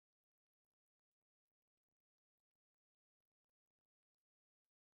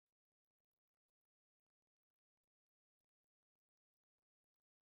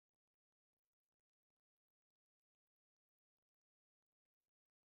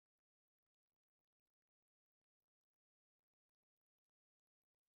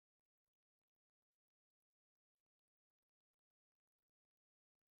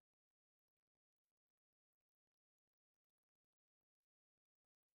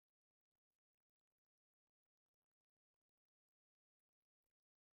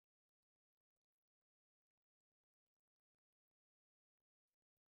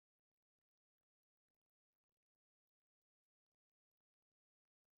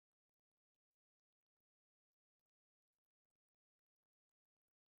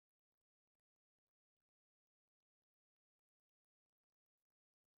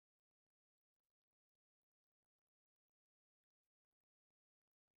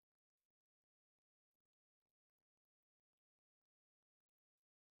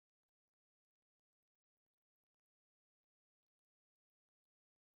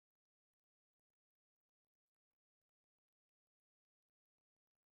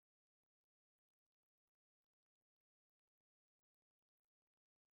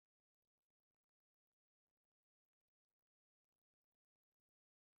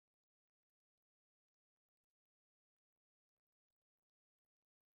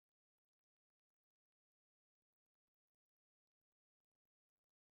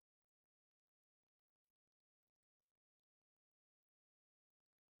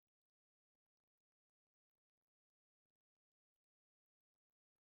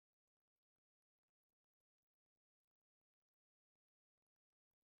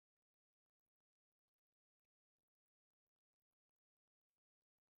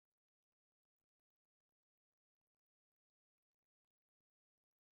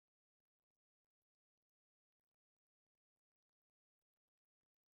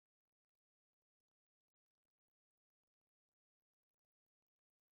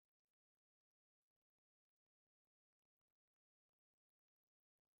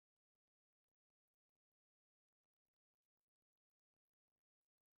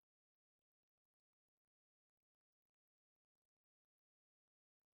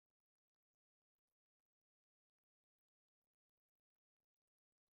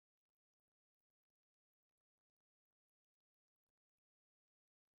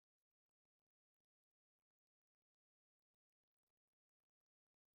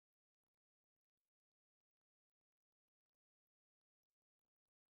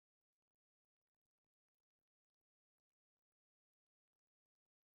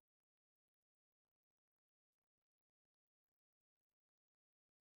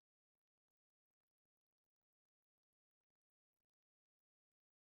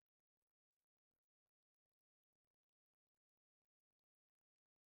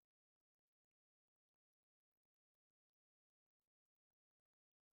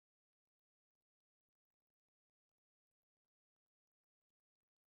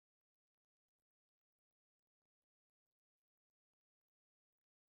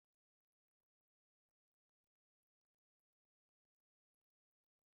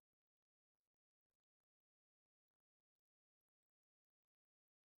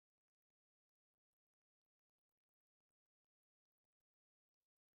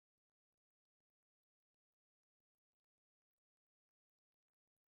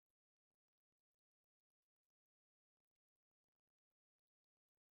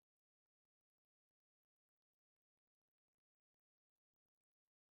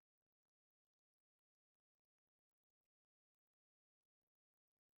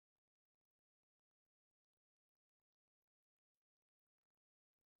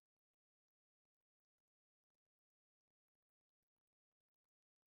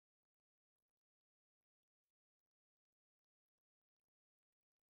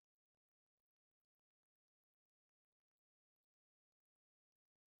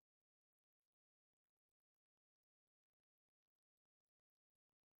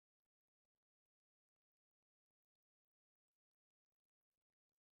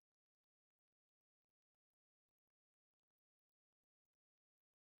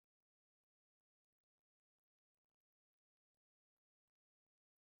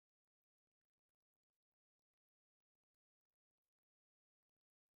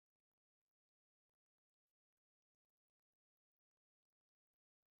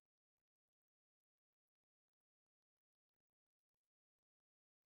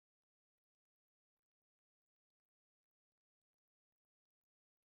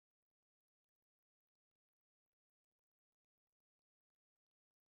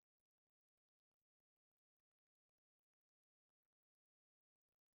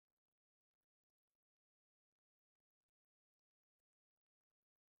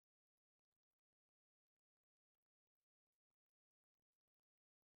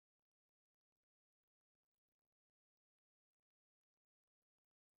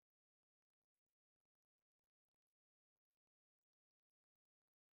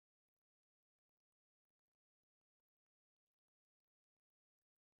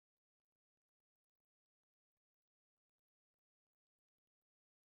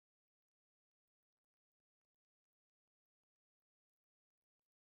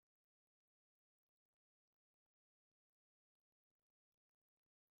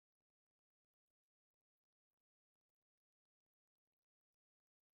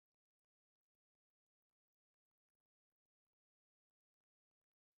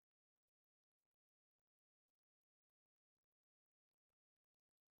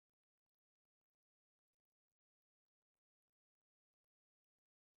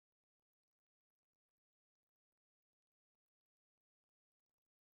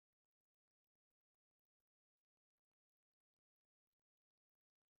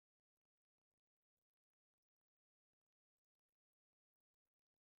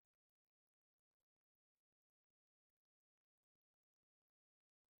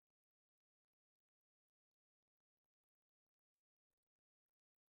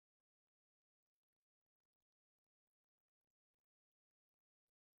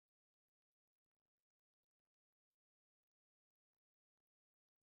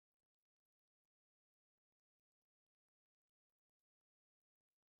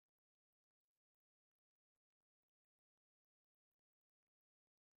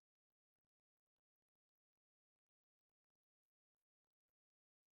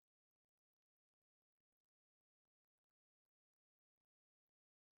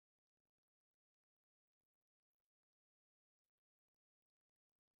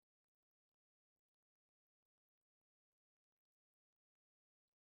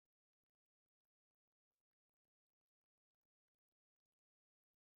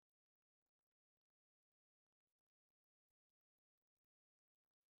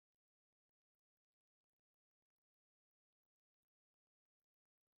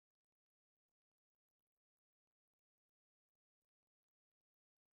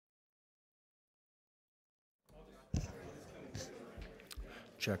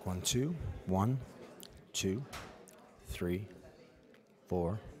Check 1, 2. 1, 2, 3,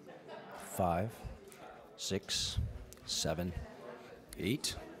 4, 5, 6, 7,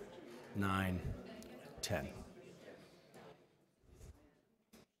 8, 9, 10.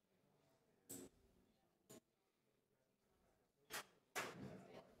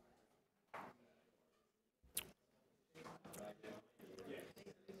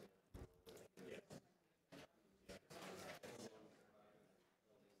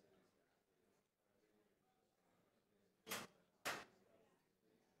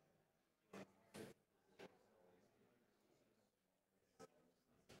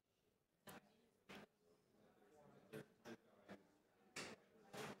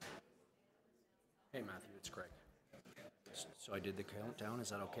 Hey, Matthew, it's Craig. So I did the countdown. Is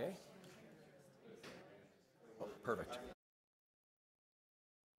that okay? Oh, perfect.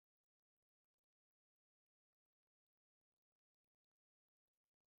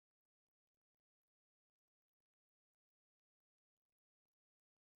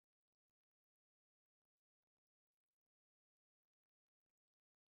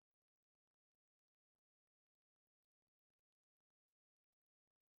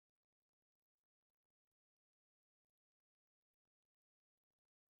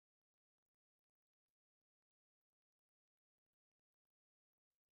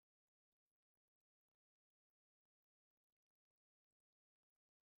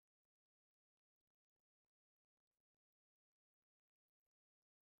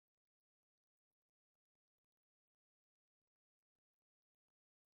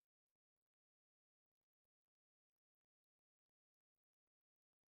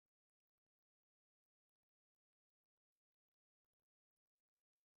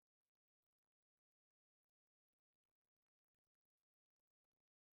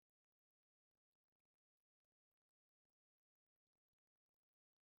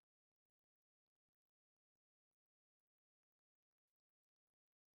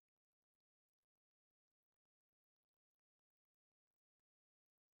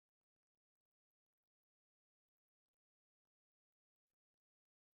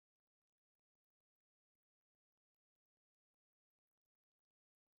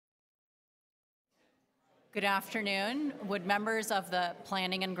 Good afternoon. Would members of the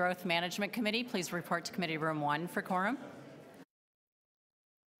Planning and Growth Management Committee please report to Committee Room 1 for quorum?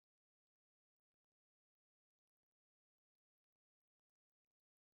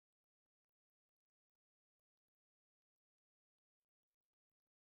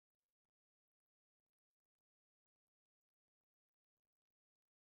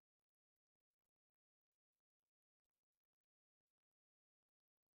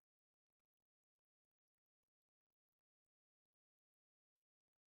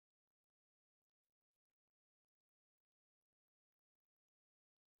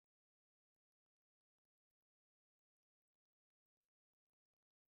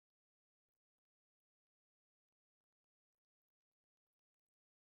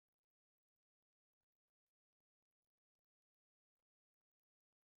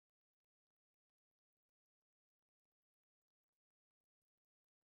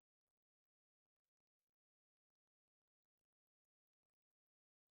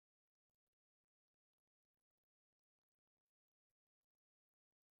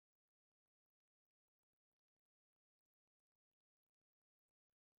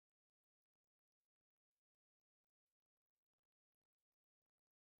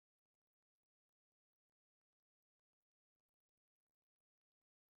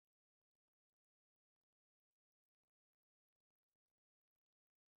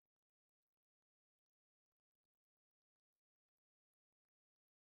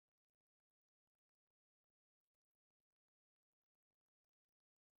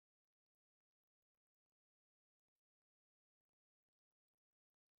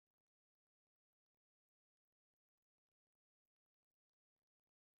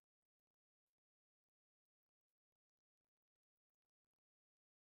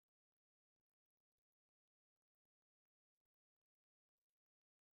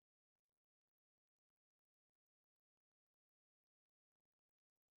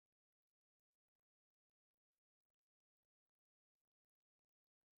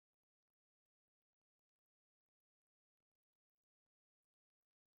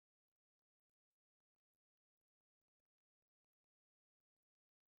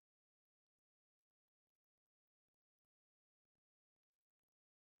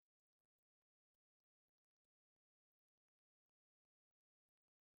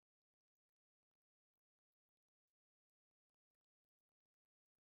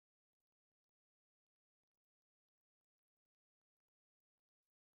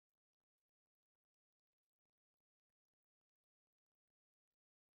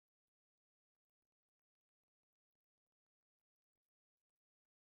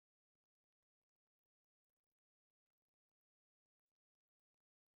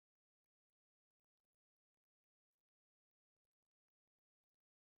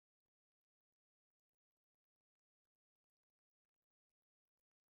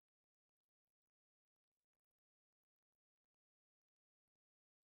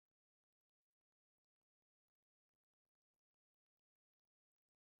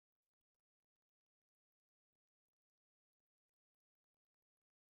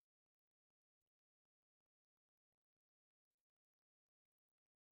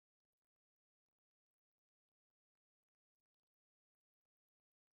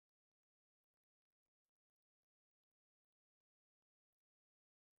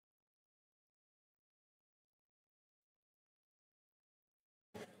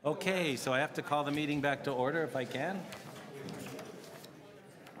 Okay, so I have to call the meeting back to order if I can.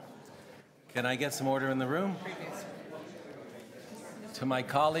 Can I get some order in the room? To my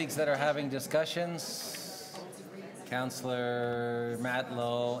colleagues that are having discussions, Councillor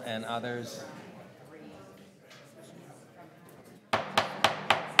Matlow and others.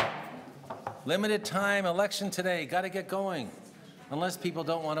 Limited time, election today, got to get going, unless people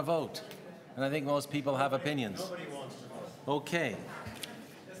don't want to vote. And I think most people have opinions. Nobody wants to vote. Okay.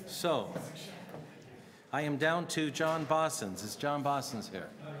 So, I am down to John Bossons. Is John Bossons here?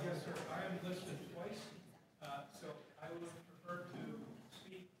 Yes, sir. I am listed twice, so I would prefer to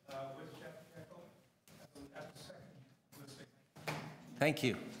speak with Jeff Jekyll at the second listing. Thank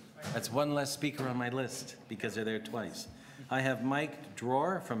you. That's one less speaker on my list because they're there twice. I have Mike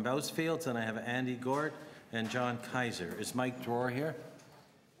Dror from Bousfields, and I have Andy Gort and John Kaiser. Is Mike Dror here?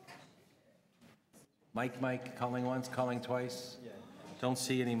 Mike, calling once, calling twice? Yeah. Don't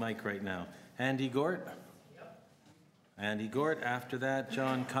see any Mike right now. Andy Gort? Yep. Andy Gort. After that,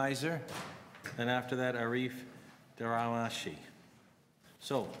 John Kaiser. And after that, Arif Daramashi.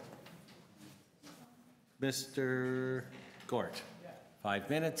 So, Mr. Gort, 5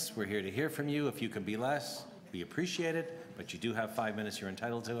 minutes. We're here to hear from you. If you can be less, we appreciate it, but you do have 5 minutes. You're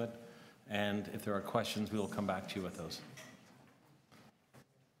entitled to it. And if there are questions, we will come back to you with those.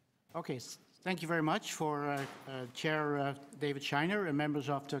 Okay, thank you very much for Chair David Shiner and members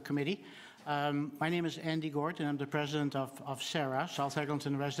of the committee. My name is Andy Gort, and I'm the president of SARA, South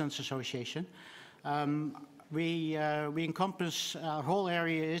Eglinton Residents Association. We encompass our whole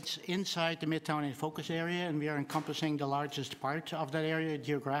area. It's inside the Midtown in Focus area, and we are encompassing the largest part of that area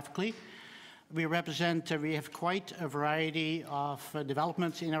geographically. We have quite a variety of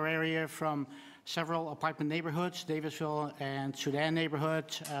developments in our area, from several apartment neighborhoods, Davisville and Sudan neighborhood,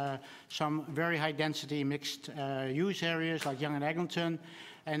 some very high density mixed use areas like Yonge and Eglinton,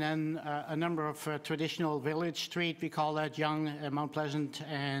 and then a number of traditional village street, we call that Yonge, Mount Pleasant,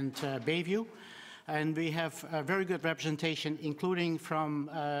 and Bayview. And we have a very good representation, including from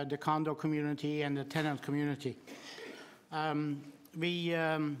the condo community and the tenant community.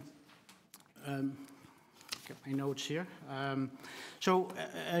 Get my notes here.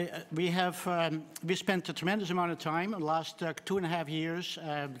 We spent a tremendous amount of time in the last 2.5 years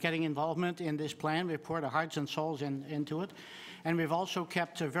getting involvement in this plan. We've poured our hearts and souls into it. And we've also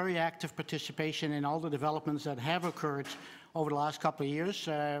kept a very active participation in all the developments that have occurred over the last couple of years.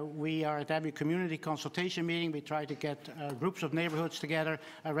 We are at every community consultation meeting. We try to get groups of neighborhoods together,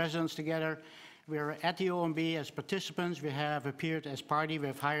 residents together. We're at the OMB as participants. We have appeared as party.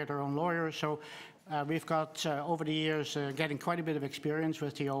 We've hired our own lawyers. So we've got, over the years, getting quite a bit of experience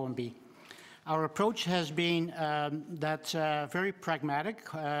with the OMB. Our approach has been very pragmatic.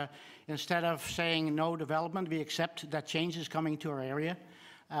 Instead of saying no development, we accept that change is coming to our area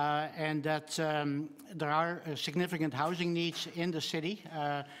and that there are significant housing needs in the city.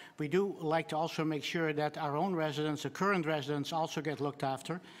 We do like to also make sure that our own residents, the current residents, also get looked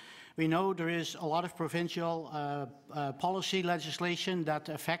after. We know there is a lot of provincial policy legislation that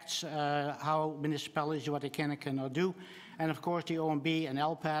affects how municipalities, what they can and cannot do, and of course the OMB and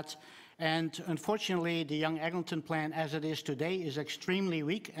LPAT. And unfortunately, the Yonge Eglinton plan as it is today is extremely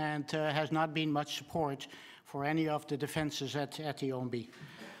weak and has not been much support for any of the defenses at the OMB.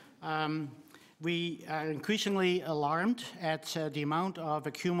 We are increasingly alarmed at the amount of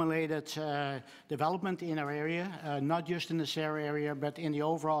accumulated development in our area, not just in the SARA area, but in the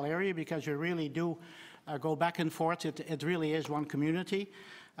overall area, because we really do go back and forth. It really is one community.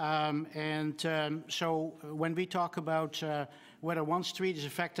 So when we talk about whether one street is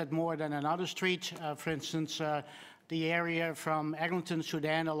affected more than another street, for instance, the area from Eglinton,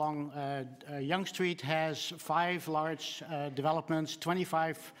 Sudan along Yonge Street has 5 large developments,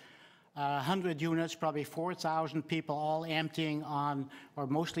 2,500 units, probably 4,000 people all emptying on, or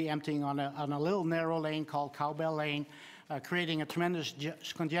mostly emptying on a little narrow lane called Cowbell Lane, creating a tremendous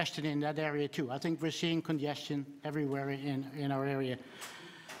congestion in that area too. I think we're seeing congestion everywhere in our area.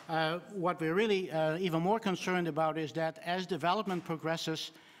 What we're really even more concerned about is that as development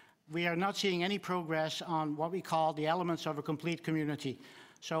progresses, we are not seeing any progress on what we call the elements of a complete community.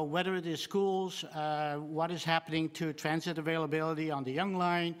 So whether it is schools, what is happening to transit availability on the Yonge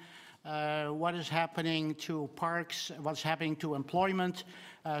Line, what is happening to parks, what's happening to employment.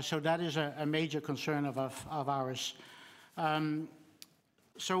 So that is a major concern of ours.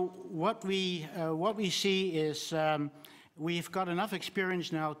 So what we see is we've got enough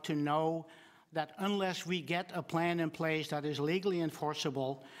experience now to know that unless we get a plan in place that is legally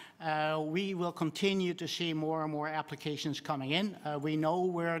enforceable, we will continue to see more and more applications coming in. We know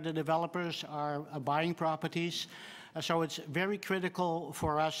where the developers are buying properties. So it's very critical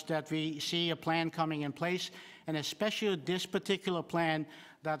for us that we see a plan coming in place, and especially this particular plan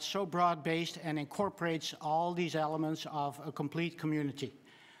that's so broad-based and incorporates all these elements of a complete community.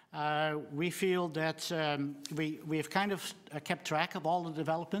 We feel that we've kind of kept track of all the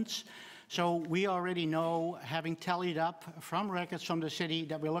developments. So we already know, having tallied up from records from the city,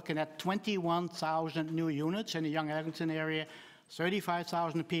 that we're looking at 21,000 new units in the Young Eglinton area,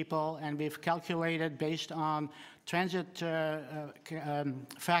 35,000 people, and we've calculated based on transit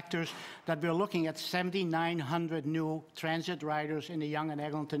factors that we're looking at 7,900 new transit riders in the Young and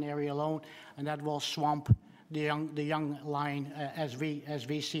Eglinton area alone, and that will swamp the young line as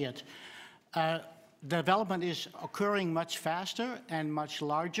we see it. Development is occurring much faster and much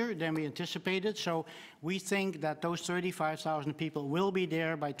larger than we anticipated, so we think that those 35,000 people will be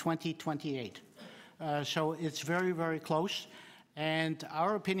there by 2028. So it's very, very close. And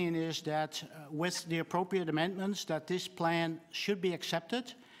our opinion is that with the appropriate amendments, that this plan should be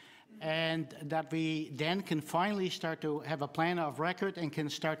accepted, and that we then can finally start to have a plan of record and can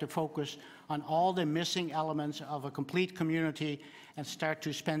start to focus on all the missing elements of a complete community and start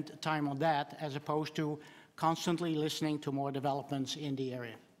to spend time on that, as opposed to constantly listening to more developments in the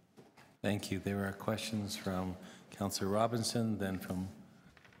area. Thank you. There are questions from Councillor Robinson, then from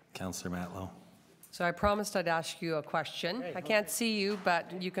Councillor Matlow. So I promised I'd ask you a question. I can't see you,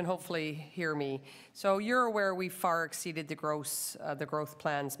 but you can hopefully hear me. So you're aware we far exceeded the growth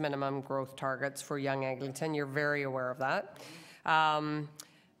plan's minimum growth targets for Young Eglinton. You're very aware of that. And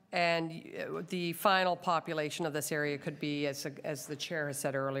the final population of this area could be, as the chair has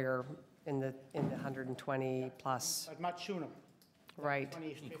said earlier, in the 120 plus. But much sooner. Right.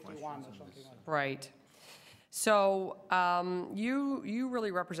 2051 or something like that. Right. So you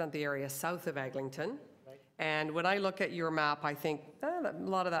really represent the area south of Eglinton. Right. And when I look at your map, I think a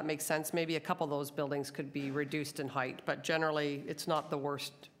lot of that makes sense. Maybe a couple of those buildings could be reduced in height, but generally it's not the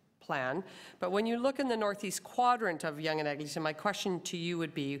worst plan. But when you look in the northeast quadrant of Yonge and Eglinton, my question to you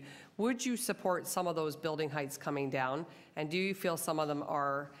would be, would you support some of those building heights coming down? And do you feel some of them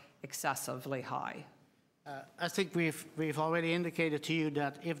are excessively high? I think we've already indicated to you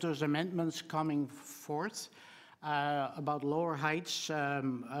that if there's amendments coming forth about lower heights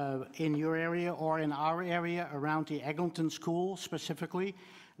in your area or in our area around the Eglinton School specifically,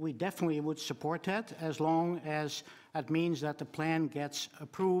 we definitely would support that, as long as it means that the plan gets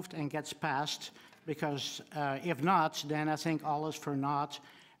approved and gets passed, because if not, then I think all is for naught,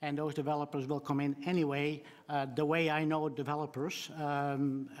 and those developers will come in anyway, the way I know developers.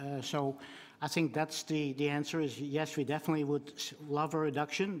 So I think that's the answer is yes, we definitely would love a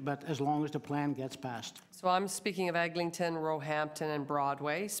reduction, but as long as the plan gets passed. So I'm speaking of Eglinton, Roehampton, and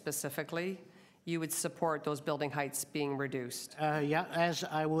Broadway specifically. You would support those building heights being reduced? Yeah, as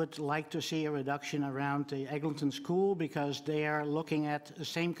I would like to see a reduction around the Eglinton School, because they are looking at the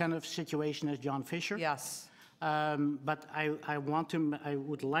same kind of situation as John Fisher. Yes. But I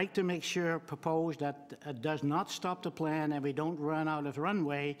would like to make sure, propose that it does not stop the plan and we don't run out of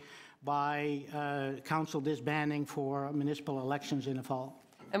runway by council disbanding for municipal elections in the fall.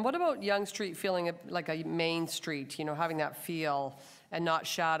 And what about Yonge Street feeling like a main street, you know, having that feel and not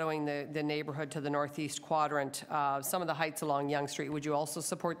shadowing the neighborhood to the northeast quadrant? Some of the heights along Yonge Street, would you also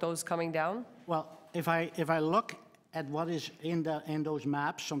support those coming down? Well, if I look at what is in those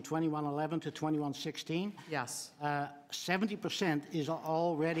maps from 2111 to 2116, yes, 70% is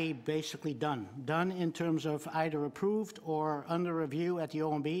already basically done in terms of either approved or under review at the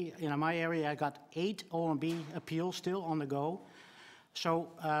OMB. In my area, I got 8 OMB appeals still on the go. So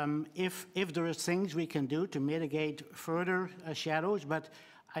if there is things we can do to mitigate further shadows, but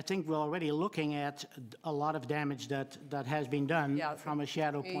I think we're already looking at a lot of damage that has been done from a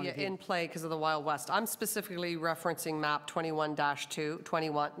shadow point of view. In play because of the Wild West. I'm specifically referencing map 21-2,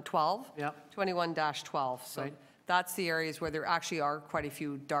 2112. Yep. 21-12. So right. That's the areas where there actually are quite a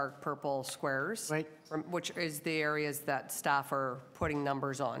few dark purple squares, right. Which is the areas that staff are putting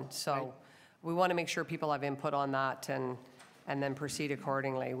numbers on. So right. We want to make sure people have input on that and then proceed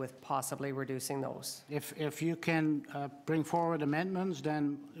accordingly with possibly reducing those. If you can bring forward amendments,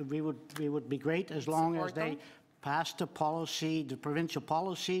 then we would be great, as long as they pass the policy, the provincial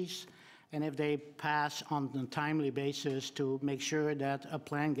policies, and if they pass on a timely basis to make sure that a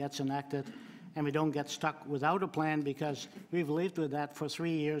plan gets enacted and we don't get stuck without a plan, because we've lived with that for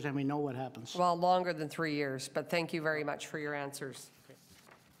 3 years and we know what happens. Well, longer than 3 years, but thank you very much for your answers.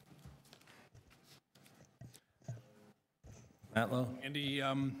 Matlow? Andy,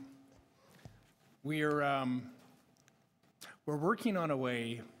 we're working on a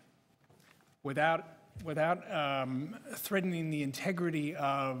way without threatening the integrity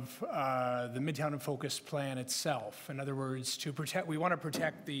of the Midtown in Focus plan itself. In other words, we want to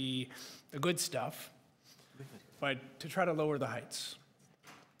protect the good stuff, but to try to lower the heights.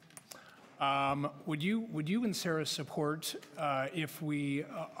 Would you and Sarah support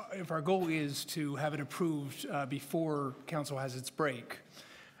if our goal is to have it approved before council has its break,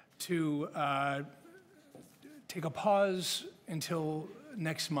 to take a pause until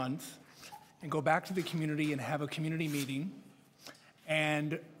next month and go back to the community and have a community meeting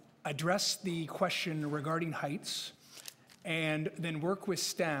and address the question regarding heights, and then work with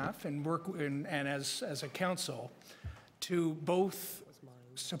staff and as a council to both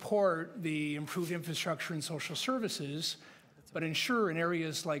support the improved infrastructure and social services, but ensure in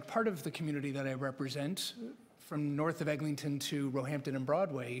areas like part of the community that I represent, from north of Eglinton to Roehampton and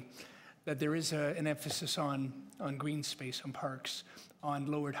Broadway, that there is an emphasis on green space, on parks, on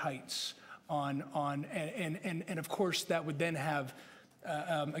lowered heights, and of course that would then have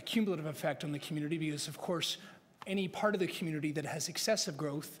a cumulative effect on the community, because of course any part of the community that has excessive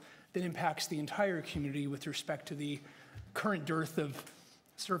growth then impacts the entire community with respect to the current dearth of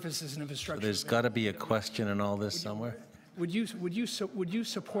surfaces and infrastructure. So there's got to be a question in all this somewhere. Would you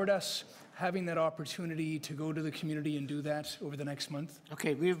support us having that opportunity to go to the community and do that over the next month?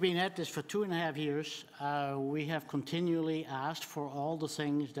 Okay, we've been at this for 2.5 years. We have continually asked for all the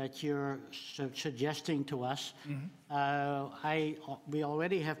things that you're suggesting to us. We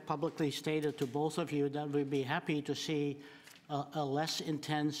already have publicly stated to both of you that we'd be happy to see a less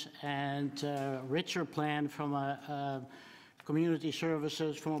intense and richer plan from a community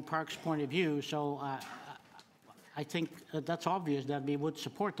services, from a parks point of view. So I think that's obvious that we would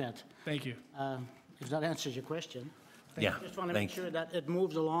support that. Thank you. If that answers your question. Yeah, Just want to make sure that it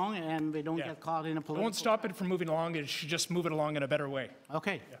moves along and we don't Yeah. get caught in a I political... won't stop it from moving along. It should just move it along in a better way.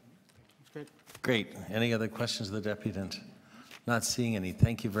 Okay. That's good. Great. Any other questions of the deputant? Not seeing any.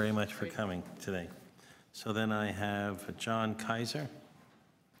 Thank you very much for coming today. So then I have John Kaiser.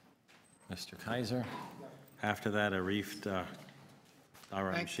 Mr. Kaiser. After that, Arif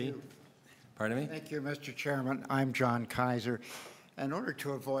Dharamshi. Thank you. Pardon me? Thank you, Mr. Chairman. I'm John Kaiser. In order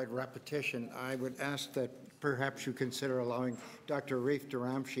to avoid repetition, I would ask that perhaps you consider allowing Dr. Arif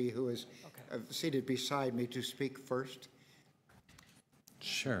Dharamshi, who is seated beside me, to speak first.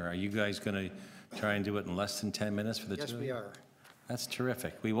 Sure. Are you guys going to try and do it in less than 10 minutes for the two Yes, of we you? are. That's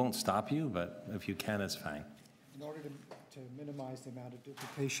terrific. We won't stop you, but if you can, it's fine. In order to minimize the amount of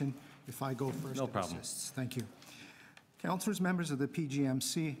duplication, if I go first. No it problem. assists. Thank you. Councillors, members of the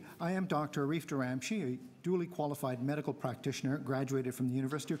PGMC, I am Dr. Arif Dharamshi, a duly qualified medical practitioner, graduated from the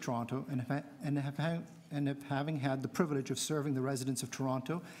University of Toronto, and having had the privilege of serving the residents of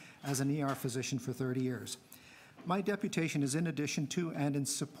Toronto as an ER physician for 30 years. My deputation is in addition to and in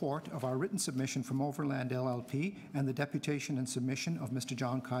support of our written submission from Overland LLP and the deputation and submission of Mr.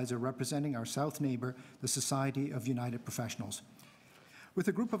 John Kaiser representing our south neighbour, the Society of United Professionals. With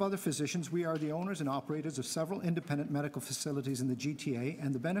a group of other physicians, we are the owners and operators of several independent medical facilities in the GTA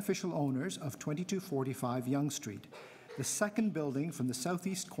and the beneficial owners of 2245 Yonge Street, the second building from the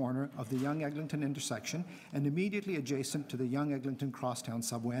southeast corner of the Yonge-Eglinton intersection and immediately adjacent to the Yonge-Eglinton Crosstown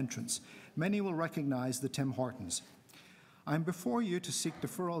subway entrance. Many will recognize the Tim Hortons. I am before you to seek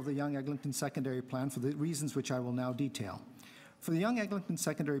deferral of the Yonge-Eglinton secondary plan for the reasons which I will now detail. For the Yonge-Eglinton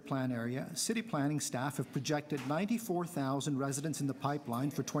secondary plan area, city planning staff have projected 94,000 residents in the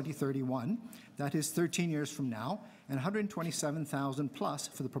pipeline for 2031, that is 13 years from now, and 127,000 plus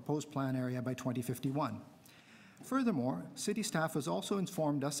for the proposed plan area by 2051. Furthermore, city staff has also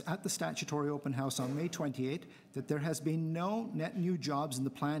informed us at the statutory open house on May 28 that there has been no net new jobs in the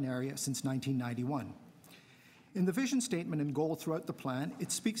plan area since 1991. In the vision statement and goal throughout the plan,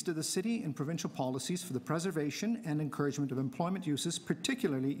 it speaks to the city and provincial policies for the preservation and encouragement of employment uses,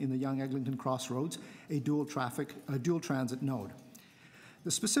 particularly in the Yonge-Eglinton Crossroads, a dual transit node.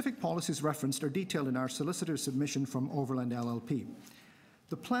 The specific policies referenced are detailed in our solicitor's submission from Overland LLP.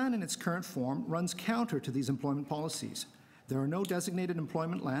 The plan in its current form runs counter to these employment policies. There are no designated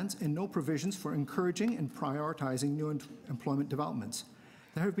employment lands and no provisions for encouraging and prioritizing new employment developments.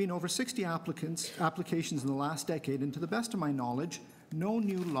 There have been over 60 applications in the last decade, and to the best of my knowledge, no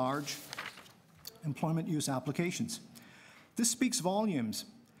new large employment use applications. This speaks volumes.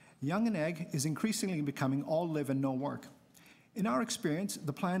 Yonge and Egg is increasingly becoming all live and no work. In our experience,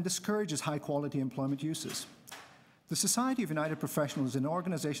 the plan discourages high-quality employment uses. The Society of United Professionals is an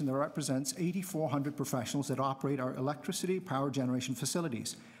organization that represents 8,400 professionals that operate our electricity power generation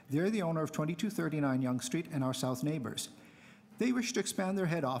facilities. They're the owner of 2239 Yonge Street and our south neighbours. They wish to expand their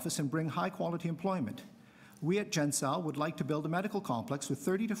head office and bring high-quality employment. we at GenCell would like to build a medical complex with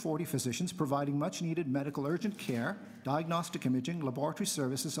 30 to 40 physicians providing much-needed medical urgent care, diagnostic imaging, laboratory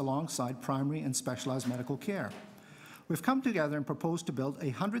services alongside primary and specialized medical care. We've come together and proposed to build a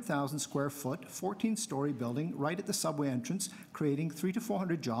 100,000 square foot, 14-story building right at the subway entrance, creating 300 to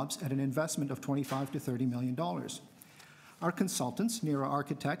 400 jobs at an investment of $25 to $30 million. Our consultants, NERA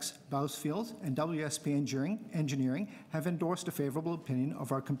Architects, Bousfield, and WSP Engineering, have endorsed a favorable opinion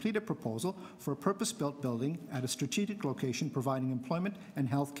of our completed proposal for a purpose-built building at a strategic location providing employment and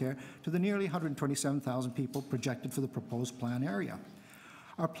health care to the nearly 127,000 people projected for the proposed plan area.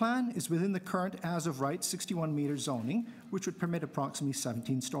 Our plan is within the current as-of-right 61-meter zoning, which would permit approximately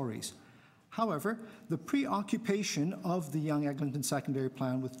 17 stories. However, the preoccupation of the Yonge Eglinton Secondary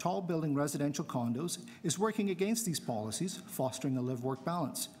Plan with tall building residential condos is working against these policies, fostering a live-work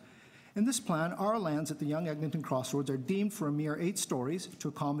balance. In this plan, our lands at the Yonge Eglinton Crossroads are deemed for a mere 8 stories to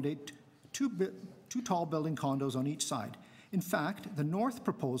accommodate two tall building condos on each side. In fact, the north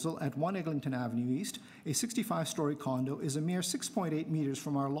proposal at 1 Eglinton Avenue East, a 65-story condo, is a mere 6.8 meters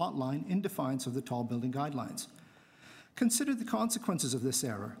from our lot line in defiance of the tall building guidelines. Consider the consequences of this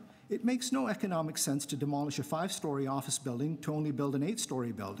error. It makes no economic sense to demolish a 5-story office building to only build an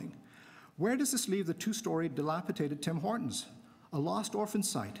 8-story building. Where does this leave the 2-story dilapidated Tim Hortons? A lost orphan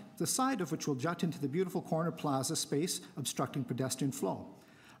site, the side of which will jut into the beautiful corner plaza space, obstructing pedestrian flow.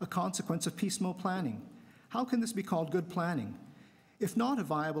 A consequence of piecemeal planning. How can this be called good planning? If not a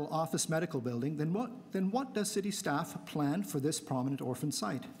viable office medical building, then what does city staff plan for this prominent orphan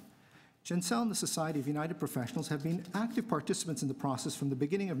site? GenCell and the Society of United Professionals have been active participants in the process from the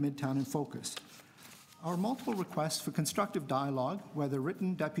beginning of Midtown in Focus. Our multiple requests for constructive dialogue, whether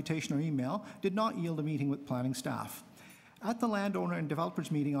written, deputation, or email, did not yield a meeting with planning staff. At the landowner and developers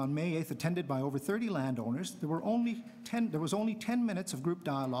meeting on May 8th, attended by over 30 landowners, there was only 10 minutes of group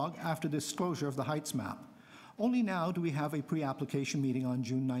dialogue after the disclosure of the Heights map. Only now do we have a pre-application meeting on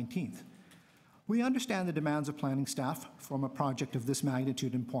June 19th. We understand the demands of planning staff from a project of this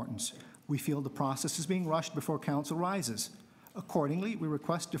magnitude and importance. We feel the process is being rushed before council rises. Accordingly, we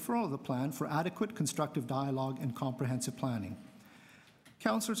request deferral of the plan for adequate constructive dialogue and comprehensive planning.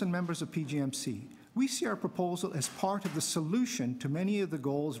 Councillors and members of PGMC, we see our proposal as part of the solution to many of the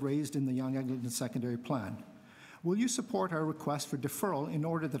goals raised in the Yonge Eglinton Secondary Plan. Will you support our request for deferral in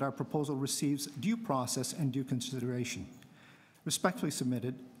order that our proposal receives due process and due consideration? Respectfully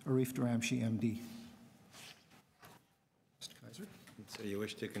submitted, Arif Duramshi, MD. Mr. Kaiser, so you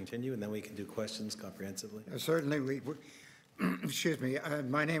wish to continue, and then we can do questions comprehensively? Certainly. Excuse me.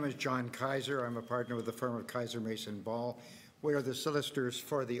 My name is John Kaiser. I'm a partner with the firm of Kaiser Mason Ball. We are the solicitors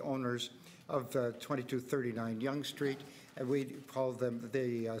for the owners of 2239 Yonge Street, and we call them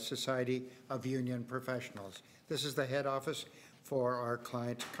the Society of Union Professionals. This is the head office for our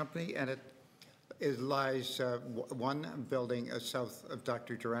client company, and it lies one building south of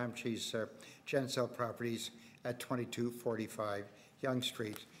Dr. Duramshi's GenCell properties at 2245 Yonge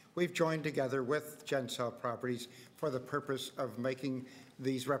Street. We've joined together with GenCell Properties for the purpose of making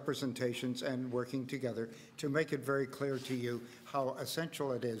these representations and working together to make it very clear to you how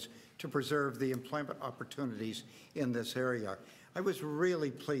essential it is to preserve the employment opportunities in this area. I was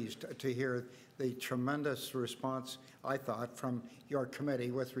really pleased to hear the tremendous response, I thought, from your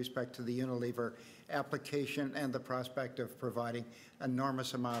committee with respect to the Unilever application and the prospect of providing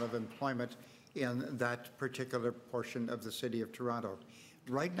enormous amount of employment in that particular portion of the city of Toronto.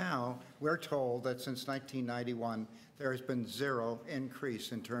 Right now, we're told that since 1991, there has been zero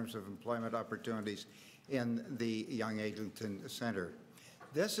increase in terms of employment opportunities in the Yonge Eglinton Centre.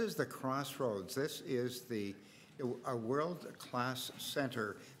 This is the crossroads. This is a world-class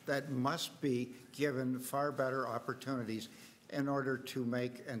center that must be given far better opportunities in order to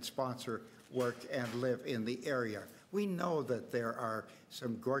make and sponsor work and live in the area. We know that there are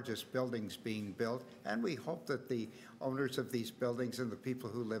some gorgeous buildings being built, and we hope that the owners of these buildings and the people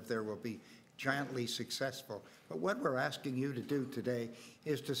who live there will be giantly successful. But what we're asking you to do today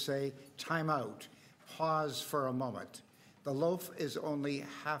is to say, time out, pause for a moment. The loaf is only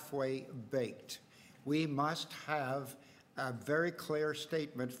halfway baked. We must have a very clear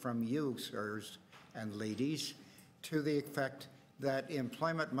statement from you, sirs and ladies, to the effect that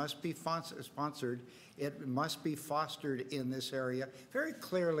employment must be sponsored, it must be fostered in this area. Very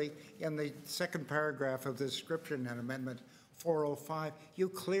clearly, in the second paragraph of the description in Amendment 405, you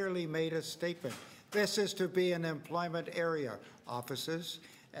clearly made a statement. This is to be an employment area, offices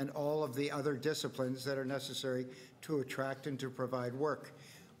and all of the other disciplines that are necessary to attract and to provide work.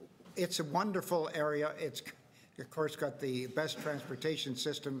 It's a wonderful area. It's of course, got the best transportation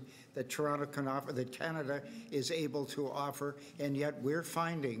system that Toronto can offer, that Canada is able to offer, and yet we're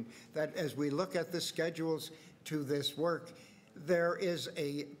finding that as we look at the schedules to this work, there is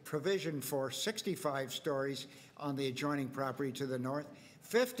a provision for 65 stories on the adjoining property to the north,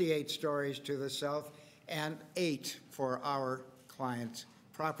 58 stories to the south, and 8 for our client's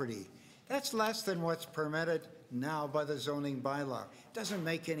property. That's less than what's permitted now by the zoning bylaw. Doesn't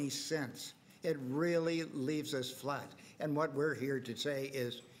make any sense. It really leaves us flat. And what we're here to say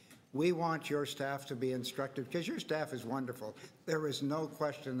is, we want your staff to be instructed, because your staff is wonderful. There is no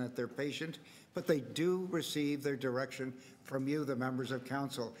question that they're patient, but they do receive their direction from you, the members of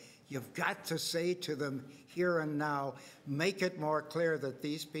council. You've got to say to them here and now, make it more clear that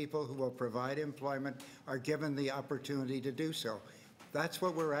these people who will provide employment are given the opportunity to do so. That's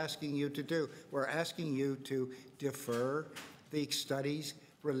what we're asking you to do. We're asking you to defer the studies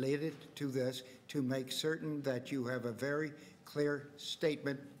related to this to make certain that you have a very clear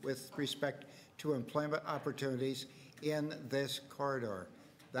statement with respect to employment opportunities in this corridor.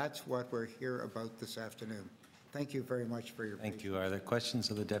 That's what we're here about this afternoon. Thank you very much for your patience. Thank you. Are there questions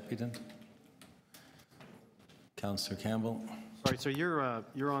of the deputant? Councillor Campbell. Sorry, so you're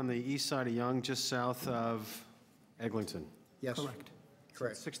on the east side of Yonge, just south of Eglinton. Yes. Correct.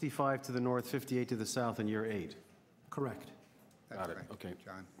 Correct. 65 to the north, 58 to the south, and you're 8. Correct. That's Got it. right, Okay.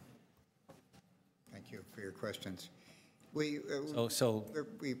 John. Thank you for your questions. We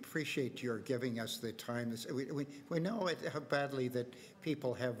appreciate your giving us the time. We know how badly that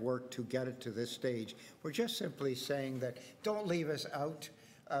people have worked to get it to this stage. We're just simply saying that don't leave us out.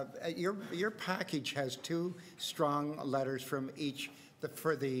 Your package has 2 strong letters from each.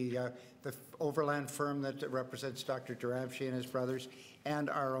 For the Overland firm that represents Dr. Duramshy and his brothers, and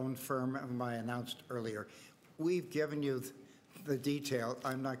our own firm, whom I announced earlier. We've given you the detail.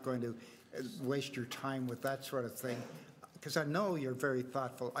 I'm not going to waste your time with that sort of thing, because I know you're very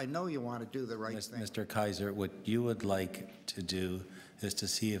thoughtful. I know you want to do the right thing. Mr. Kaiser, what you would like to do is to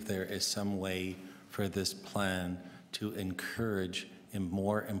see if there is some way for this plan to encourage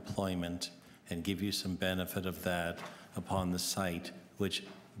more employment and give you some benefit of that upon the site, which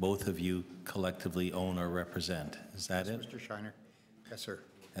both of you collectively own or represent. Is that it? Mr. Shiner? Yes, sir.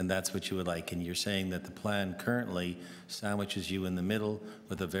 And that's what you would like. And you're saying that the plan currently sandwiches you in the middle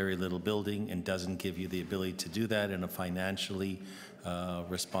with a very little building and doesn't give you the ability to do that in a financially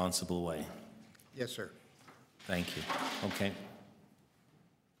responsible way. Yes, sir. Thank you. Okay.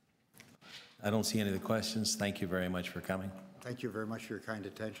 I don't see any other questions. Thank you very much for coming. Thank you very much for your kind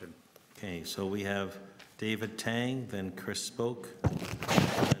attention. Okay, so we have David Tang, then Chris Spoke,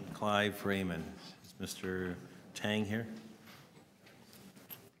 and Clive Raymond. Is Mr. Tang here?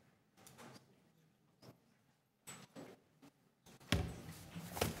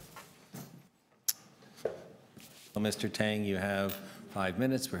 Well, Mr. Tang, you have 5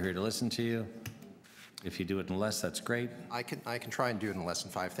 minutes. We're here to listen to you. If you do it in less, that's great. I can try and do it in less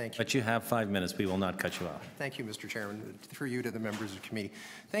than 5. Thank you. But you have 5 minutes. We will not cut you off. Thank you, Mr. Chairman. Through you to the members of the committee.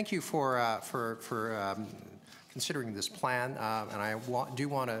 Thank you for considering this plan. And I do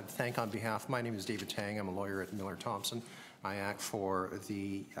want to thank on behalf, my name is David Tang. I'm a lawyer at Miller Thompson. I act for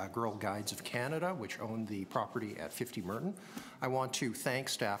the Girl Guides of Canada, which own the property at 50 Merton. I want to thank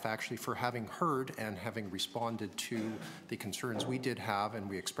staff actually for having heard and having responded to the concerns we did have and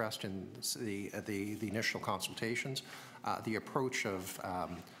we expressed in the initial consultations. The approach of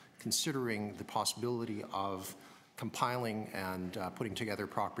considering the possibility of compiling and putting together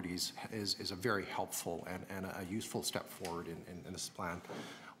properties is a very helpful and a useful step forward in this plan.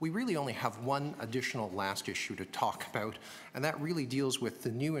 We really only have one additional last issue to talk about, and that really deals with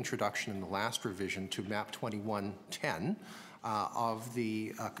the new introduction in the last revision to MAP 2110 of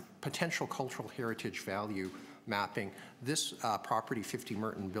the potential cultural heritage value mapping. This property, 50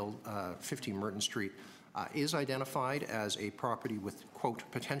 Merton Street, is identified as a property with, quote,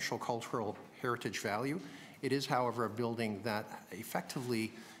 potential cultural heritage value. It is, however, a building that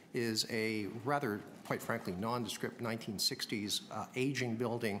effectively is a rather, quite frankly, nondescript 1960s aging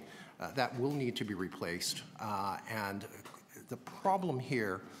building that will need to be replaced. And the problem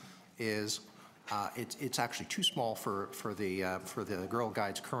here is it's actually too small for the Girl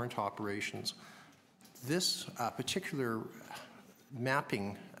Guides' current operations. This particular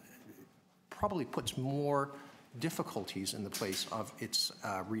mapping probably puts more difficulties in the place of its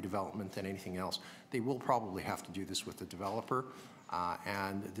redevelopment than anything else. They will probably have to do this with the developer.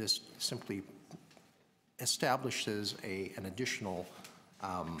 And this simply establishes an additional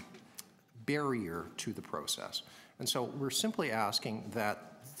barrier to the process. And so we're simply asking that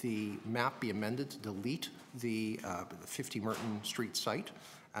the map be amended to delete the 50 Merton Street site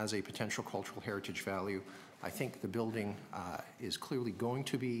as a potential cultural heritage value I think the building is clearly going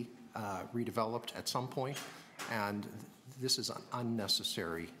to be redeveloped at some point, and this is an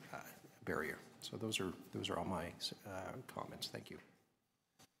unnecessary barrier. So those are all my comments. Thank you.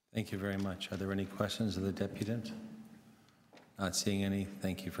 Thank you very much. Are there any questions of the deputant? Not seeing any.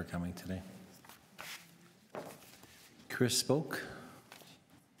 Thank you for coming today. Chris spoke.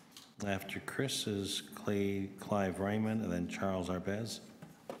 After Chris is Clive Raymond and then Charles Arbez.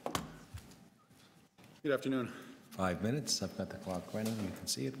 Good afternoon. 5 minutes. I've got the clock running. You can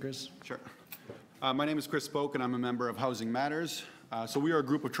see it, Chris. Sure. My name is Chris Spoke, and I'm a member of Housing Matters. So we are a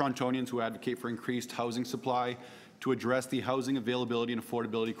group of Torontonians who advocate for increased housing supply to address the housing availability and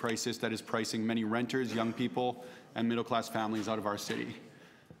affordability crisis that is pricing many renters, young people, and middle-class families out of our city.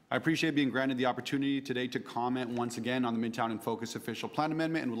 I appreciate being granted the opportunity today to comment once again on the Midtown in Focus official plan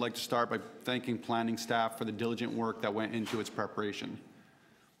amendment, and would like to start by thanking planning staff for the diligent work that went into its preparation.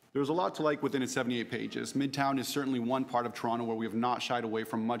 There was a lot to like within its 78 pages. Midtown is certainly one part of Toronto where we have not shied away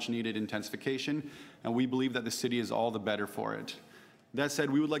from much needed intensification, and we believe that the city is all the better for it. That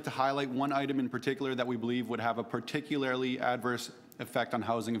said, we would like to highlight one item in particular that we believe would have a particularly adverse effect on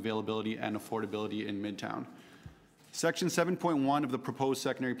housing availability and affordability in Midtown. Section 7.1 of the proposed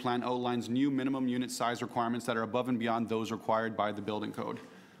secondary plan outlines new minimum unit size requirements that are above and beyond those required by the building code.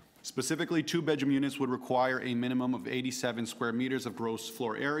 Specifically, 2-bedroom units would require a minimum of 87 square meters of gross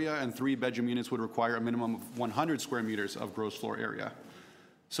floor area, and 3-bedroom units would require a minimum of 100 square meters of gross floor area.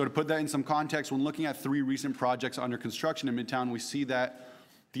 So to put that in some context, when looking at 3 recent projects under construction in Midtown, we see that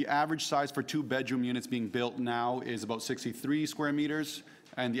the average size for 2-bedroom units being built now is about 63 square meters,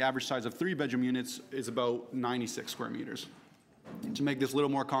 and the average size of 3-bedroom units is about 96 square meters. To make this a little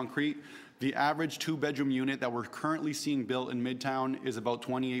more concrete, the average 2-bedroom unit that we're currently seeing built in Midtown is about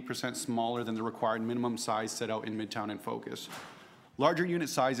 28% smaller than the required minimum size set out in Midtown in Focus. Larger unit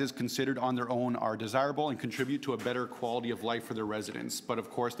sizes considered on their own are desirable and contribute to a better quality of life for their residents, but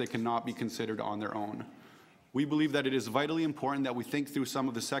of course they cannot be considered on their own. We believe that it is vitally important that we think through some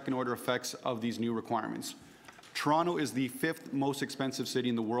of the second-order effects of these new requirements. Toronto is the 5th most expensive city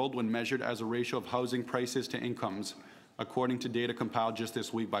in the world when measured as a ratio of housing prices to incomes, according to data compiled just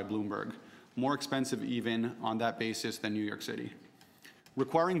this week by Bloomberg. More expensive even on that basis than New York City.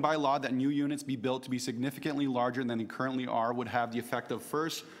 Requiring by law that new units be built to be significantly larger than they currently are would have the effect of,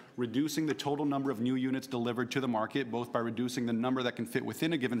 first, reducing the total number of new units delivered to the market, both by reducing the number that can fit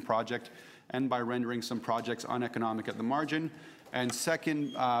within a given project and by rendering some projects uneconomic at the margin, and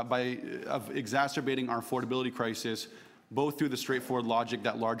second, by exacerbating our affordability crisis, both through the straightforward logic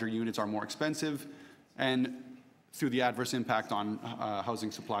that larger units are more expensive and through the adverse impact on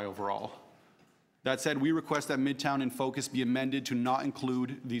housing supply overall. That said, we request that Midtown in Focus be amended to not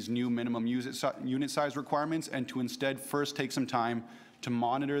include these new minimum unit size requirements and to instead first take some time to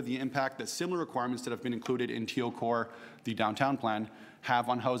monitor the impact that similar requirements that have been included in TO Core, the downtown plan, have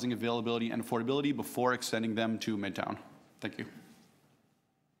on housing availability and affordability before extending them to Midtown. Thank you.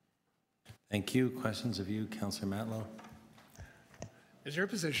 Thank you. Questions of you, Councillor Matlow? Is your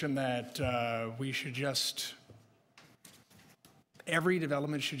position that we should just, every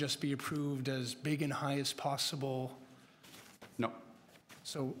development should just be approved as big and high as possible? No.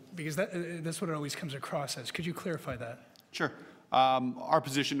 So, because that's what it always comes across as. Could you clarify that? Sure. Our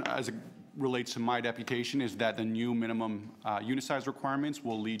position as it relates to my deputation is that the new minimum unit size requirements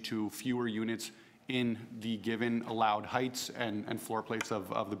will lead to fewer units in the given allowed heights and floor plates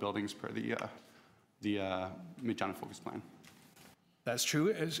of the buildings per the Midtown in Focus plan. That's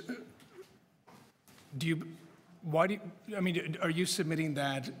true. Are you submitting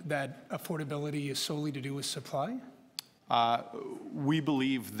that affordability is solely to do with supply? We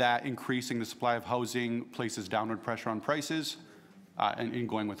believe that increasing the supply of housing places downward pressure on prices and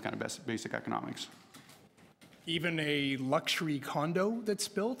going with kind of basic economics. Even a luxury condo that's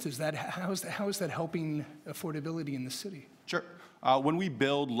built, how is that helping affordability in the city? Sure. When we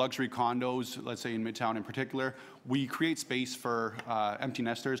build luxury condos, let's say in Midtown in particular, we create space for empty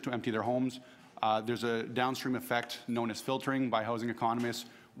nesters to empty their homes. There's a downstream effect known as filtering by housing economists,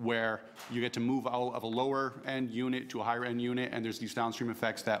 where you get to move out of a lower end unit to a higher end unit, and there's these downstream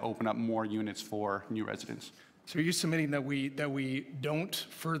effects that open up more units for new residents. So are you submitting that we don't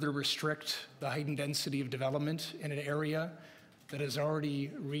further restrict the heightened density of development in an area that has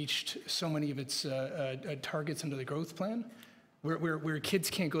already reached so many of its targets under the growth plan, where kids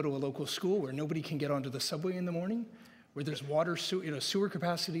can't go to a local school, where nobody can get onto the subway in the morning, where there's sewer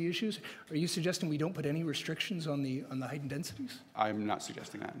capacity issues? Are you suggesting we don't put any restrictions on the heightened densities? I'm not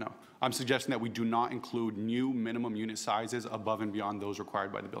suggesting that, no. I'm suggesting that we do not include new minimum unit sizes above and beyond those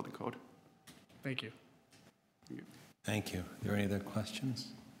required by the building code. Thank you. Thank you. Are there any other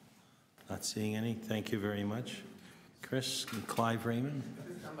questions? Not seeing any. Thank you very much. Chris and Clive Raymond.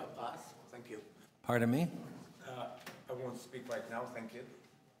 I'm a pass. Thank you. Pardon me? I won't speak right now. Thank you.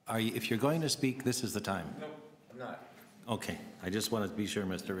 If you're going to speak, this is the time. No, I'm not. Okay, I just wanted to be sure,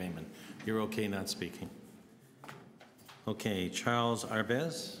 Mr. Raymond. You're okay not speaking. Okay, Charles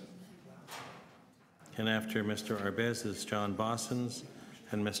Arbez. And after Mr. Arbez is John Bossons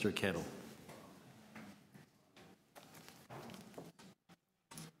and Mr. Kettle.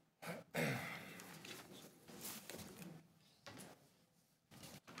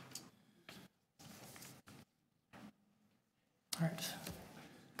 All right.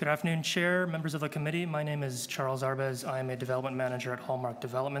 Good afternoon, Chair, members of the committee. My name is Charles Arbez. I am a development manager at Hallmark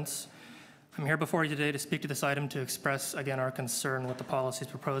Developments. I'm here before you today to speak to this item to express again our concern with the policies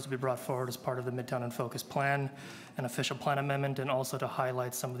proposed to be brought forward as part of the Midtown in Focus plan, an official plan amendment, and also to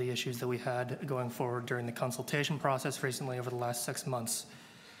highlight some of the issues that we had going forward during the consultation process recently over the last 6 months.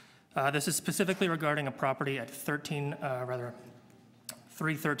 This is specifically regarding a property at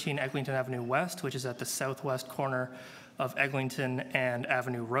 313 Eglinton Avenue West, which is at the southwest corner of Eglinton and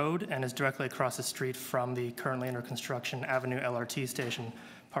Avenue Road and is directly across the street from the currently under construction Avenue LRT station,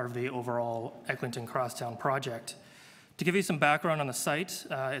 part of the overall Eglinton Crosstown project. To give you some background on the site,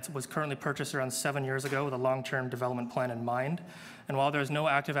 it was currently purchased around 7 years ago with a long-term development plan in mind. And while there's no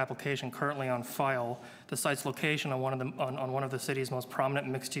active application currently on file, the site's location on one of the city's most prominent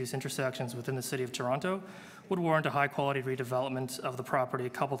mixed-use intersections within the city of Toronto would warrant a high-quality redevelopment of the property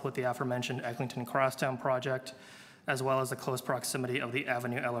coupled with the aforementioned Eglinton Crosstown project, as well as the close proximity of the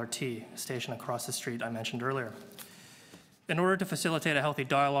Avenue LRT station across the street I mentioned earlier. In order to facilitate a healthy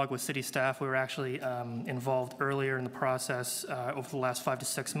dialogue with city staff, we were actually involved earlier in the process over the last 5 to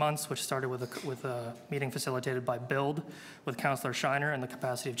 6 months, which started with a meeting facilitated by BUILD with Councillor Shiner in the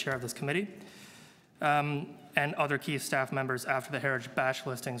capacity of chair of this committee, and other key staff members after the heritage batch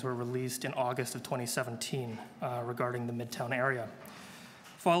listings were released in August of 2017 regarding the Midtown area.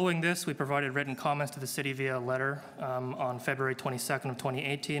 Following this, we provided written comments to the city via a letter on February 22nd of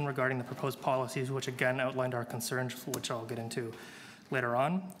 2018 regarding the proposed policies, which again outlined our concerns, which I'll get into later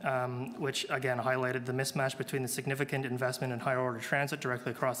on, which again highlighted the mismatch between the significant investment in higher order transit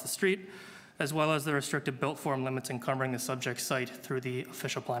directly across the street, as well as the restricted built form limits encumbering the subject site through the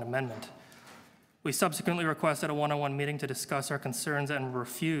official plan amendment. We subsequently requested a one-on-one meeting to discuss our concerns and were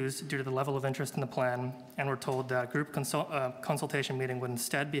refused due to the level of interest in the plan, and were told that a group consultation meeting would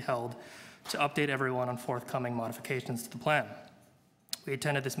instead be held to update everyone on forthcoming modifications to the plan. We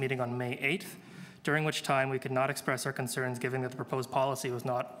attended this meeting on May 8th, during which time we could not express our concerns given that the proposed policy was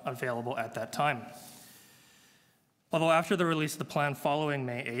not available at that time. Although after the release of the plan following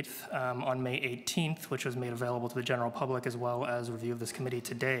May 8th, on May 18th, which was made available to the general public as well as review of this committee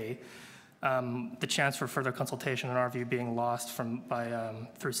today, the chance for further consultation, in our view, being lost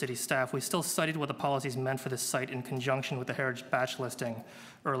through city staff, we still studied what the policies meant for this site in conjunction with the heritage batch listing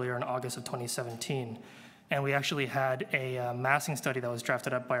earlier in August of 2017. And we actually had a massing study that was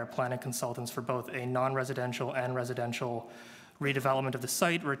drafted up by our planning consultants for both a non-residential and residential redevelopment of the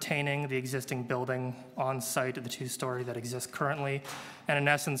site, retaining the existing building on site, the 2-story that exists currently. And in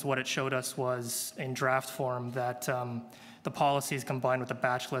essence, what it showed us was in draft form that the policies combined with the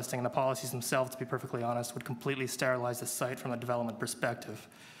batch listing and the policies themselves, to be perfectly honest, would completely sterilize the site from a development perspective,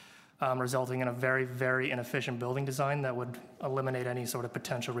 resulting in a very, very inefficient building design that would eliminate any sort of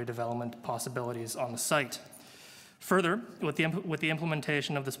potential redevelopment possibilities on the site. Further, with the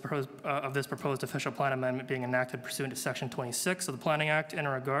implementation of this proposed official plan amendment being enacted pursuant to Section 26 of the Planning Act and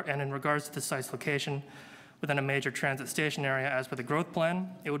in regards to the site's location within a major transit station area as per the growth plan,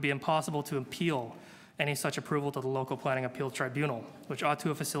 it would be impossible to appeal any such approval to the local planning appeal tribunal, which ought to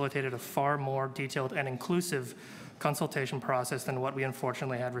have facilitated a far more detailed and inclusive consultation process than what we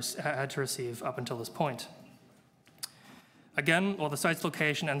unfortunately had to receive up until this point. Again, while the site's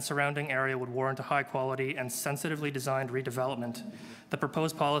location and surrounding area would warrant a high quality and sensitively designed redevelopment, the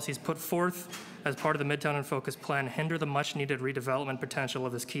proposed policies put forth as part of the Midtown in Focus plan hinder the much needed redevelopment potential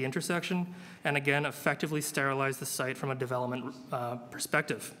of this key intersection and again effectively sterilize the site from a development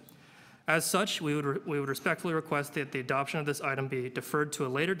perspective. As such, we would respectfully request that the adoption of this item be deferred to a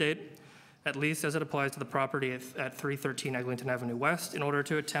later date, at least as it applies to the property at 313 Eglinton Avenue West, in order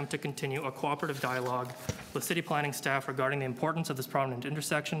to attempt to continue a cooperative dialogue with city planning staff regarding the importance of this prominent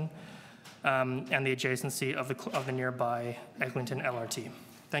intersection and the adjacency of the nearby Eglinton LRT.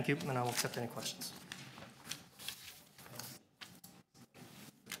 Thank you, and I will accept any questions.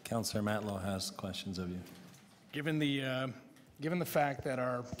 Councillor Matlow has questions of you. Given the fact that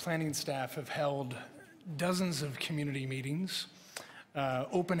our planning staff have held dozens of community meetings,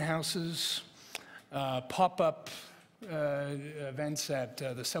 open houses, pop-up events at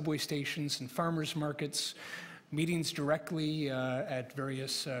the subway stations and farmers markets, meetings directly at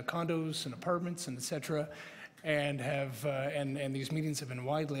various condos and apartments and et cetera, and and these meetings have been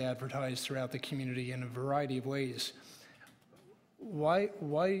widely advertised throughout the community in a variety of ways. Why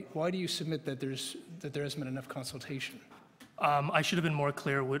do you submit that there hasn't been enough consultation? I should have been more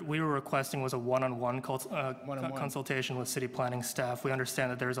clear. What we were requesting was a one-on-one consultation with city planning staff. We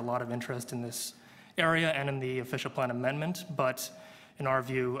understand that there's a lot of interest in this area and in the official plan amendment, but in our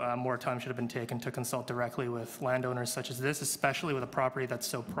view, more time should have been taken to consult directly with landowners such as this, especially with a property that's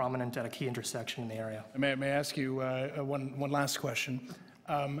so prominent at a key intersection in the area. May I ask you one last question?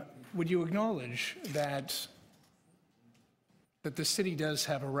 Would you acknowledge that the city does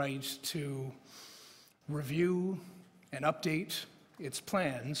have a right to review and update its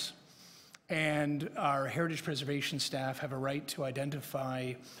plans, and our heritage preservation staff have a right to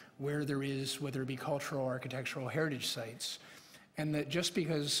identify where there is, whether it be cultural or architectural heritage sites, and that just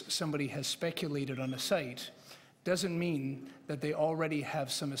because somebody has speculated on a site doesn't mean that they already have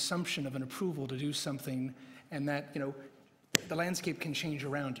some assumption of an approval to do something, and that, you know, the landscape can change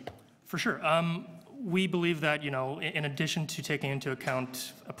around you? For sure. We believe that, you know, in addition to taking into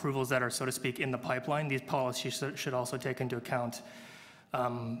account approvals that are, so to speak, in the pipeline, these policies should also take into account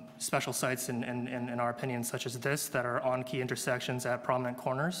special sites, in our opinion, such as this, that are on key intersections at prominent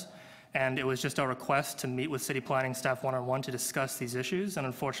corners. And it was just our request to meet with city planning staff one-on-one to discuss these issues, and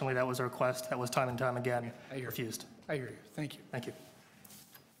unfortunately that was a request that was time and time again refused. I hear you. Thank you. Thank you.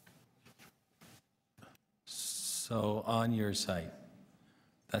 So on your site,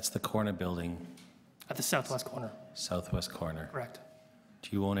 that's the corner building? At the southwest corner. Southwest corner. Correct. Do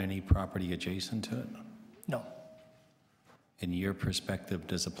you own any property adjacent to it? No. In your perspective,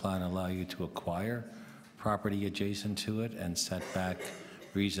 does the plan allow you to acquire property adjacent to it and set back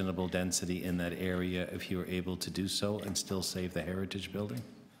reasonable density in that area if you were able to do so and still save the heritage building?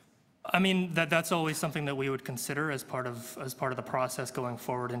 I mean, that's always something that we would consider as part of the process going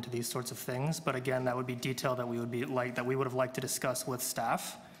forward into these sorts of things. But again, that would be detail that we would have liked to discuss with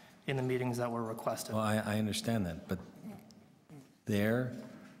staff in the meetings that were requested. Well, I understand that, but their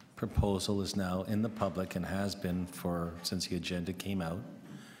proposal is now in the public and has been since the agenda came out.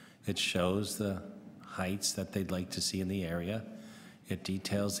 It shows the heights that they'd like to see in the area. It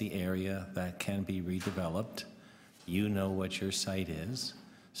details the area that can be redeveloped. You know what your site is.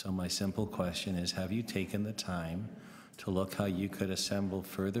 So my simple question is, have you taken the time to look how you could assemble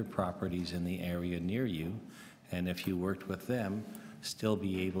further properties in the area near you? And if you worked with them, still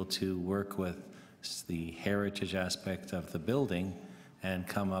be able to work with the heritage aspect of the building and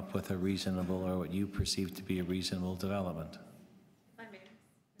come up with a reasonable, or what you perceive to be a reasonable development?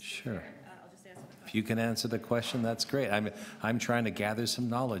 Sure. If you can answer the question, that's great. I'm trying to gather some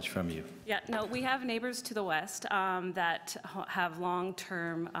knowledge from you. Yeah, no, we have neighbors to the west that have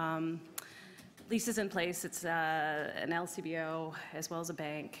long-term leases in place. It's an LCBO as well as a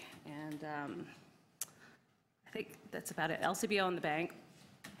bank, and I think that's about it. LCBO and the bank.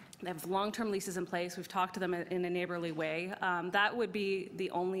 They have long-term leases in place. We've talked to them in a neighborly way. That would be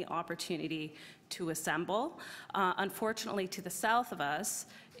the only opportunity to assemble. Unfortunately, to the south of us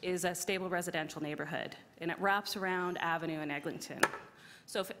is a stable residential neighborhood, and it wraps around Avenue and Eglinton.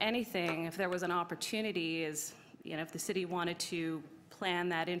 So if anything, if there was an opportunity, if the city wanted to plan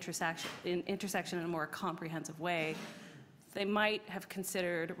that intersection in a more comprehensive way, they might have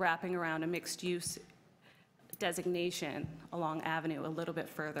considered wrapping around a mixed-use designation along Avenue a little bit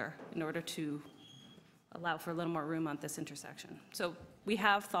further in order to allow for a little more room on this intersection. So we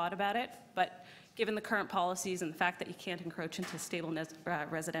have thought about it, but given the current policies and the fact that you can't encroach into stable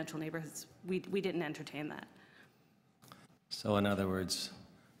residential neighborhoods, we didn't entertain that. So in other words,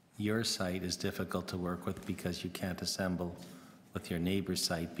 your site is difficult to work with because you can't assemble with your neighbor's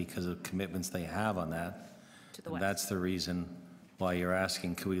site because of commitments they have on that. To the and west. that's the reason why you're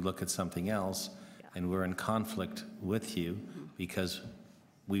asking, could we look at something else? Yeah. And we're in conflict with you because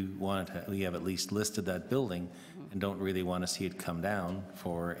we have at least listed that building and don't really want to see it come down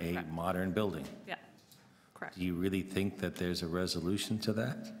for a modern building. Yeah, correct. Do you really think that there's a resolution to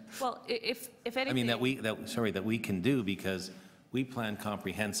that? Well, if anything... I mean, that we can do, because we plan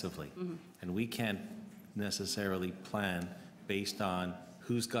comprehensively, and we can't necessarily plan based on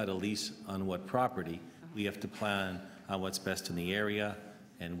who's got a lease on what property. We have to plan on what's best in the area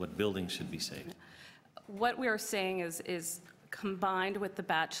and what buildings should be saved. What we are saying is combined with the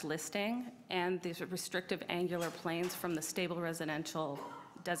batch listing and the restrictive angular planes from the stable residential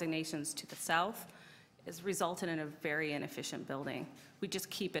designations to the south has resulted in a very inefficient building. We just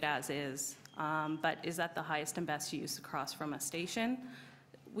keep it as is, but is that the highest and best use across from a station?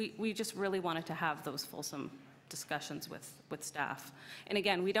 We just really wanted to have those fulsome discussions with staff. And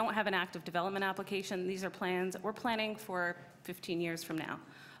again, we don't have an active development application. These are plans, we're planning for 15 years from now.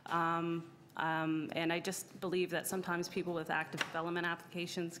 And I just believe that sometimes people with active development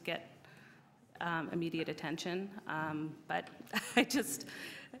applications get immediate attention. But I just,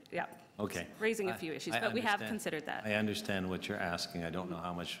 yeah. Okay. Raising a few issues, I but we have understand. considered that. I understand what you're asking. I don't know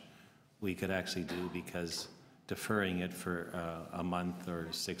how much we could actually do, because deferring it for a month or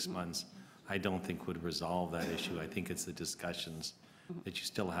 6 months, I don't think would resolve that issue. I think it's the discussions that you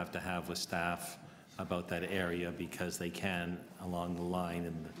still have to have with staff about that area, because they can, along the line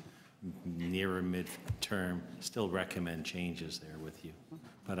in the nearer mid-term, still recommend changes there with you.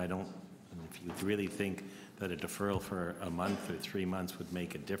 But I don't, if you really think that a deferral for a month or 3 months would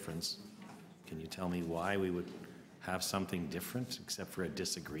make a difference, can you tell me why we would have something different except for a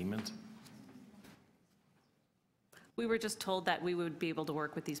disagreement? We were just told that we would be able to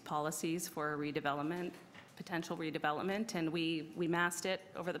work with these policies for redevelopment, potential redevelopment, and we massed it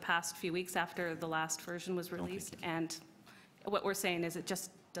over the past few weeks after the last version was released, and what we're saying is it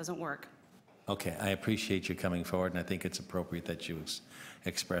just doesn't work. Okay, I appreciate you coming forward, and I think it's appropriate that you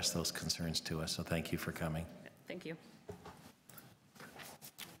express those concerns to us, so thank you for coming. Thank you.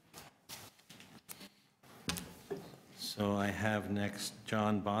 So I have next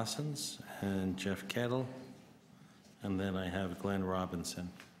John Bossens and Jeff Kettle, and then I have Glenn Robinson.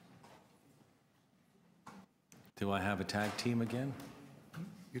 Do I have a tag team again?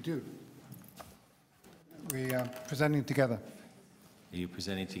 You do. We are presenting together. Are you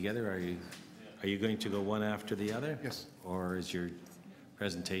presenting together? Are you going to go one after the other? Yes. Or is your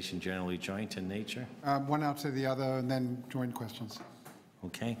presentation generally joint in nature? One after the other, and then joint questions.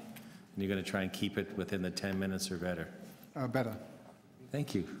 Okay. And you're going to try and keep it within the 10 minutes or better? Better.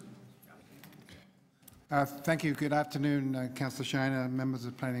 Thank you. Thank you. Good afternoon, Councillor Shiner, members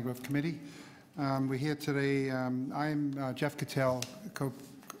of the Planning and Growth Committee. We're here today. I'm Jeff Cattell,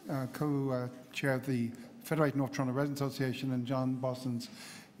 co-chair of the Federated North Toronto Residents Association, and John Bossens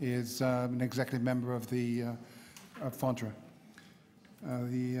is an executive member of the FONTRA.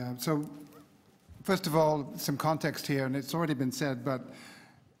 So, first of all, some context here, and it's already been said, but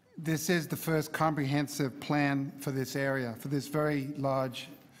this is the first comprehensive plan for this area, for this very large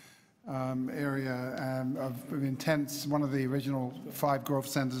area of intense, one of the original 5 growth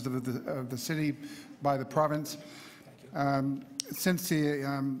centres of the city by the province. Since the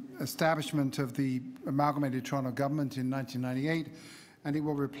establishment of the Amalgamated Toronto Government in 1998, and it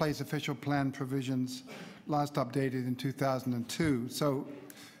will replace official plan provisions last updated in 2002. So,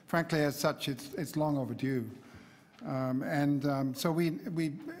 frankly, as such, it's long overdue. So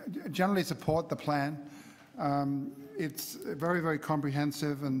we generally support the plan. It's very, very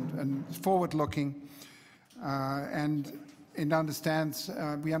comprehensive and forward-looking, and we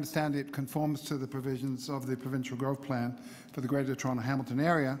understand it conforms to the provisions of the Provincial Growth Plan for the Greater Toronto Hamilton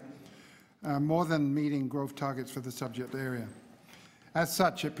area, more than meeting growth targets for the subject area. As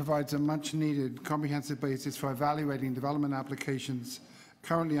such, it provides a much-needed comprehensive basis for evaluating development applications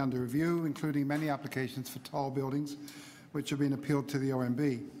currently under review, including many applications for tall buildings, which have been appealed to the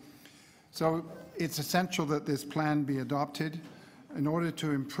OMB. So it's essential that this plan be adopted in order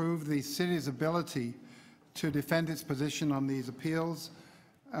to improve the city's ability to defend its position on these appeals,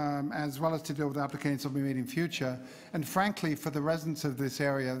 as well as to deal with applications that will be made in future. And frankly, for the residents of this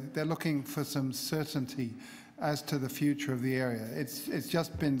area, they're looking for some certainty as to the future of the area. It's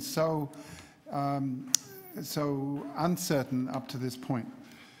just been so uncertain up to this point.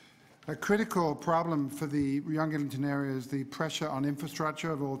 A critical problem for the Yonge Eglinton area is the pressure on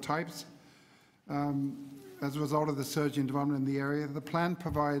infrastructure of all types. As a result of the surge in development in the area, the plan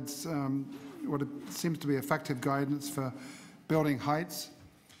provides what seems to be effective guidance for building heights,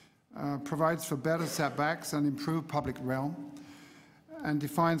 provides for better setbacks and improved public realm, and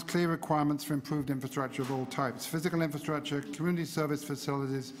defines clear requirements for improved infrastructure of all types: physical infrastructure, community service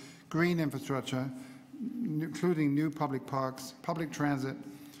facilities, green infrastructure, including new public parks, public transit,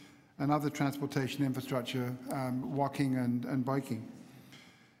 and other transportation infrastructure, walking and biking.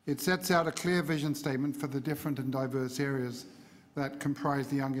 It sets out a clear vision statement for the different and diverse areas that comprise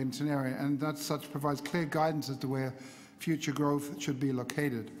the Yonge Eglinton area, and as such provides clear guidance as to where future growth should be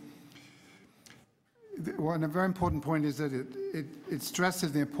located. One very important point is that it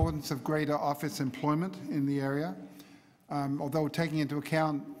stresses the importance of greater office employment in the area. Although taking into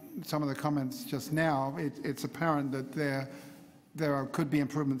account some of the comments just now, it's apparent that there could be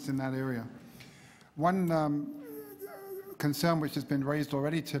improvements in that area. One concern which has been raised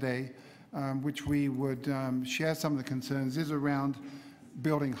already today, which we would share some of the concerns, is around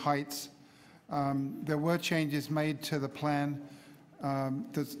building heights. There were changes made to the plan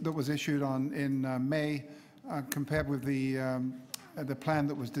that was issued in May compared with the plan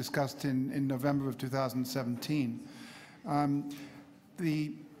that was discussed in November of 2017.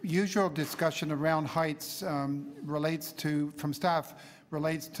 The usual discussion around heights from staff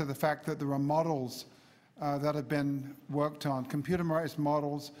relates to the fact that there are models that have been worked on, computerized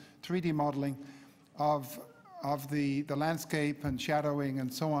models, 3D modeling of the landscape and shadowing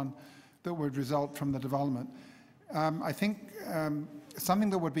and so on that would result from the development. I think something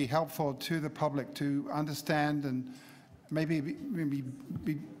that would be helpful to the public to understand and maybe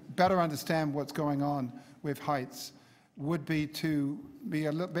better understand what's going on with heights would be to be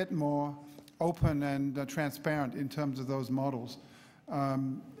a little bit more open and transparent in terms of those models.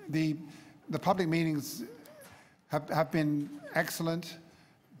 The public meetings have been excellent,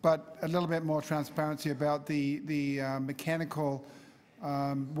 but a little bit more transparency about the mechanical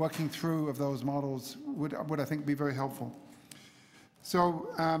working through of those models would I think be very helpful. So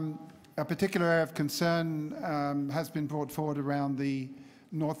a particular area of concern has been brought forward around the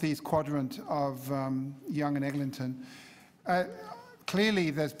northeast quadrant of Yonge and Eglinton. Clearly,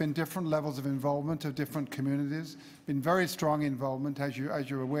 there's been different levels of involvement of different communities. Been very strong involvement, as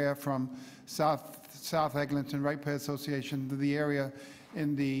you're aware, from South Eglinton Ratepayer Association to the area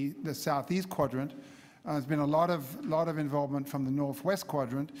in the southeast quadrant. There's been a lot of involvement from the northwest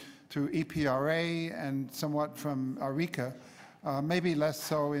quadrant through EPRA and somewhat from ARICA, maybe less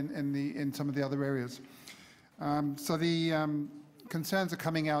so in some of the other areas. So the concerns are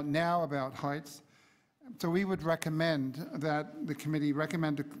coming out now about heights. So we would recommend that the committee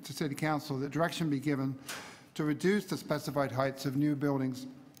recommend to City Council that direction be given to reduce the specified heights of new buildings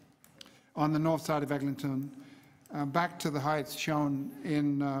on the north side of Eglinton back to the heights shown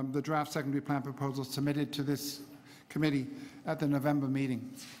in the draft secondary plan proposal submitted to this committee at the November meeting.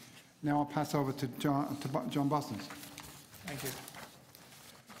 Now I'll pass over to John Bostons. Thank you.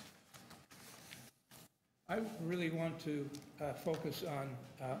 I really want to focus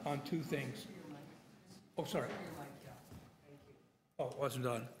on two things. Oh, sorry. Oh, it wasn't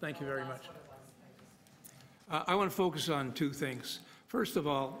on. Thank you very much. I want to focus on two things. First of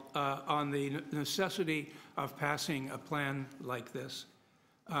all, on the necessity of passing a plan like this.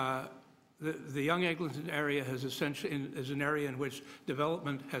 The Yonge Eglinton area is an area in which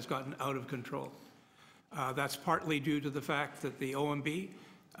development has gotten out of control. That's partly due to the fact that the OMB,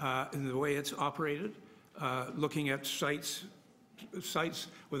 in the way it's operated, looking at sites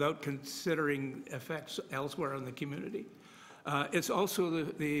without considering effects elsewhere in the community. It's also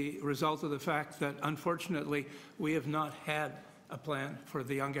the result of the fact that, unfortunately, we have not had a plan for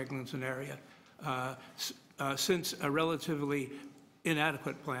the Yonge Eglinton area since a relatively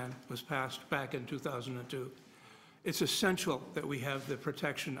inadequate plan was passed back in 2002. It's essential that we have the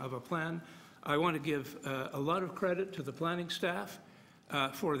protection of a plan. I want to give a lot of credit to the planning staff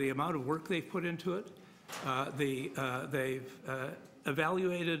for the amount of work they've put into it. They've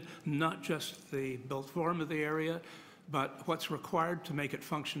evaluated not just the built form of the area, but what's required to make it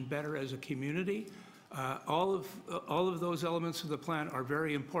function better as a community. All of those elements of the plan are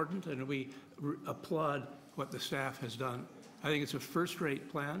very important, and we applaud what the staff has done. I think it's a first-rate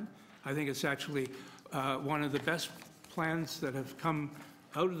plan. I think it's actually one of the best plans that have come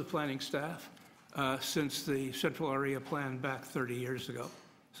out of the planning staff since the Central Area Plan back 30 years ago.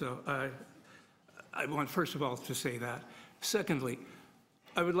 So I want, first of all, to say that. Secondly,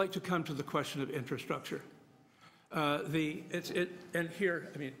 I would like to come to the question of infrastructure. And here,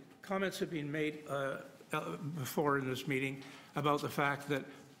 I mean, comments have been made before in this meeting about the fact that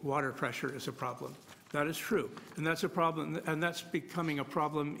water pressure is a problem. That is true, and that's a problem, and that's becoming a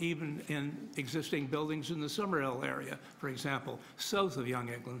problem even in existing buildings in the Summerhill area, for example, south of Yonge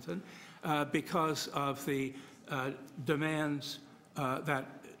Eglinton, because of the demands that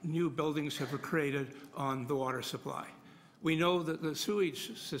new buildings have created on the water supply. We know that the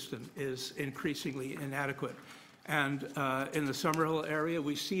sewage system is increasingly inadequate, and in the Summerhill area,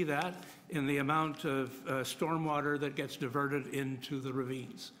 we see that in the amount of stormwater that gets diverted into the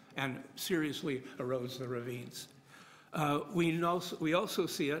ravines and seriously erodes the ravines. We also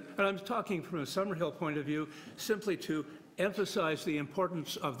see it, and I'm talking from a Summerhill point of view, simply to emphasize the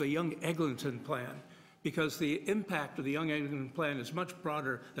importance of the Yonge Eglinton plan, because the impact of the Yonge Eglinton plan is much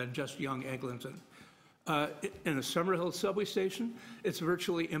broader than just Yonge Eglinton. In a Summerhill subway station, it's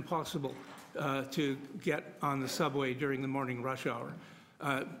virtually impossible to get on the subway during the morning rush hour.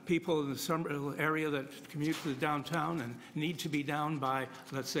 People in the Summerhill area that commute to the downtown and need to be down by,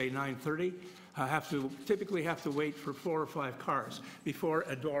 let's say, 9:30, typically have to wait for 4 or 5 cars before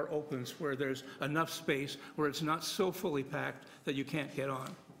a door opens where there's enough space where it's not so fully packed that you can't get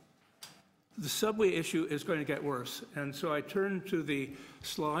on. the subway issue is going to get worse. And so I turn to the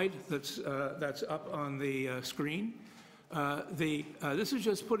slide that's up on the screen. This is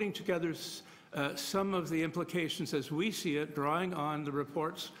just putting together some of the implications as we see it, drawing on the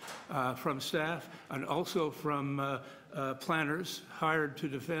reports from staff and also from planners hired to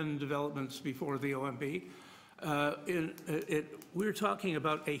defend developments before the OMB. We're talking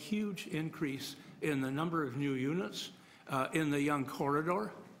about a huge increase in the number of new units in the Yonge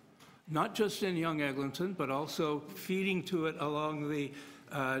corridor, not just in Yonge Eglinton, but also feeding to it along the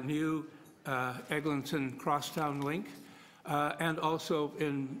new Eglinton Crosstown link, and also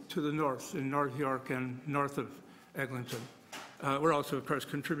to the north, in North York and north of Eglinton. We're also, of course,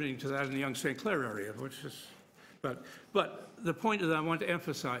 contributing to that in the Yonge St. Clair area, which is, but the point that I want to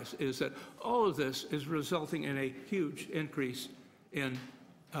emphasize is that all of this is resulting in a huge increase in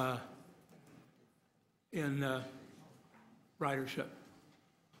ridership.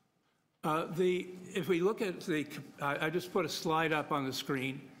 If we look at I just put a slide up on the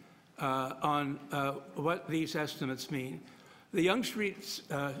screen on what these estimates mean. The Yonge Street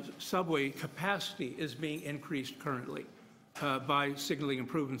subway capacity is being increased currently by signaling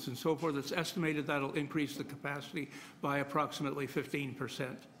improvements and so forth. It's estimated that'll increase the capacity by approximately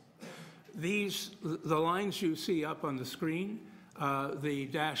 15%. The lines you see up on the screen, the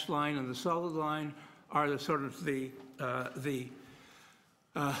dashed line and the solid line, are the sort of the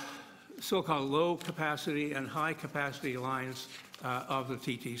so-called low capacity and high capacity lines of the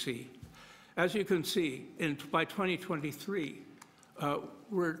TTC. As you can see, by 2023,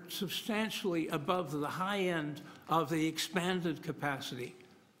 we're substantially above the high end of the expanded capacity,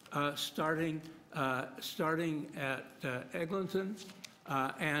 starting at Eglinton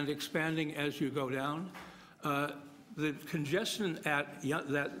and expanding as you go down. The congestion at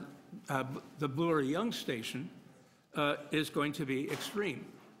the Bloor-Yonge station is going to be extreme.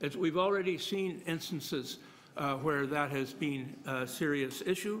 We've already seen instances where that has been a serious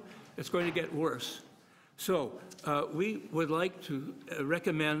issue. It's going to get worse. So we would like to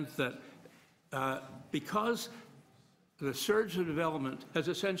recommend that because the surge of development has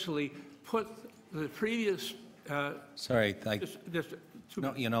essentially put the previous... Sorry,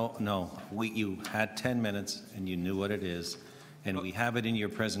 no, you had 10 minutes and you knew what it is, and we have it in your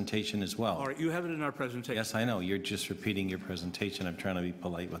presentation as well. All right, you have it in our presentation. Yes, I know. You're just repeating your presentation. I'm trying to be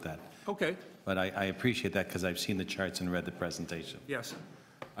polite with that. Okay. But I appreciate that because I've seen the charts and read the presentation. Yes.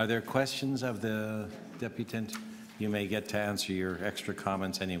 Are there questions of the deputant? You may get to answer your extra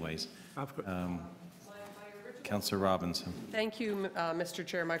comments anyways. Councillor Robinson. Thank you, Mr.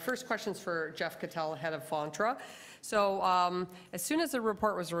 Chair. My first question is for Jeff Cattell, head of FONTRA. So as soon as the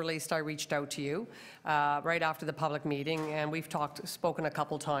report was released, I reached out to you right after the public meeting, and we've spoken a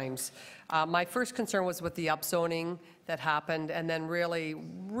couple times. My first concern was with the upzoning that happened and then really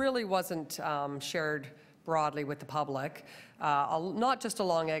wasn't shared broadly with the public. Not just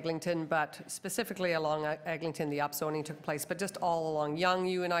along Eglinton, but specifically along Eglinton, the upzoning took place, but just all along Yonge,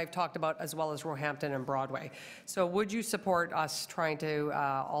 you and I have talked about, as well as Roehampton and Broadway. So would you support us trying to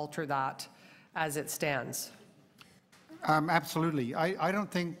alter that as it stands? Absolutely. I don't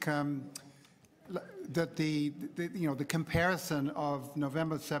think that the comparison of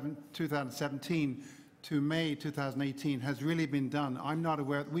November 7, 2017 to May 2018 has really been done. I'm not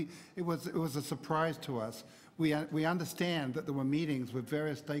aware. It was a surprise to us. We understand that there were meetings with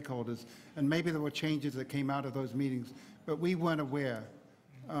various stakeholders, and maybe there were changes that came out of those meetings, but we weren't aware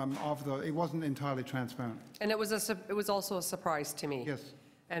it wasn't entirely transparent. And it was also a surprise to me. Yes.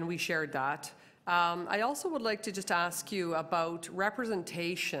 And we shared that. I also would like to just ask you about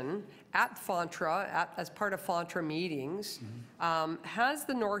representation at FONTRA, as part of FONTRA meetings. Has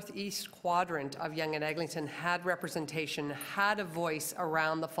the northeast quadrant of Yonge and Eglinton had representation, had a voice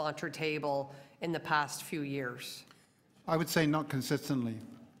around the FONTRA table in the past few years? I would say not consistently.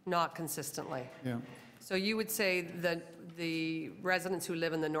 Not consistently. Yeah. So you would say that the residents who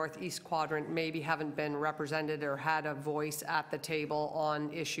live in the northeast quadrant maybe haven't been represented or had a voice at the table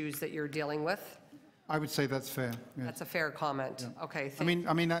on issues that you're dealing with? I would say that's fair. Yes. That's a fair comment. Yeah. Okay. I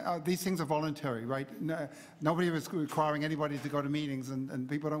mean, these things are voluntary, right? Nobody was requiring anybody to go to meetings, and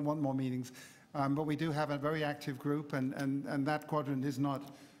people don't want more meetings. But we do have a very active group, and that quadrant has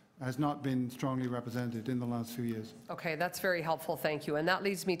not been strongly represented in the last few years. Okay, that's very helpful. Thank you. And that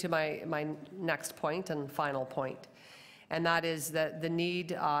leads me to my next point and final point. And that is that the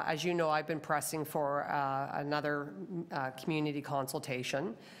need, as you know, I've been pressing for another community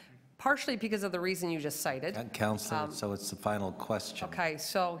consultation, partially because of the reason you just cited. Councillor, so it's the final question. Okay,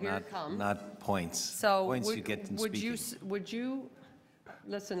 so here it comes. Not points. So points you get in speaking. Would you,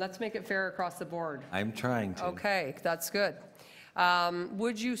 listen, let's make it fair across the board. I'm trying to. Okay, that's good.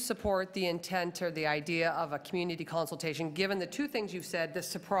 Would you support the intent or the idea of a community consultation, given the two things you've said, the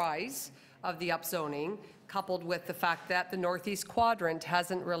surprise of the upzoning, coupled with the fact that the Northeast Quadrant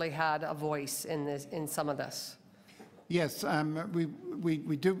hasn't really had a voice in some of this? Yes, we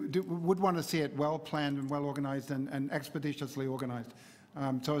would want to see it well planned and well organized and expeditiously organized,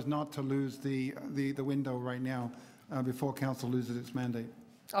 so as not to lose the window right now before council loses its mandate.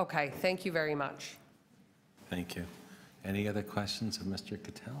 Okay, thank you very much. Thank you. Any other questions of Mr.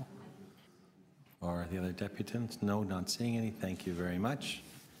 Cattell or the other deputants? No, not seeing any. Thank you very much.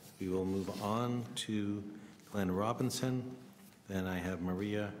 We will move on to Glenn Robinson. Then I have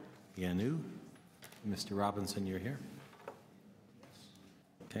Maria Yanu. Mr. Robinson, you're here.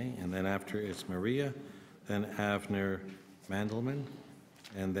 Okay, and then after it's Maria, then Avner Mandelman,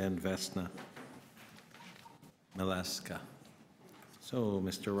 and then Vesna Mileska. So,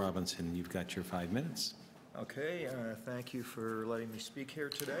 Mr. Robinson, you've got your 5 minutes. Okay, thank you for letting me speak here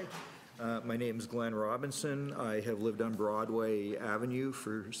today. My name is Glenn Robinson. I have lived on Broadway Avenue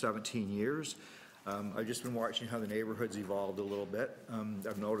for 17 years. I've just been watching how the neighborhood's evolved a little bit.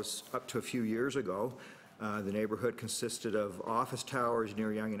 I've noticed up to a few years ago, the neighborhood consisted of office towers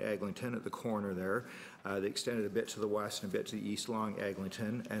near Yonge and Eglinton at the corner there. They extended a bit to the west and a bit to the east along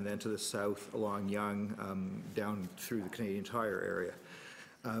Eglinton, and then to the south along Yonge down through the Canadian Tire area.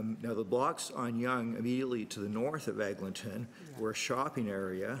 Now the blocks on Yonge immediately to the north of Eglinton were a shopping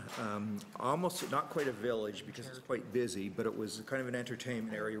area, almost not quite a village because it's quite busy, but it was kind of an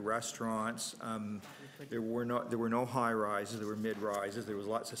entertainment area, restaurants. There were no high rises, there were mid rises. There was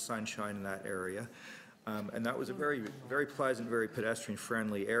lots of sunshine in that area. And that was a very, very pleasant, very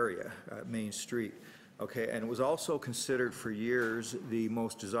pedestrian-friendly area, Main Street. Okay, and it was also considered for years the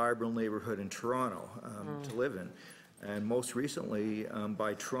most desirable neighborhood in Toronto to live in. And most recently,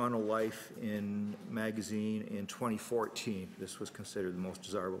 by Toronto Life in magazine in 2014, this was considered the most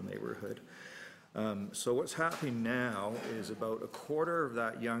desirable neighborhood. So what's happening now is about a quarter of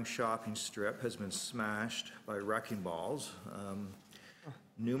that Yonge shopping strip has been smashed by wrecking balls.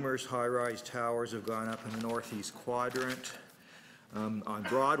 Numerous high-rise towers have gone up in the Northeast Quadrant. On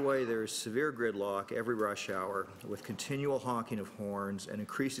Broadway, there's severe gridlock every rush hour with continual honking of horns and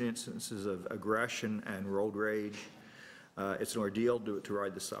increasing instances of aggression and road rage. It's an ordeal to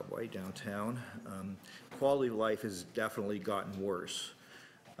ride the subway downtown. Quality of life has definitely gotten worse.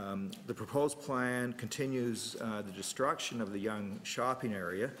 The proposed plan continues the destruction of the Yonge shopping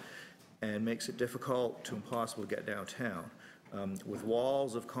area and makes it difficult to impossible to get downtown. With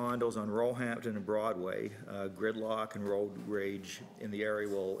walls of condos on Roehampton and Broadway, gridlock and road rage in the area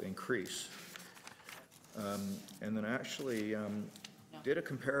will increase. And then actually did a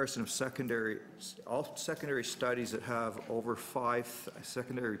comparison of all secondary studies that have over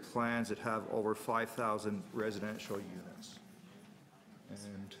secondary plans that have over 5,000 residential units.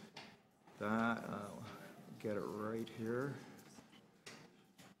 And that, I'll get it right here.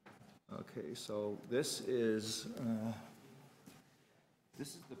 Okay, so this is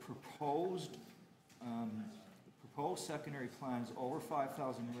the proposed secondary plans over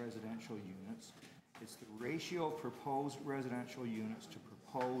 5,000 residential units. It's the ratio of proposed residential units to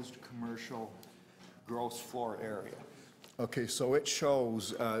proposed commercial gross floor area. Okay, so it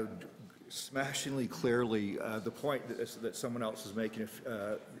shows smashingly clearly the point that someone else was making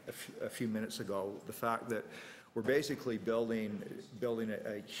a few minutes ago, the fact that we're basically building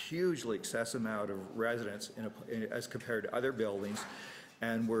a hugely excessive amount of residents as compared to other buildings,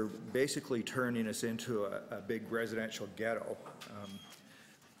 and we're basically turning us into a big residential ghetto.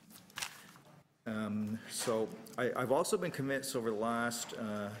 So I've also been convinced over the last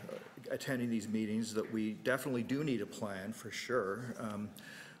attending these meetings that we definitely do need a plan for sure.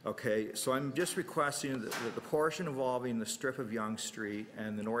 Okay, so I'm just requesting that the portion involving the strip of Yonge Street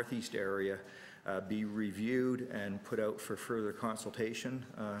and the northeast area be reviewed and put out for further consultation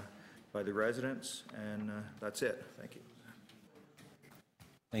by the residents, and that's it. Thank you.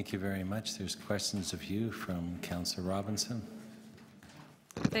 Thank you very much. There's questions of you from Councillor Robinson.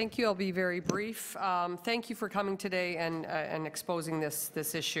 Thank you. I'll be very brief. Thank you for coming today and exposing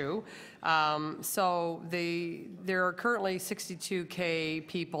this issue. So there are currently 62K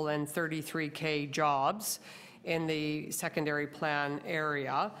people and 33K jobs in the secondary plan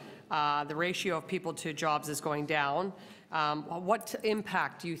area. The ratio of people to jobs is going down. What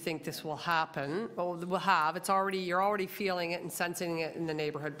impact do you think this will happen? Well, will have. You're already feeling it and sensing it in the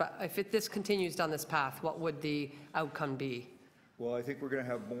neighborhood. But if this continues down this path, what would the outcome be? Well, I think we're going to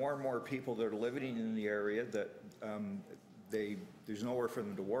have more and more people that are living in the area that there's nowhere for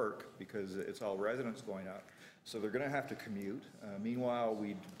them to work because it's all residents going up. So they're going to have to commute. Meanwhile,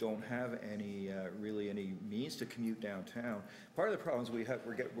 we don't have any, really any means to commute downtown. Part of the problem is we're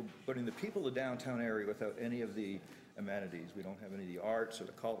putting the people in the downtown area without any of the amenities. We don't have any of the arts or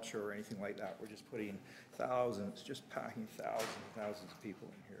the culture or anything like that. We're just putting thousands, just packing thousands and thousands of people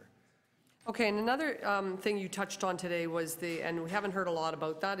in here. Okay, and another thing you touched on today was and we haven't heard a lot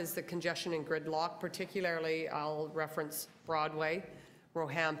about that, is the congestion and gridlock, particularly I'll reference Broadway,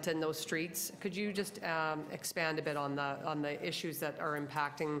 Roehampton, those streets. Could you just expand a bit on the issues that are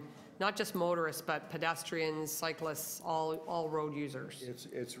impacting not just motorists, but pedestrians, cyclists, all road users?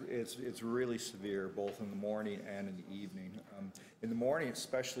 It's really severe, both in the morning and in the evening. In the morning, it's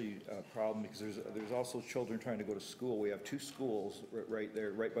especially a problem because there's also children trying to go to school. We have two schools right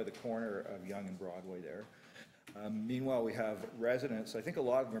there, right by the corner of Yonge and Broadway there. Meanwhile, we have residents. I think a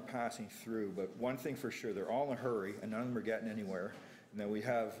lot of them are passing through, but one thing for sure, they're all in a hurry, and none of them are getting anywhere. And then we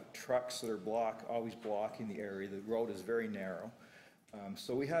have trucks that are always blocking the area. The road is very narrow.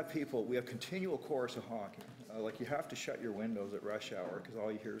 So we have continual chorus of honking. Like you have to shut your windows at rush hour because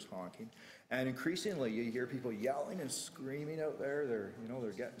all you hear is honking. And increasingly you hear people yelling and screaming out there. They're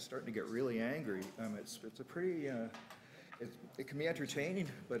starting to get really angry. It's a pretty, it can be entertaining,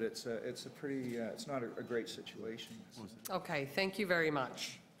 but it's not a great situation. Okay, thank you very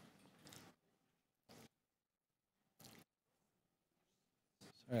much.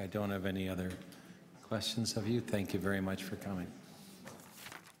 Sorry, I don't have any other questions of you. Thank you very much for coming.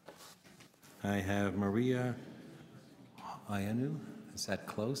 I have Maria Ioanu. Is that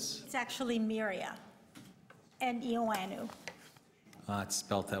close? It's actually Miria and Ioanu. It's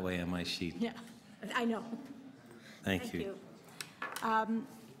spelled that way on my sheet. Yeah, I know. Thank you.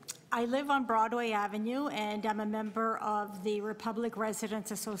 I live on Broadway Avenue, and I'm a member of the Republic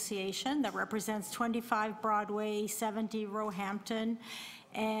Residents Association that represents 25 Broadway, 70 Roehampton,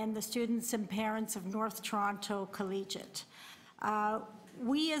 and the students and parents of North Toronto Collegiate.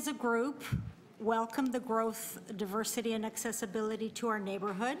 We as a group welcome the growth, diversity, and accessibility to our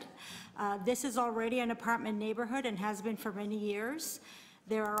neighborhood. This is already an apartment neighborhood and has been for many years.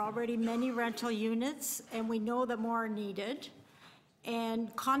 There are already many rental units, and we know that more are needed.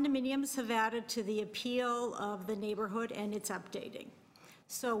 And condominiums have added to the appeal of the neighborhood, and it's updating.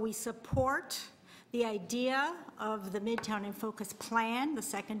 So we support the idea of the Midtown in Focus plan, the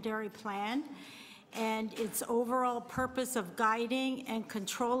secondary plan, and its overall purpose of guiding and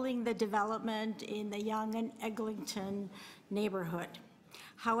controlling the development in the Yonge and Eglinton neighborhood.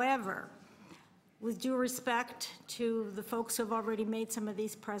 However, with due respect to the folks who have already made some of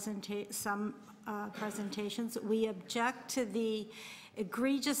these presentations, we object to the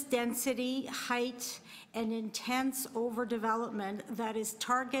egregious density, height, and intense overdevelopment that is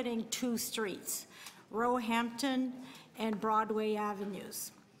targeting two streets, Roehampton and Broadway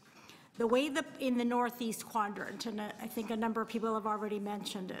Avenues. The way in the northeast quadrant, and I think a number of people have already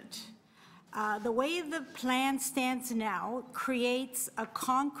mentioned it, the way the plan stands now creates a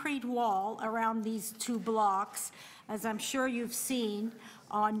concrete wall around these two blocks, as I'm sure you've seen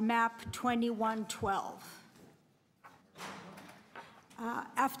on map 2112.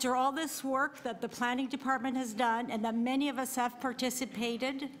 After all this work that the planning department has done and that many of us have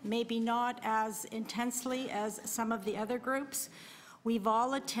participated, maybe not as intensely as some of the other groups, we've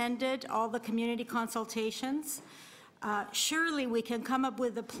all attended all the community consultations. Surely we can come up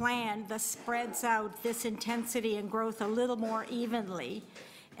with a plan that spreads out this intensity and growth a little more evenly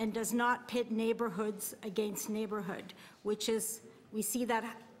and does not pit neighborhoods against neighborhood, which is, we see that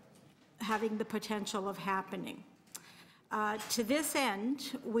having the potential of happening. To this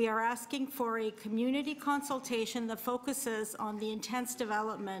end, we are asking for a community consultation that focuses on the intense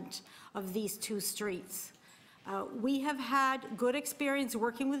development of these two streets. We have had good experience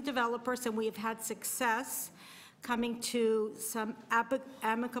working with developers, and we have had success coming to some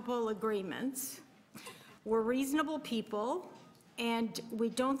amicable agreements. We're reasonable people, and we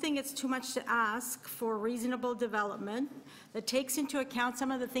don't think it's too much to ask for reasonable development that takes into account some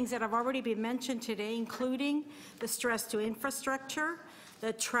of the things that have already been mentioned today, including the stress to infrastructure,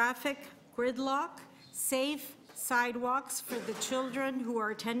 the traffic gridlock, safe sidewalks for the children who are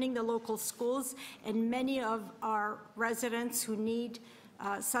attending the local schools, and many of our residents who need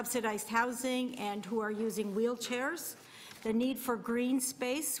subsidized housing and who are using wheelchairs, the need for green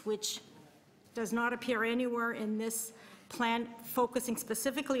space, which does not appear anywhere in this plan, focusing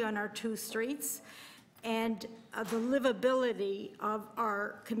specifically on our two streets, and the livability of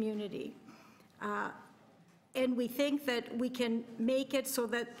our community. And we think that we can make it so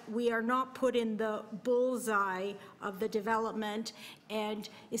that we are not put in the bullseye of the development and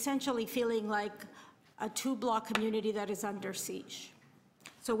essentially feeling like a two-block community that is under siege.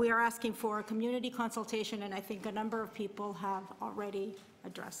 So we are asking for a community consultation, and I think a number of people have already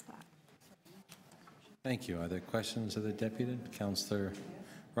addressed that. Thank you. Are there questions of the deputy? Councillor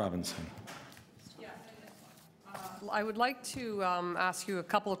Robinson. I would like to ask you a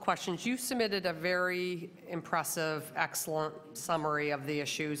couple of questions. You submitted a very impressive, excellent summary of the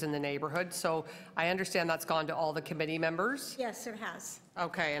issues in the neighborhood. So I understand that's gone to all the committee members. Yes, it has.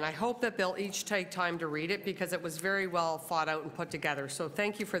 Okay, and I hope that they'll each take time to read it because it was very well thought out and put together. So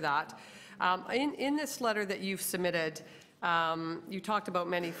thank you for that. In this letter that you've submitted, you talked about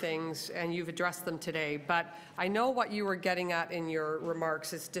many things and you've addressed them today, but I know what you were getting at in your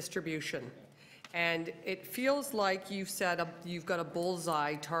remarks is distribution. And it feels like you've said you've got a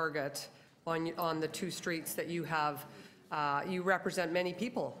bullseye target on the two streets that you have. You represent many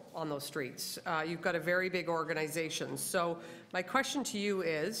people on those streets. You've got a very big organization. So my question to you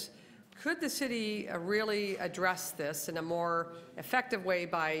is, could the city really address this in a more effective way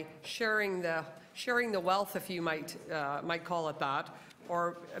by sharing the wealth, if you might call it that,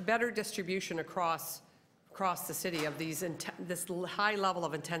 or a better distribution across the city of this high level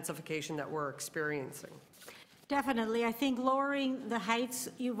of intensification that we're experiencing? Definitely. I think lowering the heights,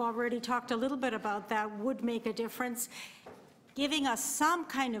 you've already talked a little bit about that, would make a difference. Giving us some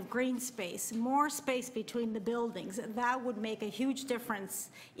kind of green space, more space between the buildings, that would make a huge difference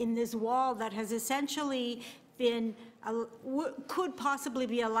in this wall that has essentially been, could possibly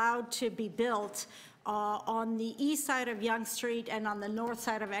be allowed to be built on the east side of Yonge Street and on the north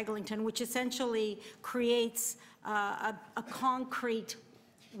side of Eglinton, which essentially creates a concrete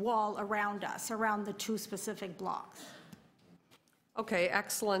wall around us, around the two specific blocks. Okay,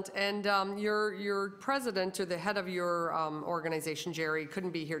 excellent. And your president, or the head of your organization, Jerry,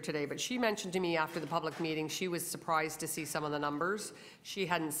 couldn't be here today, but she mentioned to me after the public meeting she was surprised to see some of the numbers. She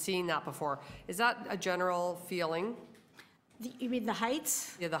hadn't seen that before. Is that a general feeling? You mean the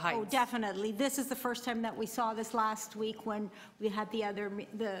heights? Yeah, the heights. Oh, definitely. This is the first time that we saw this last week when we had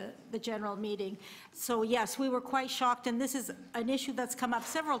the general meeting. So yes, we were quite shocked, and this is an issue that's come up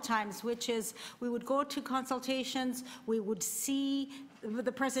several times, which is we would go to consultations, we would see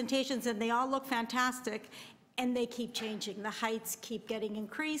the presentations, and they all look fantastic, and they keep changing. The heights keep getting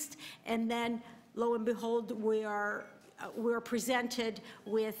increased, and then lo and behold, we're presented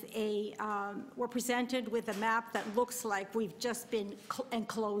with a map that looks like we've just been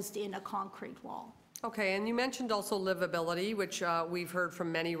enclosed in a concrete wall. Okay, and you mentioned also livability, which we've heard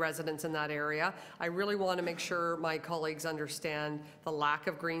from many residents in that area. I really want to make sure my colleagues understand the lack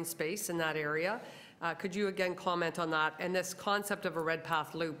of green space in that area. Could you again comment on that? And this concept of a red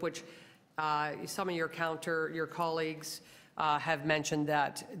path loop, which some of your colleagues have mentioned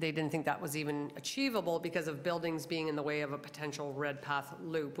that they didn't think that was even achievable because of buildings being in the way of a potential red path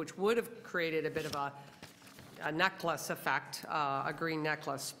loop, which would have created a bit of a necklace effect, a green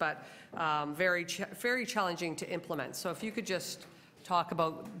necklace, but very challenging to implement. So if you could just talk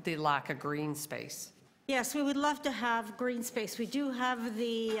about the lack of green space. Yes, we would love to have green space. We do have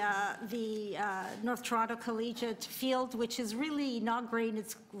the North Toronto Collegiate Field, which is really not green,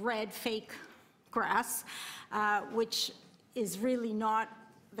 it's red, fake grass, which is really not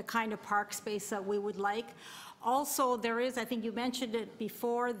the kind of park space that we would like. Also, there is, I think you mentioned it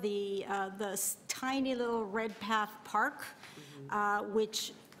before, the tiny little Red Path Park,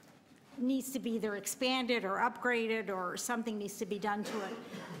 which needs to be either expanded or upgraded, or something needs to be done to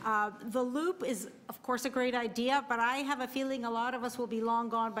it. The loop is, of course, a great idea, but I have a feeling a lot of us will be long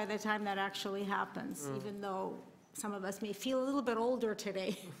gone by the time that actually happens, even though some of us may feel a little bit older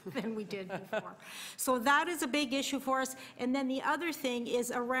today than we did before. So that is a big issue for us. And then the other thing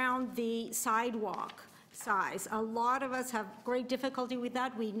is around the sidewalk size. A lot of us have great difficulty with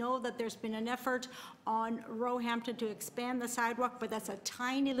that. We know that there's been an effort on Roehampton to expand the sidewalk, but that's a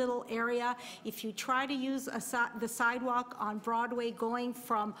tiny little area. If you try to use the sidewalk on Broadway going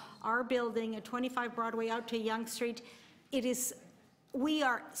from our building at 25 Broadway out to Yonge Street, we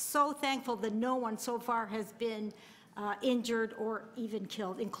are so thankful that no one so far has been injured or even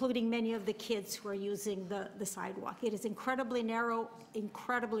killed, including many of the kids who are using the sidewalk. It is incredibly narrow,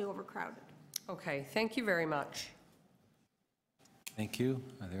 incredibly overcrowded. Okay, thank you very much. Thank you.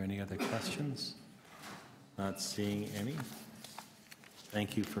 Are there any other questions? Not seeing any.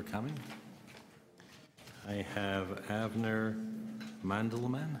 Thank you for coming. I have Avner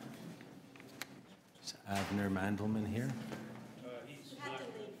Mandelman. Is Avner Mandelman here?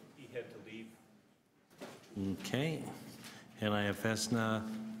 He had to leave. Okay. And I have Vesna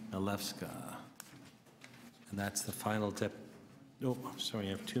Nalewska. And that's the final oh, sorry, I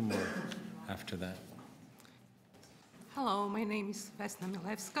have two more after that. Hello, my name is Vesna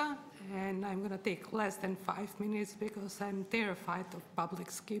Milevska, and I'm going to take less than 5 minutes because I'm terrified of public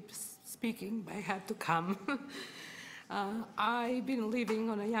speaking, but I had to come. I've been living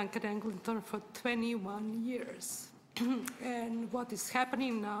on a Young and Eglinton for 21 years, and what is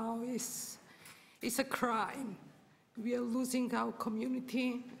happening now is a crime. We are losing our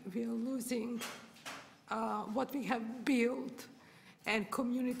community, we are losing what we have built, and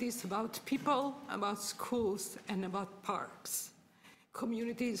community is about people, about schools, and about parks.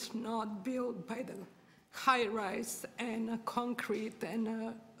 Community is not built by the high-rise and concrete and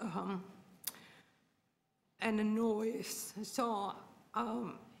a noise. So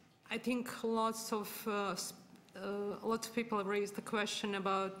I think lots of people have raised the question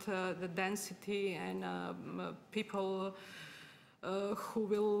about the density and people who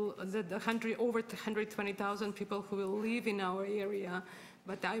will, over 120,000 people who will live in our area.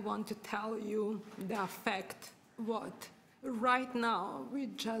 But I want to tell you the effect what right now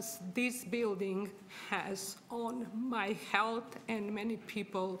with just this building has on my health and many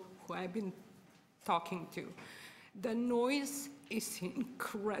people who I've been talking to. The noise is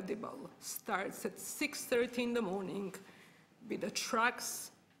incredible. Starts at 6:30 in the morning with the trucks,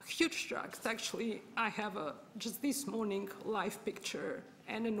 huge trucks. Actually, I have just this morning live picture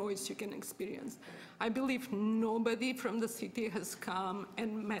and a noise you can experience. I believe nobody from the city has come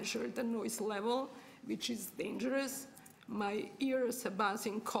and measured the noise level, which is dangerous. My ears are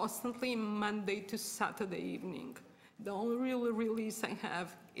buzzing constantly Monday to Saturday evening. The only real release I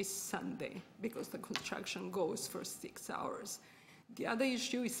have is Sunday because the construction goes for 6 hours. The other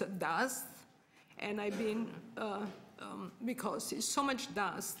issue is the dust, and I've been, because it's so much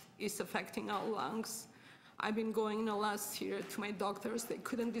dust, it's affecting our lungs. I've been going in the last year to my doctors. They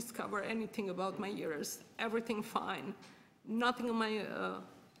couldn't discover anything about my ears. Everything fine. Nothing on my,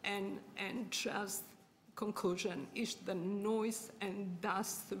 and just conclusion is the noise and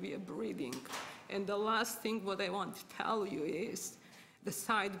dust we are breathing. And the last thing what I want to tell you is the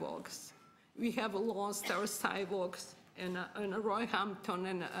sidewalks. We have lost our sidewalks in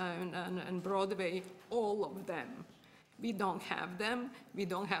Royhampton and Broadway, all of them. We don't have them. We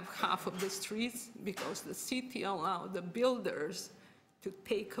don't have half of the streets because the city allowed the builders to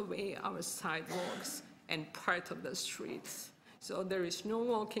take away our sidewalks and part of the streets. So there is no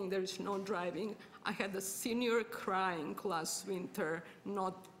walking, there is no driving. I had a senior crying last winter,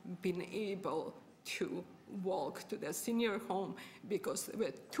 not being able to walk to their senior home because there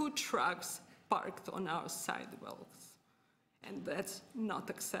were 2 trucks parked on our sidewalks. And that's not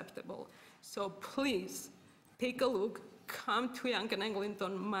acceptable. So please, take a look, come to Young and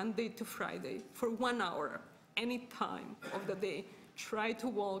Eglinton Monday to Friday for 1 hour, any time of the day. Try to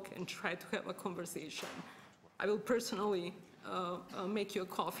walk and try to have a conversation. I will personally make you a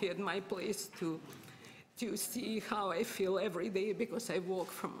coffee at my place to see how I feel every day because I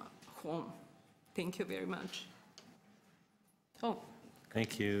walk from home. Thank you very much. Oh.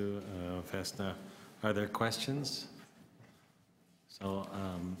 Thank you, Vesna. Are there questions? So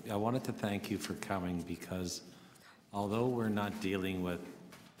I wanted to thank you for coming because although we're not dealing with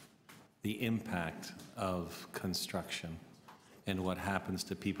the impact of construction and what happens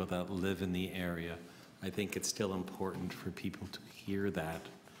to people that live in the area, I think it's still important for people to hear that.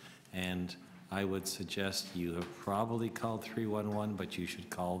 And I would suggest you have probably called 311, but you should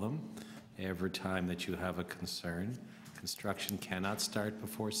call them every time that you have a concern. Construction cannot start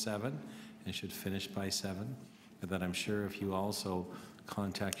before 7 and should finish by 7. But that I'm sure if you also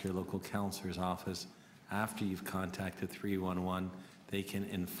contact your local counselor's office after you've contacted 311, they can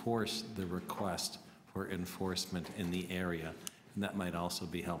enforce the request for enforcement in the area. And that might also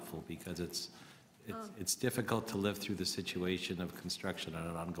be helpful because it's difficult to live through the situation of construction on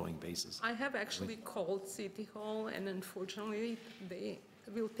an ongoing basis. I have actually called City Hall, and unfortunately, they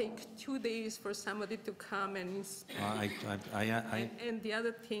will take 2 days for somebody to come and inspect. And the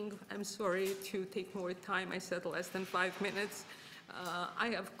other thing, I'm sorry to take more time, I said less than 5 minutes. I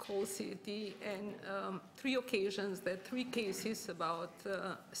have called city and 3 occasions, there are 3 cases about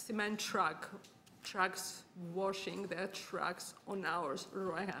cement trucks washing their trucks on our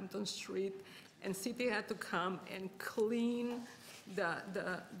Royhampton Street, and city had to come and clean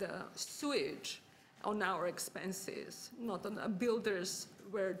the sewage on our expenses, not on the builders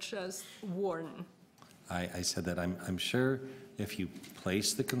were just warned. I said that I'm sure if you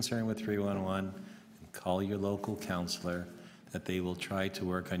place the concern with 311 and call your local counselor, that they will try to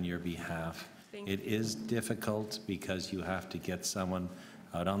work on your behalf. It is difficult because you have to get someone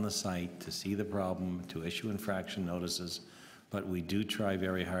out on the site to see the problem, to issue infraction notices, but we do try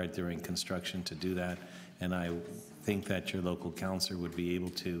very hard during construction to do that, and I think that your local councillor would be able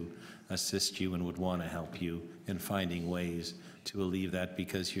to assist you and would want to help you in finding ways to alleviate that,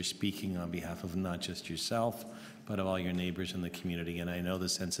 because you're speaking on behalf of not just yourself, but of all your neighbors in the community. And I know the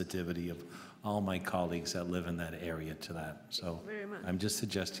sensitivity of all my colleagues that live in that area to that. So I'm just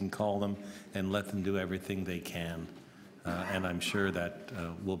suggesting call them and let them do everything they can. And I'm sure that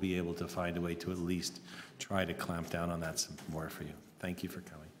we'll be able to find a way to at least try to clamp down on that some more for you. Thank you for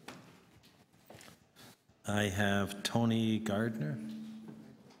coming. I have Tony Gardner,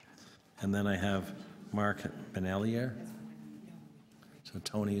 and then I have Mark Benellier. So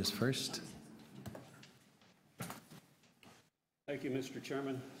Tony is first. Thank you, Mr.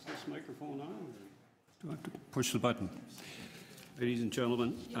 Chairman. Is this microphone on, or do I have to push the button? Ladies and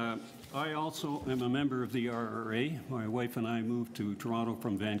gentlemen, I also am a member of the RRA. My wife and I moved to Toronto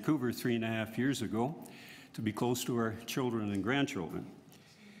from Vancouver 3.5 years ago to be close to our children and grandchildren.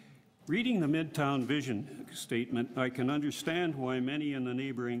 Reading the Midtown Vision Statement, I can understand why many in the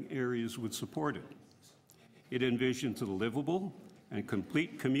neighboring areas would support it. It envisions a livable and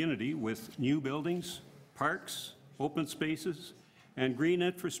complete community with new buildings, parks, open spaces, and green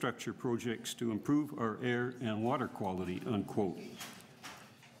infrastructure projects to improve our air and water quality, unquote.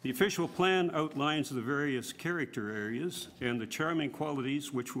 The official plan outlines the various character areas and the charming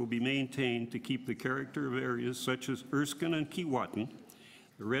qualities which will be maintained to keep the character of areas such as Erskine and Keewatin,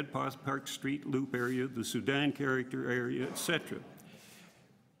 the Red Park Street Loop area, the Sudan character area, etc.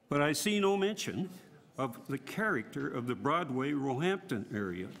 But I see no mention of the character of the Broadway-Roehampton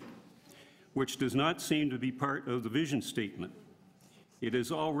area, which does not seem to be part of the vision statement. It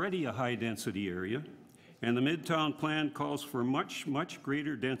is already a high-density area, and the Midtown Plan calls for much, much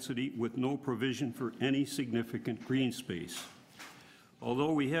greater density with no provision for any significant green space.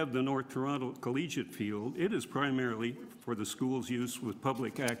 Although we have the North Toronto Collegiate Field, it is primarily for the school's use with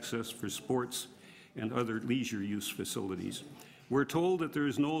public access for sports and other leisure use facilities. We're told that there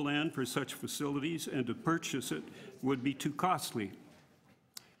is no land for such facilities, and to purchase it would be too costly.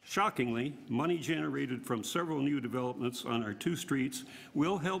 Shockingly, money generated from several new developments on our two streets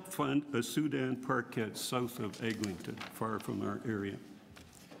will help fund a Sudan parkette south of Eglinton, far from our area.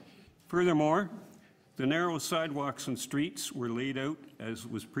 Furthermore, the narrow sidewalks and streets were laid out, as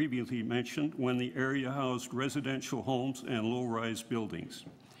was previously mentioned, when the area housed residential homes and low-rise buildings.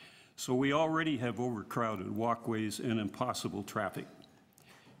 So we already have overcrowded walkways and impossible traffic.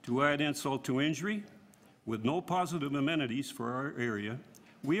 To add insult to injury, with no positive amenities for our area,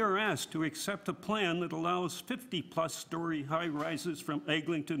 we are asked to accept a plan that allows 50-plus story high-rises from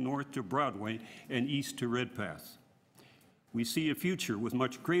Eglinton north to Broadway and east to Redpath. We see a future with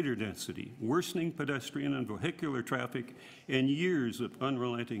much greater density, worsening pedestrian and vehicular traffic, and years of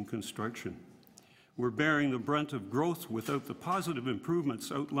unrelenting construction. We're bearing the brunt of growth without the positive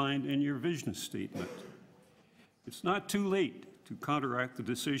improvements outlined in your vision statement. It's not too late to counteract the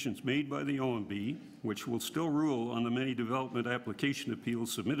decisions made by the OMB, which will still rule on the many development application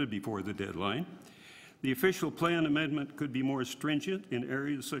appeals submitted before the deadline. The official plan amendment could be more stringent in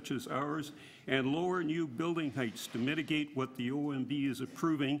areas such as ours and lower new building heights to mitigate what the OMB is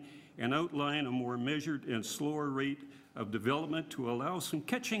approving and outline a more measured and slower rate of development to allow some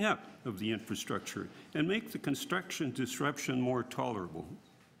catching up of the infrastructure and make the construction disruption more tolerable.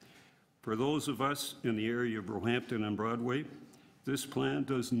 For those of us in the area of Roehampton and Broadway, this plan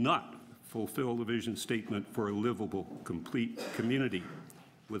does not fulfill the vision statement for a livable, complete community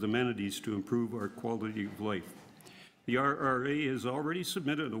with amenities to improve our quality of life. The RRA has already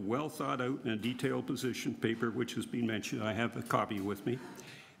submitted a well-thought-out and detailed position paper, which has been mentioned. I have a copy with me,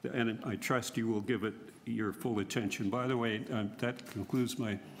 and I trust you will give it your full attention. By the way, that concludes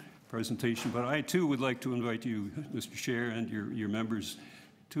my presentation, but I too would like to invite you, Mr. Chair, and your members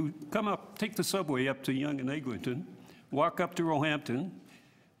to come up, take the subway up to Yonge and Eglinton, walk up to Roehampton,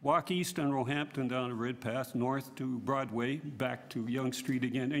 walk east on Roehampton down to Redpath, north to Broadway, back to Yonge Street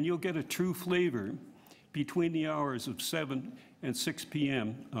again, and you'll get a true flavor between the hours of 7 and 6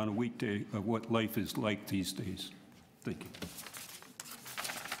 p.m. on a weekday of what life is like these days. Thank you.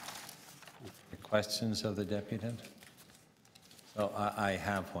 Questions of the deputant? So I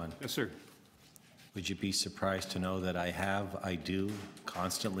have one. Yes, sir. Would you be surprised to know that I do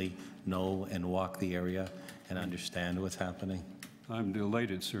constantly know and walk the area and understand what's happening? I'm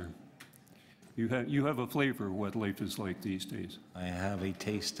delighted, sir. You have a flavor of what life is like these days. I have a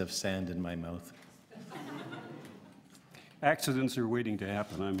taste of sand in my mouth. Accidents are waiting to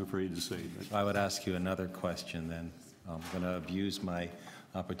happen, I'm afraid to say. But I would ask you another question then. I'm going to abuse my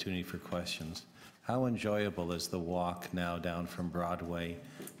opportunity for questions. How enjoyable is the walk now down from Broadway,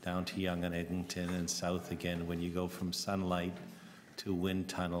 down to Yonge and Eglinton and south again when you go from sunlight to wind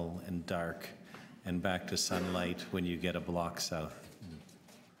tunnel and dark? and back to sunlight when you get a block south.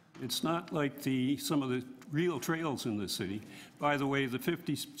 It's not like some of the real trails in the city. By the way, the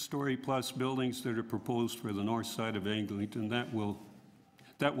 50-story plus buildings that are proposed for the north side of Eglinton, that will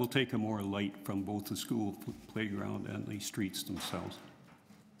take more light from both the school playground and the streets themselves.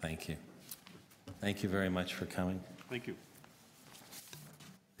 Thank you. Thank you very much for coming. Thank you.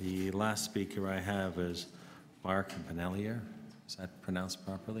 The last speaker I have is Mark Banelier. Is that pronounced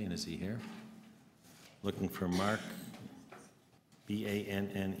properly, and is he here? Looking for Mark,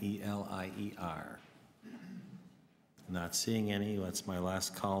 B-A-N-N-E-L-I-E-R. Not seeing any. That's my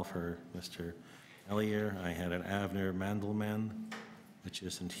last call for Mr. Ellier. I had an Avner Mandelman, which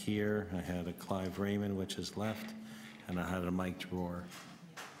isn't here. I had a Clive Raymond, which is left, and I had a Mike Dror.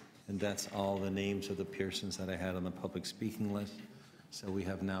 And that's all the names of the Pearsons that I had on the public speaking list. So we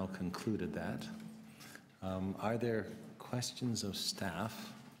have now concluded that. Are there questions of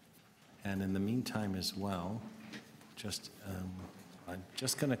staff? And in the meantime as well, I'm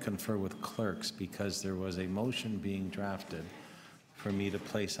just going to confer with clerks because there was a motion being drafted for me to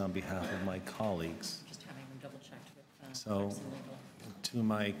place on behalf of my colleagues. Just having them double checked with So to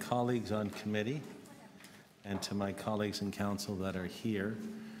my colleagues on committee and to my colleagues in council that are here,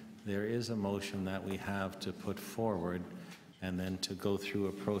 there is a motion that we have to put forward and then to go through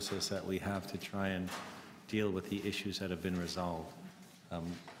a process that we have to try and deal with the issues that have been resolved.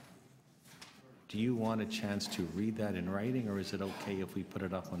 Do you want a chance to read that in writing, or is it okay if we put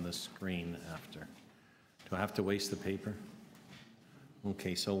it up on the screen after? Do I have to waste the paper?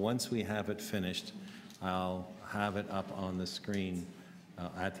 Okay, so once we have it finished, I'll have it up on the screen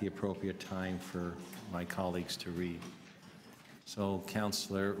at the appropriate time for my colleagues to read. So,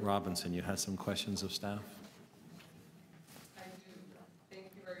 Councillor Robinson, you had some questions of staff? I do. Thank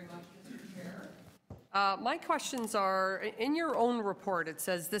you very much, Mr. Chair. My questions are, in your own report, it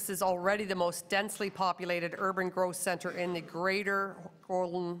says this is already the most densely populated urban growth center in the greater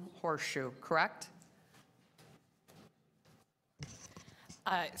Golden Horseshoe, correct?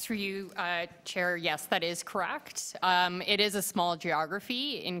 Through you, Chair, yes, that is correct. It is a small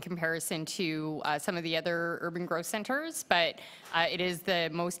geography in comparison to some of the other urban growth centers, but it is the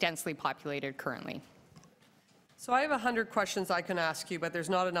most densely populated currently. So I have 100 questions I can ask you, but there's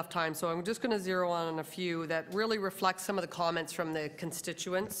not enough time, so I'm just going to zero in on a few that really reflect some of the comments from the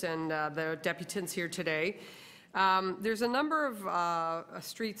constituents and the deputants here today. There's a number of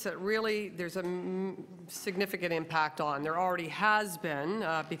streets that really there's a significant impact on. There already has been,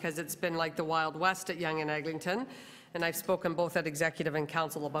 because it's been like the Wild West at Yonge and Eglinton, and I've spoken both at executive and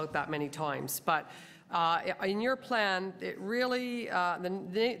council about that many times. But in your plan, it really,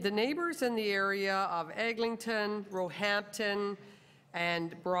 the neighbors in the area of Eglinton, Roehampton,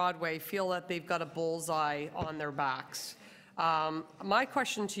 and Broadway feel that they've got a bullseye on their backs. My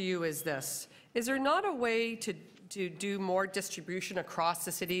question to you is this. Is there not a way to do more distribution across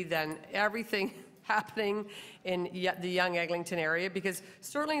the city than everything happening in the Yonge Eglinton area? Because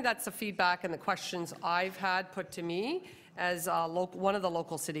certainly that's the feedback and the questions I've had put to me as one of the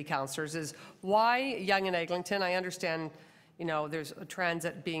local city councillors is why Yonge and Eglinton? I understand, you know, there's a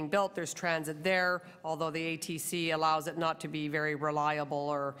transit being built, there's transit there, although the ATC allows it not to be very reliable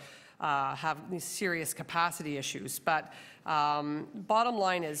or have serious capacity issues. But bottom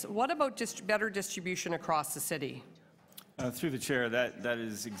line is, what about better distribution across the city? Through the chair, that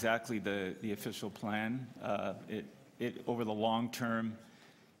is exactly the official plan. It over the long term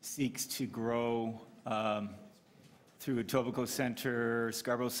seeks to grow through Etobicoke Centre,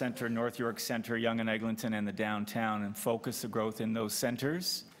 Scarborough Centre, North York Centre, Yonge and Eglinton, and the downtown, and focus the growth in those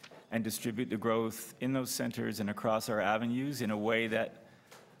centres and distribute the growth in those centres and across our avenues in a way that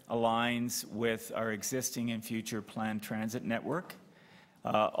aligns with our existing and future planned transit network.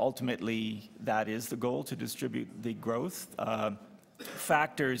 Ultimately, that is the goal, to distribute the growth.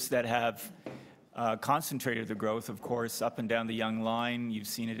 Factors that have concentrated the growth, of course, up and down the Yonge line. You've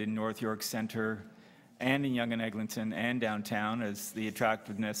seen it in North York Centre and in Yonge and Eglinton and downtown as the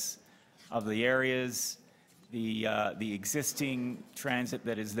attractiveness of the areas, the existing transit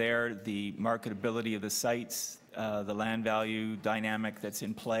that is there, the marketability of the sites, the land value dynamic that's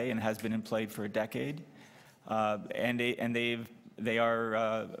in play and has been in play for a decade. And they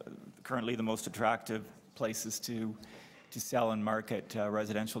are currently the most attractive places to sell and market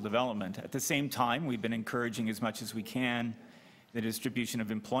residential development. At the same time, we've been encouraging as much as we can the distribution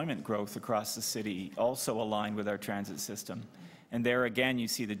of employment growth across the city, also aligned with our transit system. And there again, you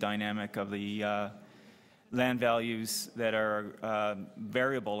see the dynamic of the land values that are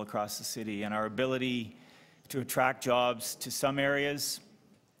variable across the city, and our ability to attract jobs to some areas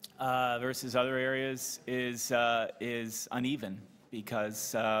versus other areas is uneven.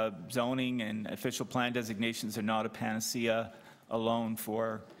 because zoning and official plan designations are not a panacea alone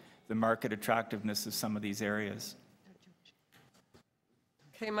for the market attractiveness of some of these areas.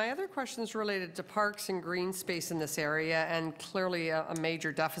 Okay, my other question is related to parks and green space in this area, and clearly a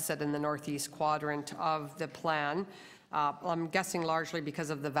major deficit in the northeast quadrant of the plan. I'm guessing largely because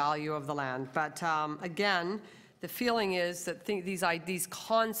of the value of the land. But again, the feeling is that these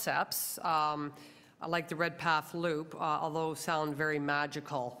concepts, like the Redpath Loop, although sound very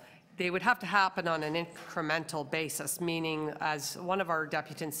magical, they would have to happen on an incremental basis, meaning, as one of our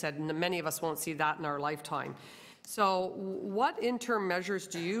deputants said, many of us won't see that in our lifetime. So what interim measures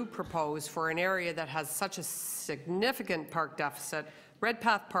do you propose for an area that has such a significant park deficit?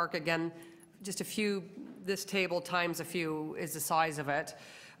 Redpath Park, again, just a few, this table times a few is the size of it.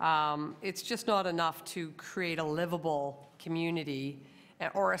 It's just not enough to create a livable community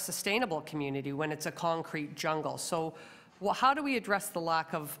or a sustainable community when it's a concrete jungle. So how do we address the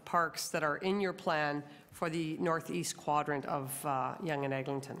lack of parks that are in your plan for the northeast quadrant of Yonge and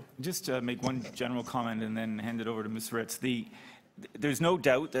Eglinton? Just to make one general comment and then hand it over to Ms. Ritz. There's no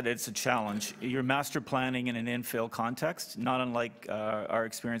doubt that it's a challenge. You're master planning in an infill context, not unlike our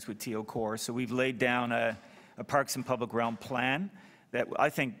experience with TO Core. So we've laid down a Parks and Public Realm plan that I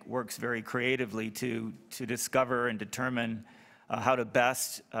think works very creatively to discover and determine how to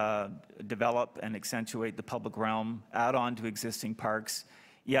best develop and accentuate the public realm, add on to existing parks.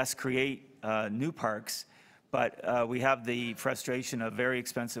 Yes, create new parks, but we have the frustration of very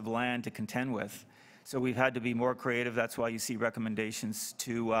expensive land to contend with. So we've had to be more creative. That's why you see recommendations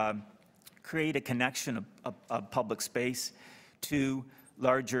to create a connection of public space to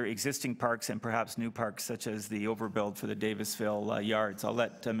larger existing parks and perhaps new parks, such as the overbuild for the Davisville Yards. I'll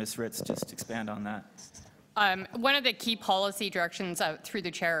let Ms. Ritz just expand on that. One of the key policy directions through the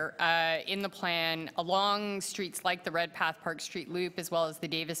chair in the plan along streets like the Redpath Park Street Loop as well as the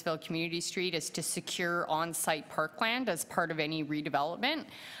Davisville Community Street is to secure on-site parkland as part of any redevelopment.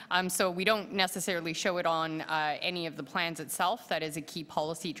 So we don't necessarily show it on any of the plans itself. That is a key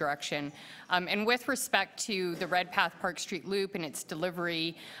policy direction. And with respect to the Redpath Park Street Loop and its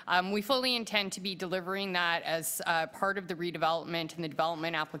delivery, we fully intend to be delivering that as part of the redevelopment and the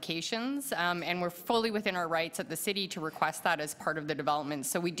development applications. And we're fully within our rights at the city to request that as part of the development.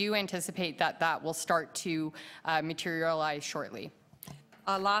 So we do anticipate that that will start to materialize shortly.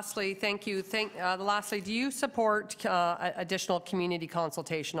 Lastly, thank you. Lastly, do you support additional community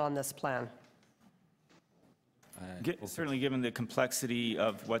consultation on this plan? Certainly, given the complexity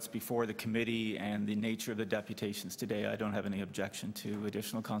of what's before the committee and the nature of the deputations today, I don't have any objection to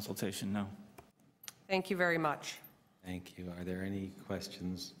additional consultation, no. Thank you very much. Thank you. Are there any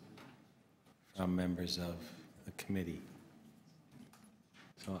questions from members of the committee?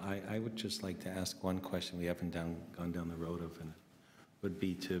 So I would just like to ask one question we haven't gone down the road of, and it would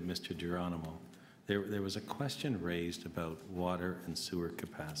be to Mr. Geronimo. There was a question raised about water and sewer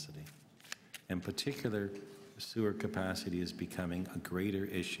capacity. In particular, sewer capacity is becoming a greater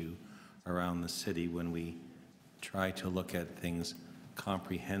issue around the city when we try to look at things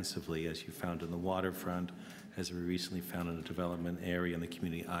comprehensively, as you found in the waterfront, as we recently found in a development area in the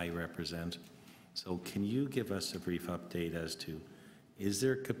community I represent. So can you give us a brief update as to, is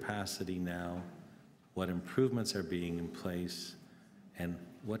there capacity now, what improvements are being in place, and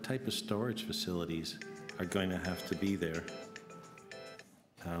what type of storage facilities are going to have to be there?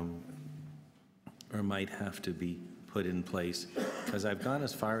 Or might have to be put in place, because I've gone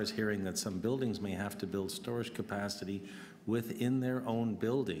as far as hearing that some buildings may have to build storage capacity within their own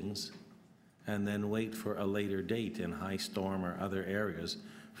buildings and then wait for a later date in high storm or other areas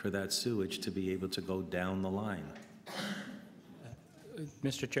for that sewage to be able to go down the line.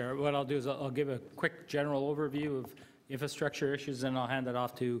 Mr. Chair, what I'll do is I'll give a quick general overview of infrastructure issues, and I'll hand it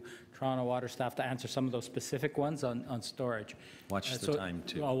off to Toronto Water staff to answer some of those specific ones on storage. Watch the time,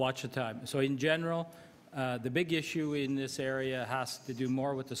 too. I'll watch the time. So in general, the big issue in this area has to do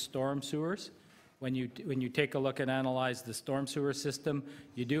more with the storm sewers. When you take a look and analyze the storm sewer system,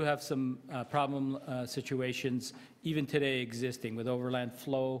 you do have some problem situations even today existing with overland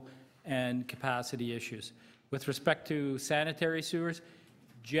flow and capacity issues. With respect to sanitary sewers,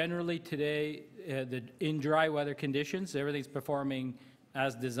 generally today, in dry weather conditions, everything's performing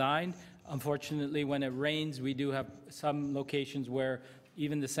as designed. Unfortunately, when it rains, we do have some locations where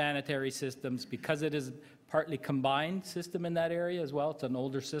even the sanitary systems, because it is partly combined system in that area as well, it's an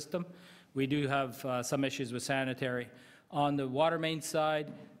older system, we do have some issues with sanitary. On the water main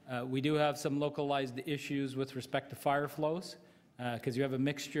side, we do have some localized issues with respect to fire flows. because you have a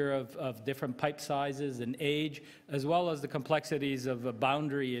mixture of different pipe sizes and age, as well as the complexities of a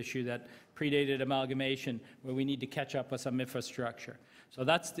boundary issue that predated amalgamation, where we need to catch up with some infrastructure. So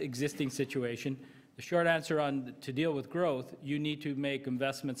that's the existing situation. The short answer on to deal with growth, you need to make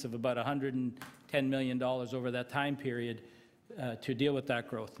investments of about $110 million over that time period to deal with that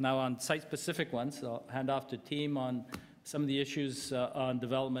growth. Now, on site-specific ones, I'll hand off to team on some of the issues on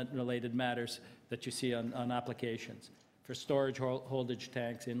development-related matters that you see on applications for storage, holdage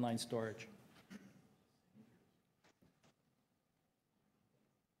tanks, inline storage.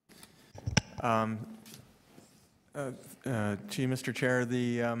 To you, Mr. Chair,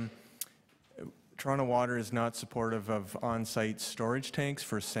 the Toronto Water is not supportive of on-site storage tanks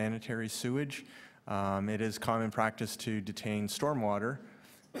for sanitary sewage. It is common practice to detain stormwater,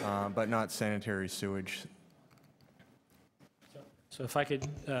 but not sanitary sewage. So if I could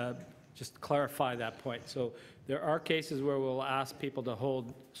just clarify that point. So there are cases where we'll ask people to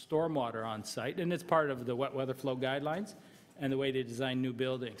hold stormwater on site, and it's part of the wet weather flow guidelines and the way they design new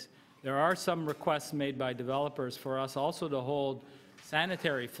buildings. There are some requests made by developers for us also to hold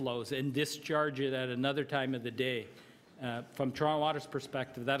sanitary flows and discharge it at another time of the day. From Toronto Water's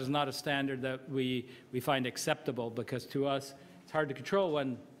perspective, that is not a standard that we find acceptable, because to us, it's hard to control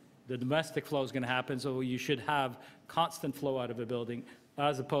when the domestic flow is going to happen, so you should have constant flow out of a building,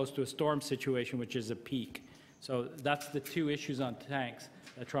 as opposed to a storm situation, which is a peak. So that's the two issues on tanks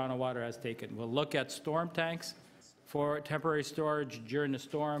that Toronto Water has taken. We'll look at storm tanks for temporary storage during the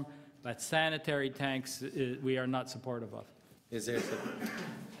storm, but sanitary tanks we are not supportive of. Is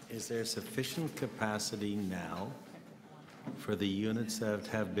there sufficient capacity now for the units that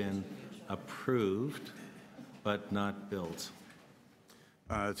have been approved but not built?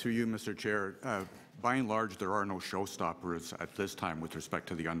 To you, Mr. Chair, by and large, there are no showstoppers at this time with respect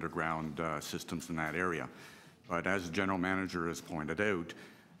to the underground systems in that area. But as the General Manager has pointed out,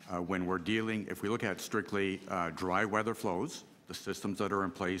 when we're dealing, if we look at strictly dry weather flows, the systems that are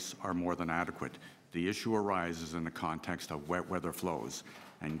in place are more than adequate. The issue arises in the context of wet weather flows.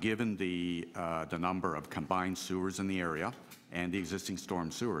 And given the number of combined sewers in the area and the existing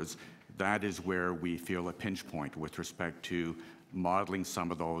storm sewers, that is where we feel a pinch point with respect to modeling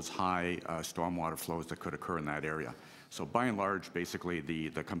some of those high stormwater flows that could occur in that area. So by and large, basically the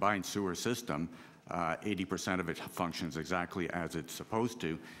combined sewer system, 80% of it functions exactly as it's supposed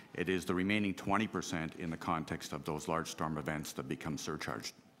to. It is the remaining 20% in the context of those large storm events that become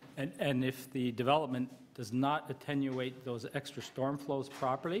surcharged. And if the development does not attenuate those extra storm flows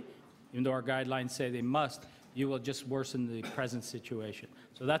properly, even though our guidelines say they must, you will just worsen the present situation.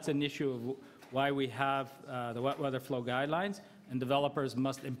 So that's an issue of why we have the wet weather flow guidelines, and developers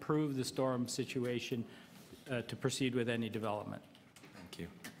must improve the storm situation to proceed with any development. Thank you.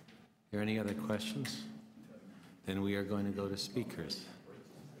 Are there any other questions? Then we are going to go to speakers.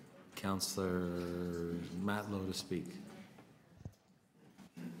 Councillor Matlow to speak.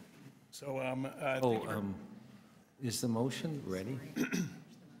 So, is the motion ready?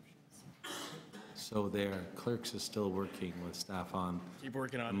 So their clerks are still working with staff on Keep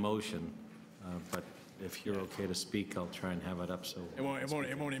working on the it. motion, but if you're okay to speak, I'll try and have it up so. It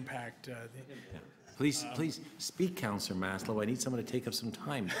won't impact. Please speak, Councillor Maslow. I need someone to take up some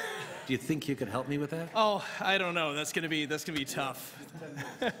time. Do you think you could help me with that? Oh, I don't know. That's gonna be tough.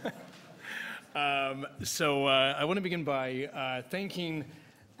 I want to begin by thanking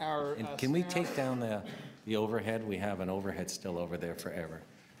our. And can we take down the overhead? We have an overhead still over there forever.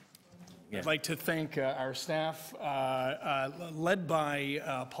 Yeah. I'd like to thank our staff, led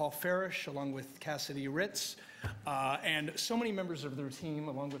by Paul Farish, along with Cassidy Ritz, and so many members of their team,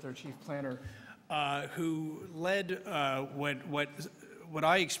 along with our chief planner, who led what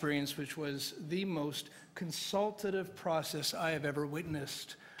I experienced, which was the most consultative process I have ever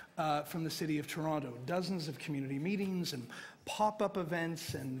witnessed from the City of Toronto. Dozens of community meetings and pop-up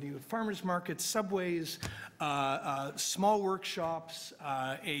events and farmers markets, subways, small workshops,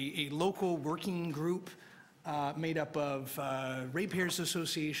 a local working group made up of ratepayers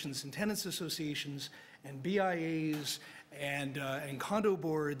associations and tenants associations and BIAs and condo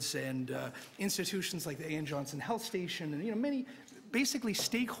boards and institutions like the A.N. Johnson Health Station, and many basically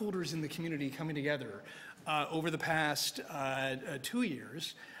stakeholders in the community coming together over the past 2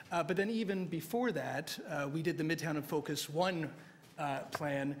 years. But then even before that, we did the Midtown in Focus 1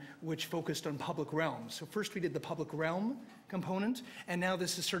 plan, which focused on public realm. So first we did the public realm component, and now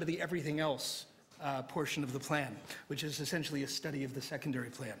this is sort of the everything else portion of the plan, which is essentially a study of the secondary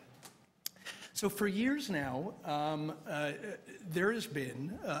plan. So for years now, there has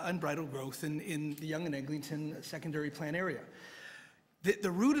been unbridled growth in the Yonge and Eglinton secondary plan area.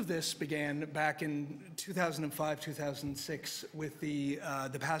 The root of this began back in 2005, 2006 with the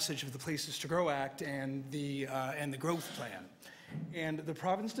passage of the Places to Grow Act and the growth plan. And the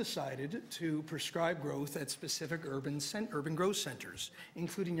province decided to prescribe growth at specific urban growth centers,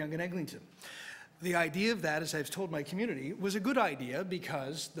 including Yonge and Eglinton. The idea of that, as I've told my community, was a good idea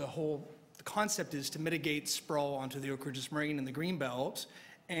because the concept is to mitigate sprawl onto the Oak Ridges Moraine and the Greenbelt,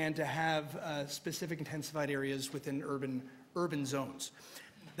 and to have specific intensified areas within urban zones.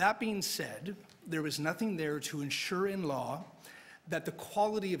 That being said, there was nothing there to ensure in law that the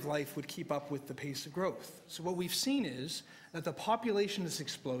quality of life would keep up with the pace of growth. So what we've seen is that the population has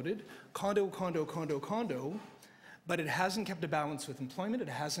exploded, condo, condo, condo, condo, but it hasn't kept a balance with employment. It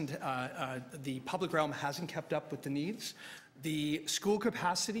hasn't, the public realm hasn't kept up with the needs. The school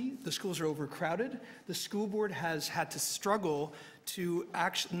capacity, the schools are overcrowded. The school board has had to struggle to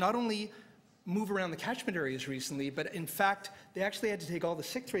actually not only move around the catchment areas recently, but in fact, they actually had to take all the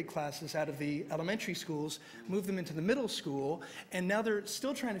sixth grade classes out of the elementary schools, move them into the middle school, and now they're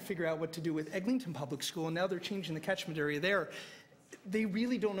still trying to figure out what to do with Eglinton Public School, and now they're changing the catchment area there. They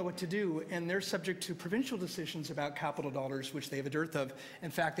really don't know what to do, and they're subject to provincial decisions about capital dollars, which they have a dearth of.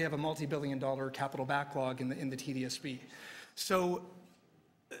 In fact, they have a multi-billion-dollar capital backlog in the TDSB. So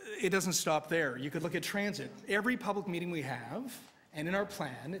it doesn't stop there. You could look at transit. Every public meeting we have, and in our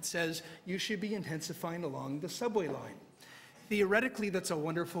plan, it says you should be intensifying along the subway line. Theoretically, that's a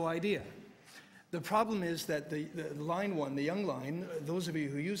wonderful idea. The problem is that the line one, the Yonge line, those of you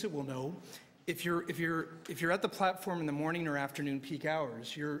who use it will know, if you're at the platform in the morning or afternoon peak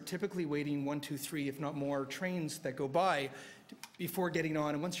hours, you're typically waiting 1, 2, 3, if not more, trains that go by before getting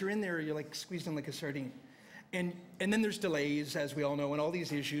on. And once you're in there, you're like squeezed in like a sardine. And then there's delays, as we all know, and all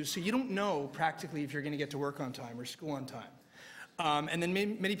these issues. So you don't know practically if you're going to get to work on time or school on time. And then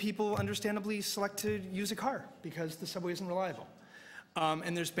many people understandably select to use a car because the subway isn't reliable.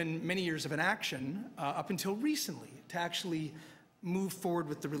 And there's been many years of inaction up until recently to actually move forward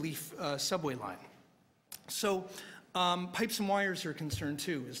with the relief subway line. So pipes and wires are concerned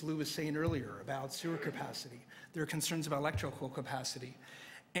too, as Lou was saying earlier about sewer capacity. There are concerns about electrical capacity.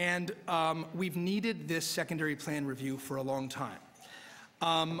 And we've needed this secondary plan review for a long time.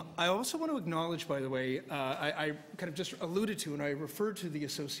 I also want to acknowledge, by the way, I kind of just alluded to and I referred to the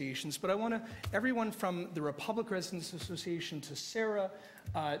associations, but I want to, everyone from the Republic Residents Association to Sarah,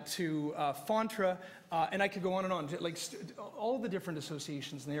 to Fontra, and I could go on and on, like all the different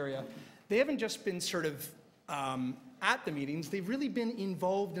associations in the area, they haven't just been sort of at the meetings, they've really been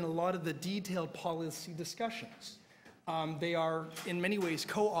involved in a lot of the detailed policy discussions. They are, in many ways,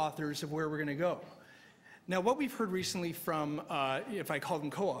 co-authors of where we're going to go. Now, what we've heard recently from, if I call them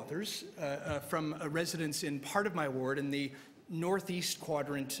co-authors, from residents in part of my ward in the northeast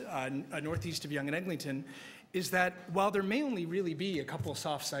quadrant, northeast of Yonge and Eglinton, is that while there may only really be a couple of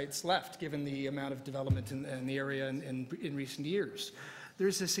soft sites left, given the amount of development in the area in recent years,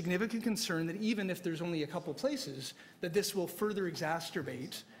 there's a significant concern that even if there's only a couple places, that this will further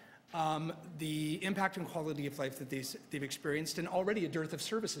exacerbate the impact and quality of life that they've experienced, and already a dearth of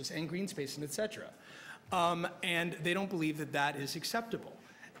services and green space and et cetera. And they don't believe that that is acceptable.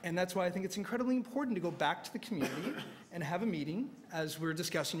 And that's why I think it's incredibly important to go back to the community and have a meeting, as we're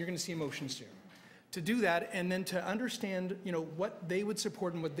discussing. You're going to see a motion soon, to do that, and then to understand, you know, what they would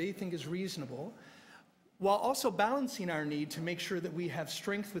support and what they think is reasonable, while also balancing our need to make sure that we have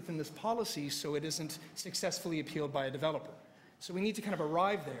strength within this policy so it isn't successfully appealed by a developer. So we need to kind of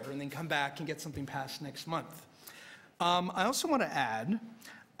arrive there and then come back and get something passed next month. I also want to add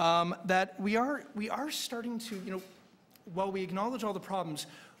that we are starting to, you know, while we acknowledge all the problems,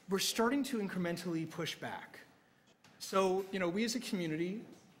 we're starting to incrementally push back. So, you know, we as a community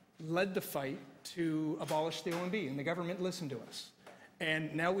led the fight to abolish the OMB, and the government listened to us.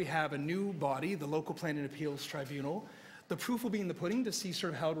 And now we have a new body, the Local Planning Appeals Tribunal. The proof will be in the pudding to see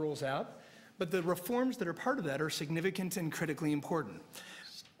sort of how it rolls out. But the reforms that are part of that are significant and critically important.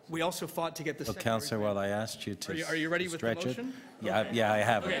 We also fought to get the secondary Councillor, plan. well, I asked you to Are you ready with the motion? Yeah, I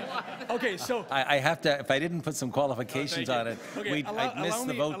have. Okay, so I have to, if I didn't put some qualifications on it, okay, I'd miss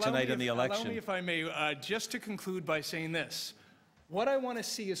the vote tonight in the election. Allow me, if I may, just to conclude by saying this. What I want to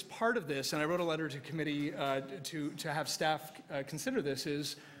see as part of this, and I wrote a letter to committee to have staff consider this,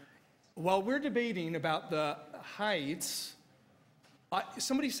 is while we're debating about the heights,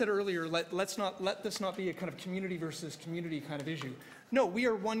 somebody said earlier, let this not be a kind of community versus community kind of issue. No, we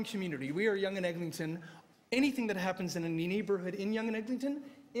are one community. We are Yonge and Eglinton. Anything that happens in a neighborhood in Yonge and Eglinton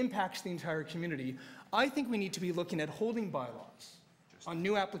impacts the entire community. I think we need to be looking at holding bylaws on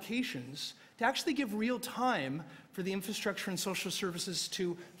new applications to actually give real time for the infrastructure and social services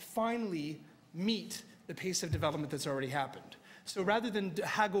to finally meet the pace of development that's already happened. So rather than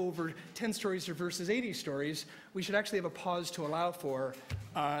haggle over 10 stories versus 80 stories, we should actually have a pause to allow for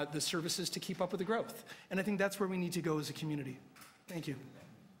the services to keep up with the growth. And I think that's where we need to go as a community. Thank you.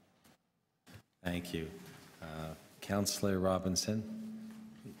 Thank you. Councillor Robinson.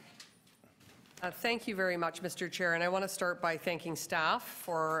 Thank you very much, Mr. Chair, and I want to start by thanking staff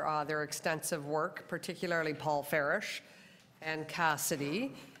for their extensive work, particularly Paul Farish and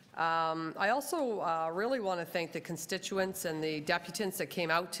Cassidy. I also really want to thank the constituents and the deputants that came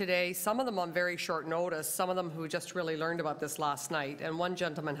out today, some of them on very short notice, some of them who just really learned about this last night, and one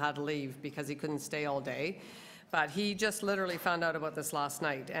gentleman had to leave because he couldn't stay all day. But he just literally found out about this last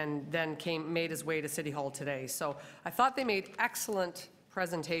night and then made his way to City Hall today. So I thought they made excellent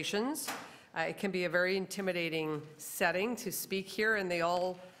presentations. It can be a very intimidating setting to speak here, and they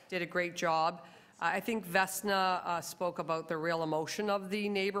all did a great job. I think Vesna spoke about the real emotion of the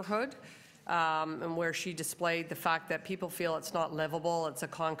neighborhood, and where she displayed the fact that people feel it's not livable, it's a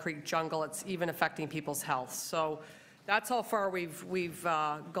concrete jungle, it's even affecting people's health. So that's how far we've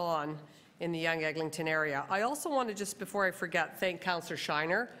gone in the Yonge Eglinton area. I also want to, just before I forget, thank Councillor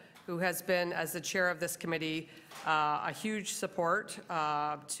Shiner, who has been, as the chair of this committee, a huge support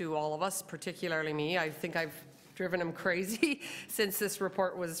to all of us, particularly me. I think I've driven him crazy since this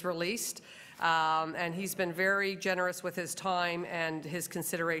report was released. And he's been very generous with his time and his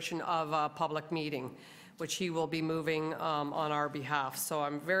consideration of a public meeting, which he will be moving on our behalf. So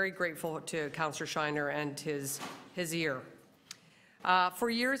I'm very grateful to Councillor Shiner and his ear. For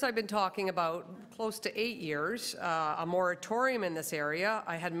years, I've been talking about, close to 8 years, a moratorium in this area.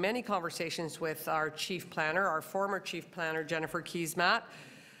 I had many conversations with our chief planner, our former chief planner, Jennifer Keesmaat.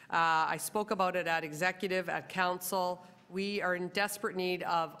 I spoke about it at executive, at council. We are in desperate need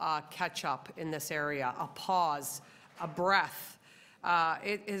of a catch-up in this area, a pause, a breath.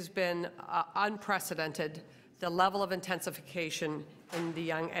 It has been unprecedented, the level of intensification in the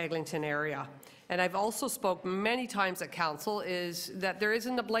Yonge Eglinton area. And I've also spoke many times at council is that there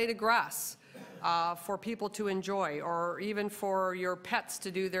isn't a blade of grass for people to enjoy, or even for your pets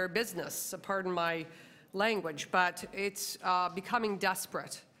to do their business, pardon my language, but it's becoming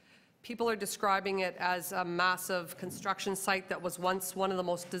desperate. People are describing it as a massive construction site that was once one of the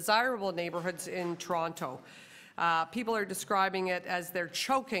most desirable neighborhoods in Toronto. People are describing it as they're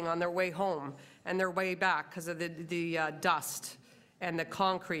choking on their way home and their way back because of the dust and the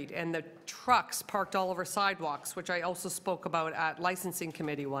concrete and the trucks parked all over sidewalks, which I also spoke about at licensing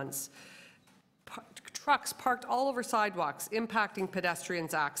committee once. Trucks parked all over sidewalks, impacting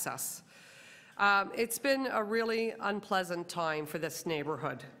pedestrians' access. It's been a really unpleasant time for this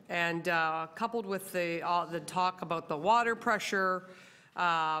neighborhood, and coupled with the talk about the water pressure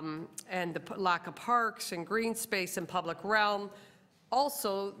and the lack of parks and green space and public realm,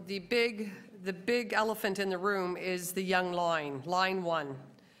 also the big elephant in the room is the Yonge Line, Line 1.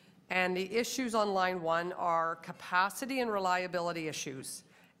 And the issues on Line 1 are capacity and reliability issues.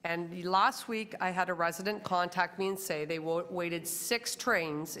 And last week, I had a resident contact me and say they waited 6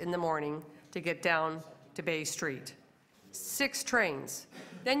 trains in the morning to get down to Bay Street. 6 trains.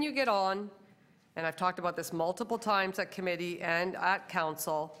 Then you get on, and I've talked about this multiple times at committee and at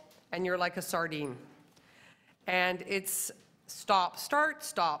council, and you're like a sardine. And it's stop, start,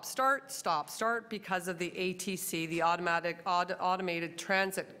 stop, start, stop, start because of the ATC, the Automated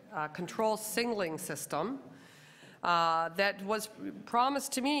Transit Control Signaling System, that was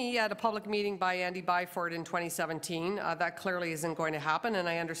promised to me at a public meeting by Andy Byford in 2017. That clearly isn't going to happen, and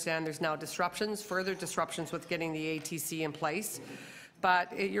I understand there's now disruptions, further disruptions with getting the ATC in place.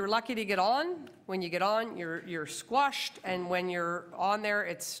 But you're lucky to get on. When you get on, you're squashed, and when you're on there,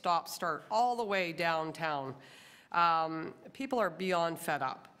 it's stop, start all the way downtown. People are beyond fed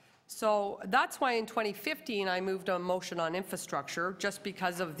up. So that's why in 2015 I moved a motion on infrastructure, just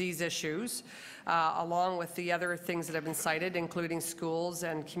because of these issues, along with the other things that have been cited, including schools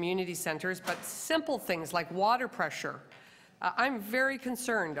and community centers, but simple things like water pressure. I'm very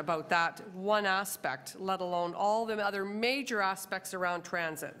concerned about that one aspect, let alone all the other major aspects around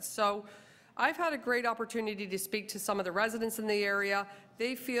transit. So I've had a great opportunity to speak to some of the residents in the area.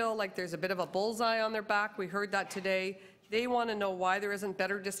 They feel like there's a bit of a bullseye on their back. We heard that today. They want to know why there isn't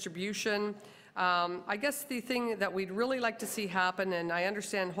better distribution. I guess the thing that we'd really like to see happen, and I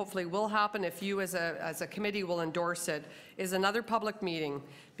understand hopefully will happen if you as a committee will endorse it, is another public meeting.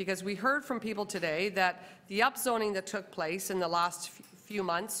 Because we heard from people today that the upzoning that took place in the last few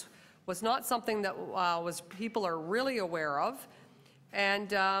months was not something that people are really aware of.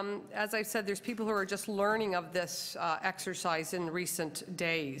 And as I said, there's people who are just learning of this exercise in recent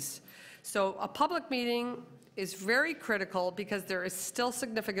days. So a public meeting is very critical because there is still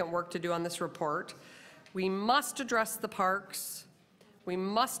significant work to do on this report. We must address the parks. We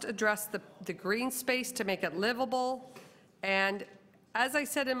must address the green space to make it livable. And as I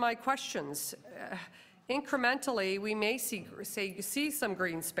said in my questions, incrementally, we may see some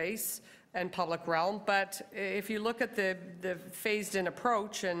green space and public realm, but if you look at the phased-in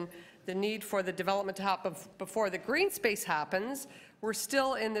approach and the need for the development to happen before the green space happens, we're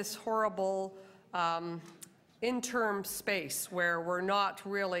still in this horrible interim space where we're not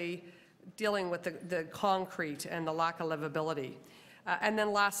really dealing with the concrete and the lack of livability. And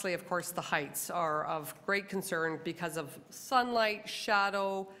then lastly, of course, the heights are of great concern because of sunlight,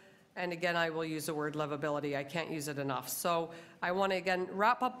 shadow, and again, I will use the word livability. I can't use it enough. So I want to again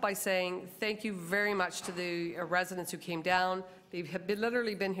wrap up by saying thank you very much to the residents who came down. They have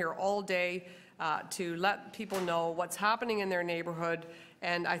literally been here all day to let people know what's happening in their neighborhood.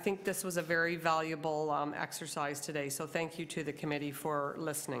 And I think this was a very valuable exercise today. So thank you to the committee for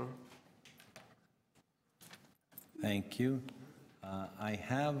listening. Thank you. I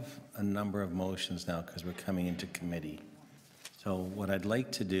have a number of motions now because we're coming into committee. So what I'd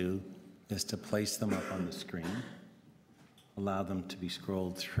like to do is to place them up on the screen, allow them to be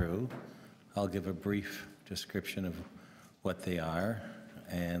scrolled through. I'll give a brief description of what they are,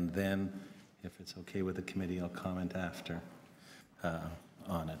 and then if it's okay with the committee, I'll comment after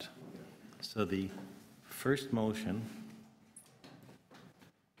on it. So the first motion,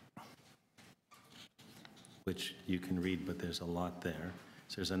 which you can read, but there's a lot there.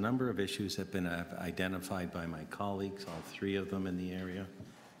 So there's a number of issues that have been identified by my colleagues, all three of them in the area,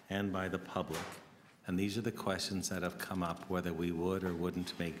 and by the public. And these are the questions that have come up, whether we would or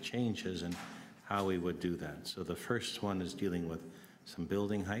wouldn't make changes and how we would do that. So the first one is dealing with some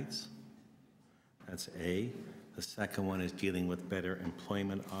building heights. That's A. The second one is dealing with better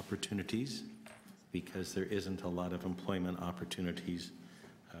employment opportunities, because there isn't a lot of employment opportunities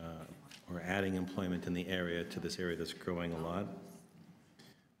or adding employment in the area to this area that's growing a lot.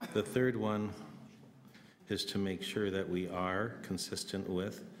 The third one is to make sure that we are consistent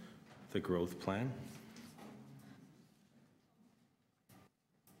with the growth plan.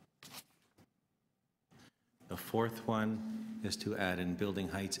 The fourth one is to add in building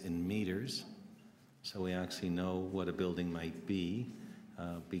heights in meters, so we actually know what a building might be,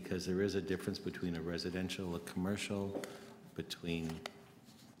 because there is a difference between a residential, a commercial, between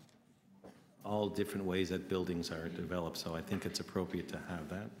all different ways that buildings are developed, so I think it's appropriate to have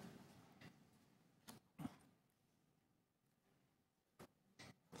that.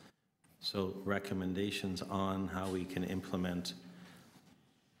 So recommendations on how we can implement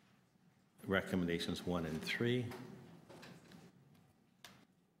recommendations 1 and 3.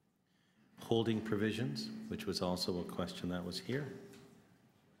 Holding provisions, which was also a question that was here.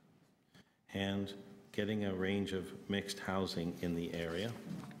 And getting a range of mixed housing in the area,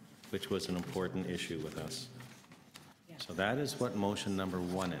 which was an important issue with us. So that is what motion number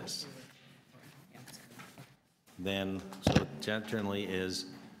 1 is. Then, so generally is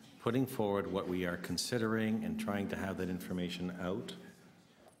putting forward what we are considering and trying to have that information out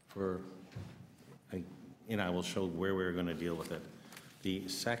for, I will show where we're going to deal with it. The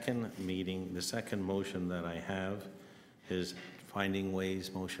second meeting, the second motion that I have is finding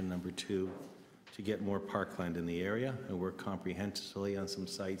ways, motion number 2, to get more parkland in the area and work comprehensively on some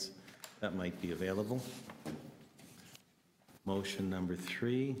sites that might be available. Motion number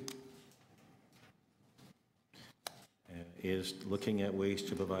 3 is looking at ways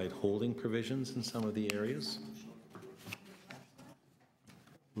to provide holding provisions in some of the areas.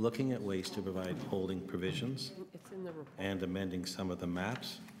 Looking at ways to provide holding provisions and amending some of the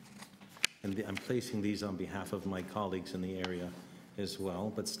maps. And I'm placing these on behalf of my colleagues in the area as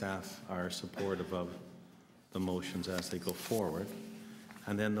well, but staff are supportive of the motions as they go forward.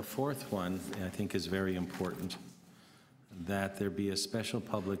 And then the fourth one, I think, is very important, that there be a special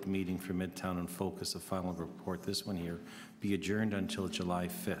public meeting for Midtown and Focus, the final report, this one here, be adjourned until July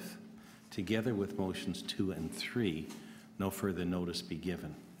 5th. Together with motions 2 and 3, no further notice be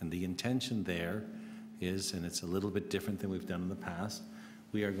given. And the intention there is, and it's a little bit different than we've done in the past,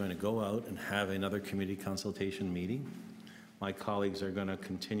 we are going to go out and have another committee consultation meeting. My colleagues are going to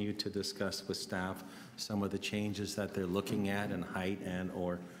continue to discuss with staff some of the changes that they're looking at in height and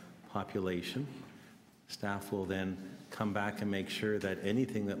or population. Staff will then come back and make sure that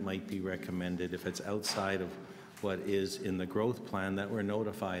anything that might be recommended, if it's outside of what is in the growth plan, that we're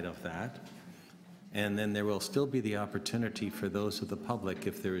notified of that. And then there will still be the opportunity for those of the public,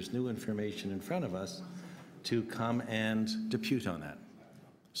 if there is new information in front of us, to come and depute on that.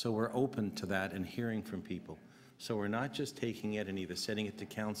 So we're open to that and hearing from people. So we're not just taking it and either sending it to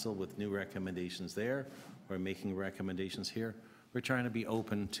council with new recommendations there or making recommendations here. We're trying to be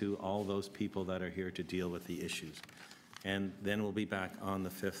open to all those people that are here to deal with the issues. And then we'll be back on the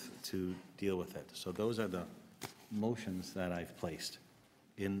 5th to deal with it. So those are the motions that I've placed.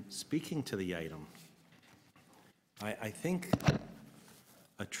 In speaking to the item, I think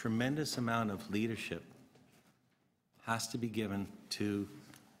a tremendous amount of leadership has to be given to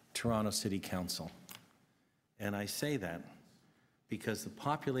Toronto City Council. And I say that because the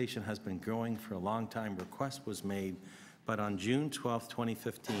population has been growing for a long time. Request was made, but on June 12,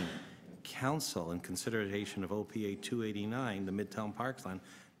 2015, Council, in consideration of OPA 289, the Midtown Parks Plan,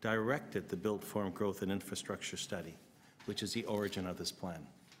 directed the Built Form Growth and Infrastructure Study, which is the origin of this plan.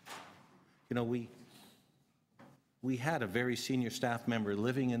 You know, we had a very senior staff member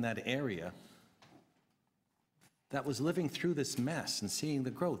living in that area that was living through this mess and seeing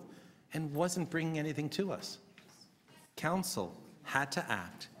the growth and wasn't bringing anything to us. Council had to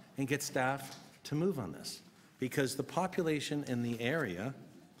act and get staff to move on this because the population in the area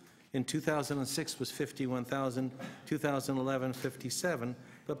in 2006 was 51,000, 2011 57,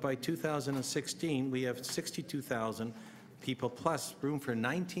 but by 2016 we have 62,000 people plus room for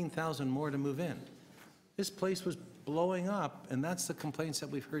 19,000 more to move in. This place was blowing up, and that's the complaints that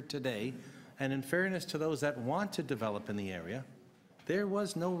we've heard today. And in fairness to those that want to develop in the area, there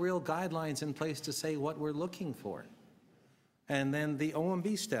was no real guidelines in place to say what we're looking for. And then the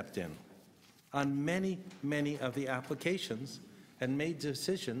OMB stepped in on many, many of the applications and made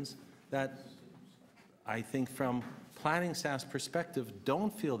decisions that I think from planning staff's perspective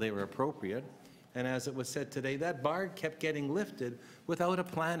don't feel they were appropriate. And as it was said today, that bar kept getting lifted without a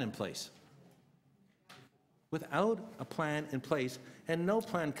plan in place. Without a plan in place and no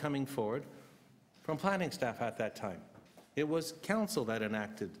plan coming forward from planning staff at that time. It was council that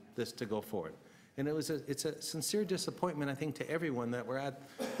enacted this to go forward. And it's a sincere disappointment, I think, to everyone that we're at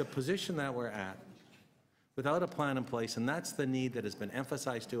the position that we're at without a plan in place, and that's the need that has been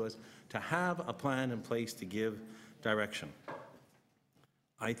emphasized to us, to have a plan in place to give direction.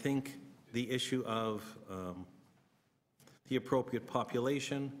 I think the issue of the appropriate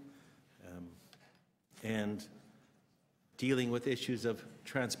population and dealing with issues of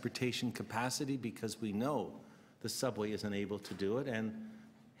transportation capacity, because we know the subway isn't able to do it and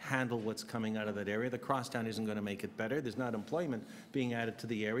handle what's coming out of that area. The crosstown isn't going to make it better. There's not employment being added to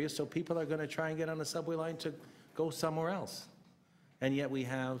the area, so people are going to try and get on the subway line to go somewhere else. And yet we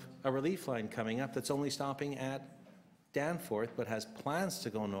have a relief line coming up that's only stopping at Danforth but has plans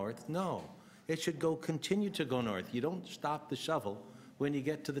to go north. No, it should continue to go north. You don't stop the shovel when you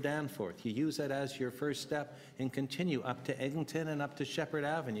get to the Danforth. You use that as your first step and continue up to Eglinton and up to Shepherd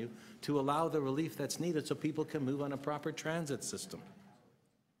Avenue to allow the relief that's needed so people can move on a proper transit system.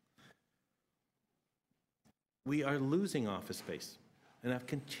 We are losing office space and have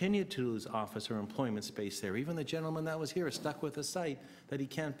continued to lose office or employment space there. Even the gentleman that was here is stuck with a site that he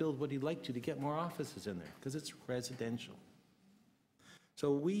can't build what he'd like to get more offices in there because it's residential.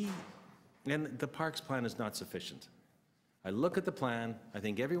 So and the parks plan is not sufficient. I look at the plan, I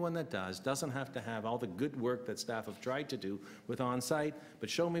think everyone that doesn't have to have all the good work that staff have tried to do with on-site, but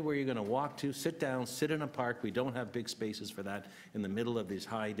show me where you're going to walk to, sit down, sit in a park. We don't have big spaces for that in the middle of these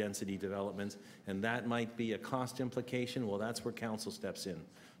high-density developments, and that might be a cost implication. Well, that's where council steps in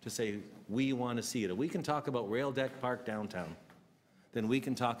to say, we want to see it. If we can talk about Rail Deck Park downtown, then we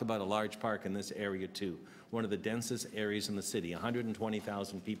can talk about a large park in this area too. One of the densest areas in the city,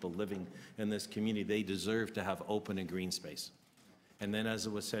 120,000 people living in this community. They deserve to have open and green space. And then as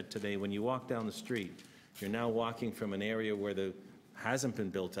it was said today, when you walk down the street, you're now walking from an area where hasn't been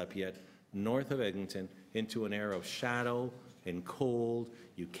built up yet, north of Eglinton, into an area of shadow and cold.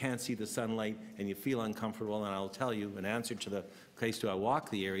 You can't see the sunlight and you feel uncomfortable. And I'll tell you, in answer to the place, do I walk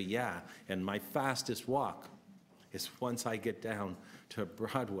the area? Yeah, and my fastest walk is once I get down to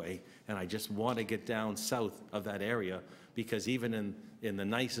Broadway, and I just want to get down south of that area, because even in the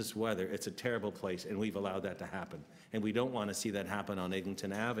nicest weather, it's a terrible place, and we've allowed that to happen. And we don't want to see that happen on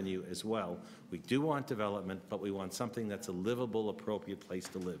Eglinton Avenue as well. We do want development, but we want something that's a livable, appropriate place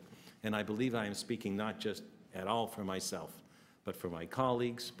to live. And I believe I am speaking not just at all for myself, but for my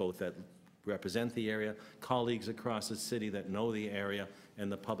colleagues, both that represent the area, colleagues across the city that know the area, and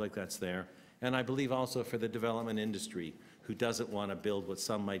the public that's there. And I believe also for the development industry, who doesn't want to build what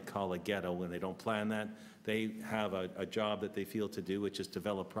some might call a ghetto when they don't plan that. They have a job that they feel to do, which is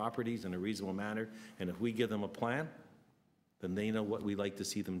develop properties in a reasonable manner. And if we give them a plan, then they know what we like to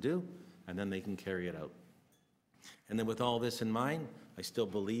see them do, and then they can carry it out. And then with all this in mind, I still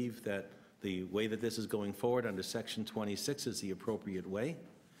believe that the way that this is going forward under Section 26 is the appropriate way.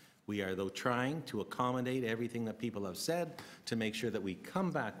 We are, though, trying to accommodate everything that people have said to make sure that we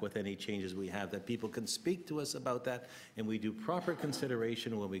come back with any changes we have, that people can speak to us about that, and we do proper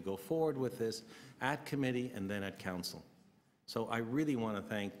consideration when we go forward with this at committee and then at council. So I really want to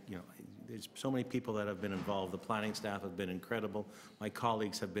thank, there's so many people that have been involved. The planning staff have been incredible. My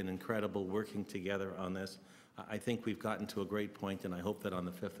colleagues have been incredible working together on this. I think we've gotten to a great point, and I hope that on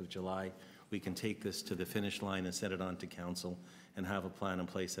the 5th of July, we can take this to the finish line and send it on to council and have a plan in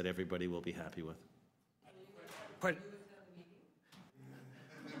place that everybody will be happy with.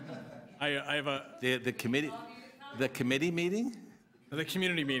 I have a... The committee meeting? The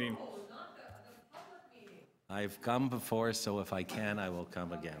community meeting. I've come before, so if I can, I will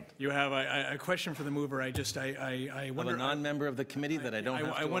come again. You have a question for the mover. I wonder... I'm a non-member of the committee that I don't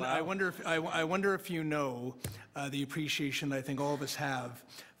have to allow. I wonder if you know the appreciation that I think all of us have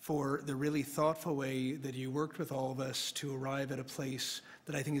for the really thoughtful way that you worked with all of us to arrive at a place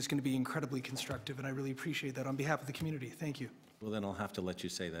that I think is going to be incredibly constructive, and I really appreciate that on behalf of the community. Thank you. Well, then I'll have to let you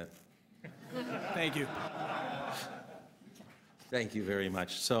say that. Thank you. Thank you very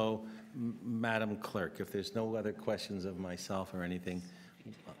much. So, Madam Clerk, if there's no other questions of myself or anything,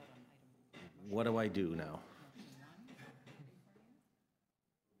 what do I do now?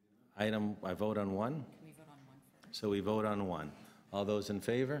 I vote on one? So we vote on one. All those in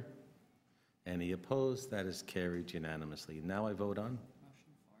favor? Any opposed? That is carried unanimously. Now I vote on?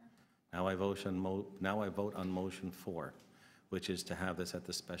 Now I vote on motion 4, which is to have this at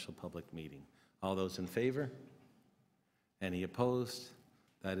the special public meeting. All those in favor? Any opposed?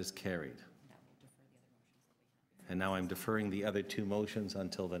 That is carried. And now I'm deferring the other 2 motions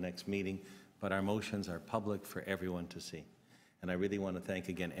until the next meeting, but our motions are public for everyone to see. And I really want to thank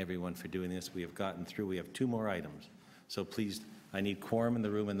again everyone for doing this. We have gotten through. We have 2 more items. So please, I need quorum in the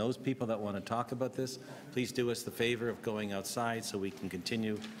room, and those people that want to talk about this, please do us the favor of going outside so we can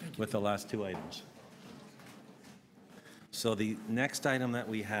continue with the last 2 items. So the next item that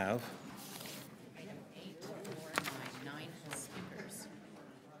we have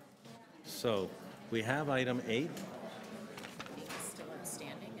So we have item 8. Still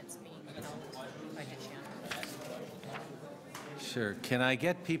outstanding. It's being held by Duchenne. Sure. Can I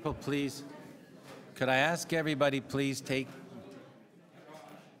get people, please? Could I ask everybody, please take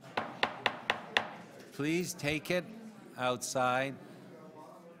it outside.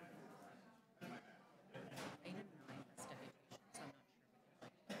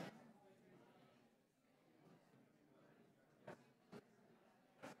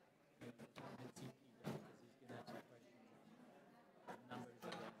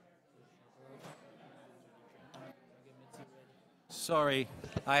 Sorry,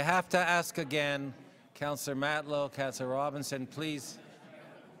 I have to ask again, Councillor Matlow, Councillor Robinson, please.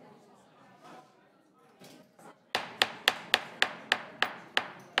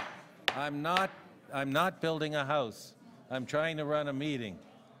 I'm not building a house. I'm trying to run a meeting.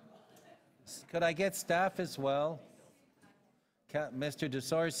 Could I get staff as well? Mr.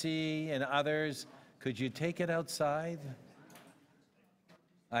 DeSorcy and others, could you take it outside?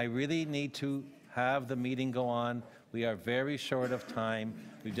 I really need to have the meeting go on. We are very short of time.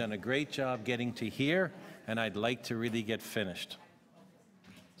 We've done a great job getting to here, and I'd like to really get finished.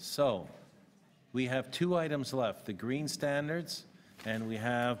 So, we have 2 items left, the green standards, and we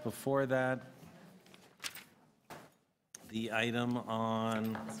have before that the item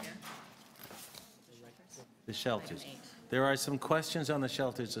on the shelters. There are some questions on the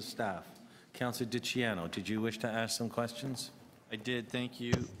shelters of staff. Councillor DiCiano, did you wish to ask some questions? I did, thank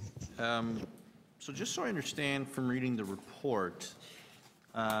you. So just so I understand from reading the report,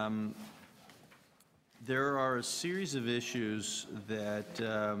 there are a series of issues that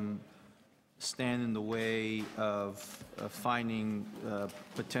stand in the way of finding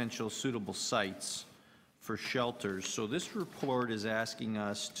potential suitable sites for shelters. So this report is asking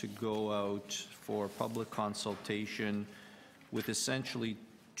us to go out for public consultation with essentially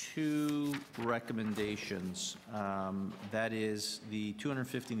 2 recommendations. That is the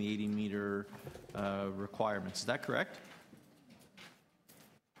 250 and the 80 meter requirements. Is that correct?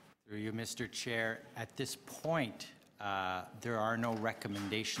 Through you, Mr. Chair, at this point, there are no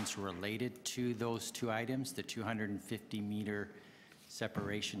recommendations related to those 2 items, the 250 meter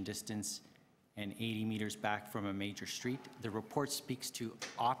separation distance and 80 meters back from a major street. The report speaks to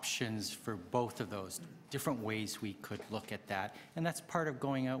options for both of those, different ways we could look at that, and that's part of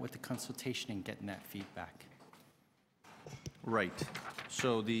going out with the consultation and getting that feedback. Right.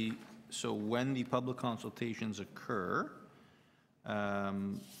 So when the public consultations occur,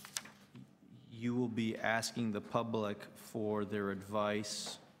 you will be asking the public for their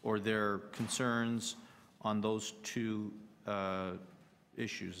advice or their concerns on those 2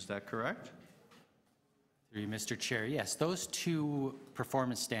 issues. Is that correct? Through you, Mr. Chair, yes, those two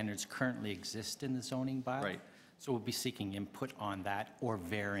performance standards currently exist in the zoning bylaw. Right. So we'll be seeking input on that or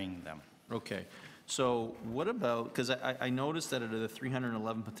varying them. Okay. So what about, because I noticed that out of the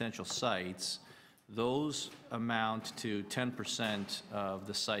 311 potential sites, those amount to 10% of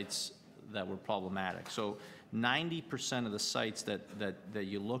the sites that were problematic. So 90% of the sites that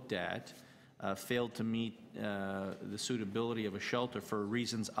you looked at failed to meet the suitability of a shelter for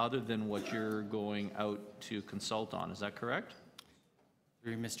reasons other than what you're going out to consult on. Is that correct?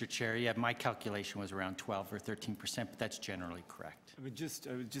 Through you, Mr. Chair, yeah, my calculation was around 12 or 13%, but that's generally correct. I would just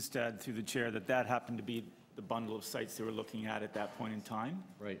add through the chair that happened to be the bundle of sites they were looking at that point in time.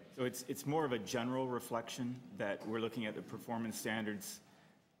 Right. So it's more of a general reflection that we're looking at the performance standards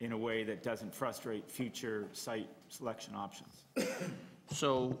in a way that doesn't frustrate future site selection options.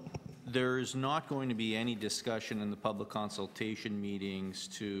 So there's not going to be any discussion in the public consultation meetings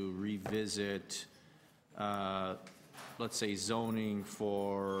to revisit, let's say, zoning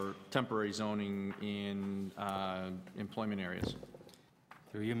for temporary zoning in employment areas?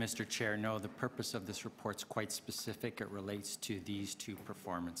 Through you, Mr. Chair, no, the purpose of this report's quite specific. It relates to these two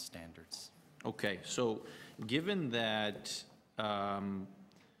performance standards. Okay, so given that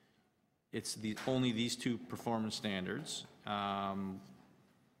it's only these two performance standards, and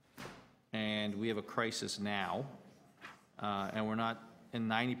we have a crisis now, and we're not in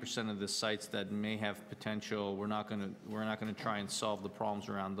 90% of the sites that may have potential, we're not going to try and solve the problems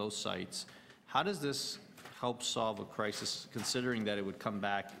around those sites. How does this help solve a crisis, considering that it would come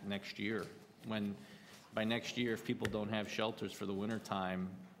back next year? When by next year, if people don't have shelters for the winter time,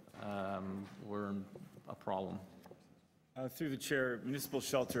 we're in a problem. Through the chair, municipal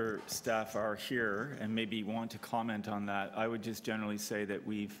shelter staff are here and maybe want to comment on that. I would just generally say that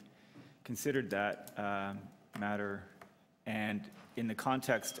we've considered that matter, and in the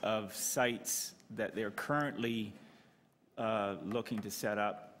context of sites that they're currently looking to set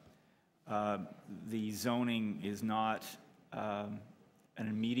up, the zoning is not an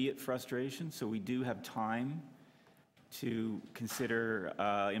immediate frustration, so we do have time to consider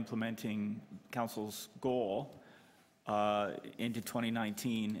implementing council's goal into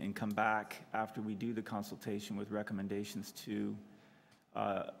 2019 and come back after we do the consultation with recommendations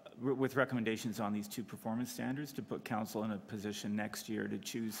on these two performance standards to put council in a position next year to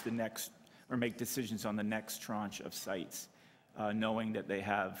choose the next or make decisions on the next tranche of sites, knowing that they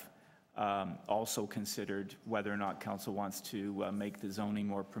have also considered whether or not council wants to make the zoning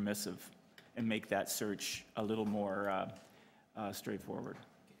more permissive and make that search a little more straightforward.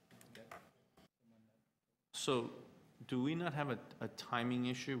 So do we not have a timing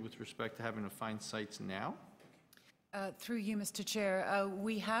issue with respect to having to find sites now? Through you, Mr. Chair,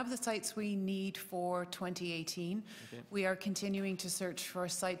 we have the sites we need for 2018. Okay. We are continuing to search for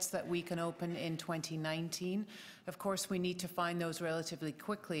sites that we can open in 2019. Of course, we need to find those relatively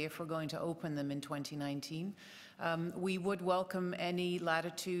quickly if we're going to open them in 2019. We would welcome any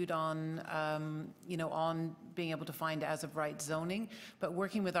latitude on, on being able to find as-of-right zoning, but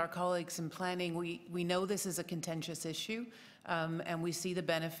working with our colleagues in planning, we know this is a contentious issue, and we see the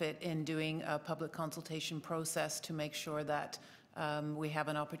benefit in doing a public consultation process to make sure that we have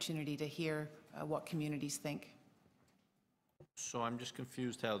an opportunity to hear what communities think. So I'm just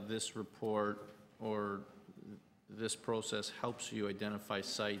confused how this report or this process helps you identify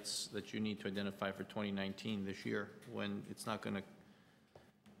sites that you need to identify for 2019 this year, when it's not going to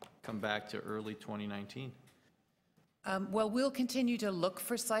come back to early 2019. Well, we'll continue to look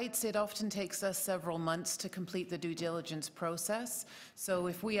for sites. It often takes us several months to complete the due diligence process. So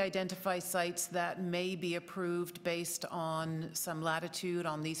if we identify sites that may be approved based on some latitude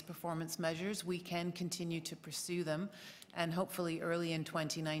on these performance measures, we can continue to pursue them and hopefully early in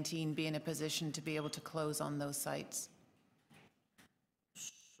 2019 be in a position to be able to close on those sites.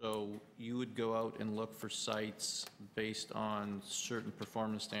 So you would go out and look for sites based on certain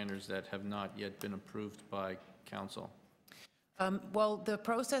performance standards that have not yet been approved by council? Well, the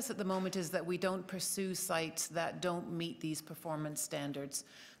process at the moment is that we don't pursue sites that don't meet these performance standards.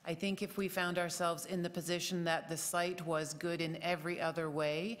 I think if we found ourselves in the position that the site was good in every other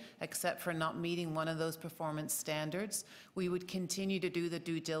way, except for not meeting one of those performance standards, we would continue to do the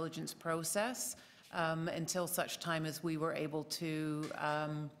due diligence process until such time as we were able to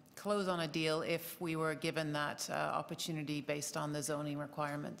close on a deal if we were given that opportunity based on the zoning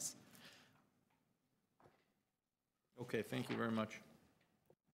requirements. Okay, thank you very much.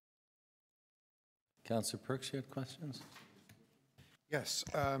 Councillor Perks, you had questions? Yes,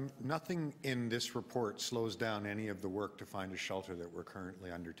 nothing in this report slows down any of the work to find a shelter that we're currently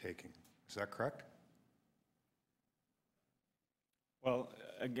undertaking. Is that correct? Well,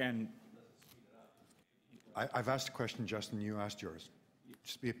 again, I've asked a question, Justin, you asked yours.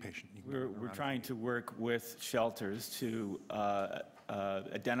 Just be patient. You can we're trying to work with shelters to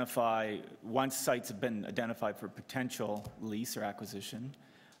identify, once sites have been identified for potential lease or acquisition,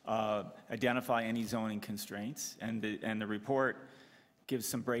 identify any zoning constraints, and the report gives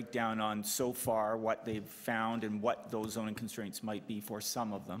some breakdown on so far what they've found and what those zoning constraints might be for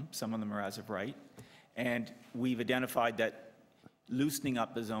some of them. Some of them are as of right. And we've identified that loosening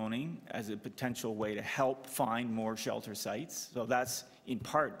up the zoning as a potential way to help find more shelter sites. So that's in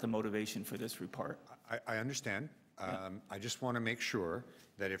part the motivation for this report. I understand. I just want to make sure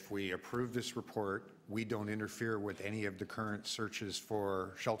that if we approve this report, we don't interfere with any of the current searches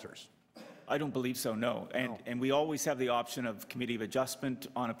for shelters. I don't believe so, no. And we always have the option of committee of adjustment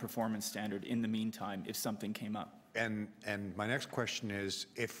on a performance standard in the meantime if something came up. And my next question is,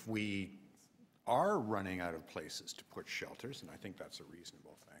 if we are running out of places to put shelters, and I think that's a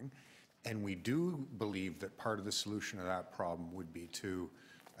reasonable thing, and we do believe that part of the solution to that problem would be to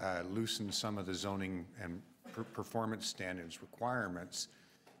loosen some of the zoning and performance standards requirements,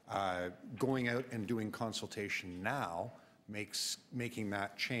 going out and doing consultation now making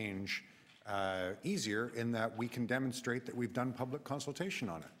that change easier in that we can demonstrate that we've done public consultation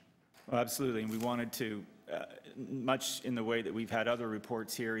on it. Well, absolutely, and we wanted to, much in the way that we've had other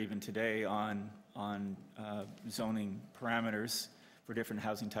reports here even today on zoning parameters for different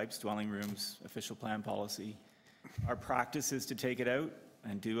housing types, dwelling rooms, official plan policy. Our practice is to take it out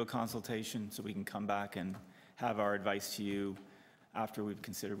and do a consultation so we can come back and have our advice to you after we've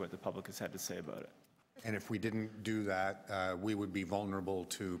considered what the public has had to say about it. And if we didn't do that, we would be vulnerable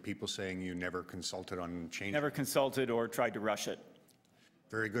to people saying you never consulted on change. Never consulted or tried to rush it.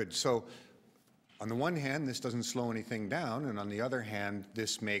 Very good. So on the one hand, this doesn't slow anything down, and on the other hand,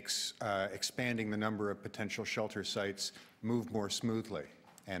 this makes expanding the number of potential shelter sites move more smoothly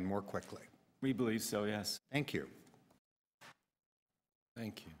and more quickly. We believe so, yes. Thank you.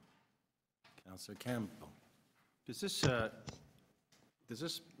 Thank you. Councillor Campbell. Does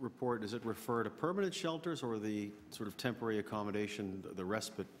this report, does it refer to permanent shelters or the sort of temporary accommodation, the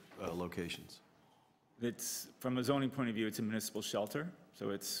respite locations? It's, from a zoning point of view, it's a municipal shelter, so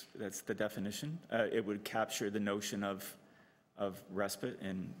that's the definition. It would capture the notion of respite,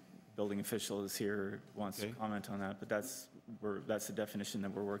 and building official is here, wants to comment on that, but that's the definition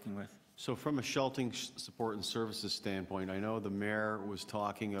that we're working with. So from a sheltering support and services standpoint, I know the mayor was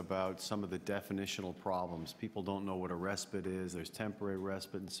talking about some of the definitional problems. People don't know what a respite is, there's temporary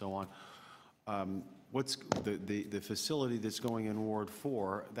respite and so on. What's the facility that's going in Ward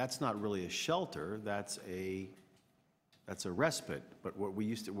 4, that's not really a shelter, that's a respite, but what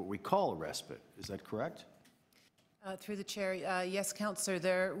we call a respite, is that correct? Through the chair, yes,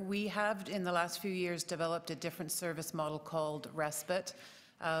 Councillor, we have in the last few years developed a different service model called respite.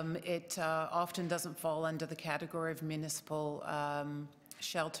 It often doesn't fall under the category of municipal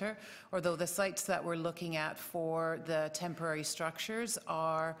shelter, although the sites that we're looking at for the temporary structures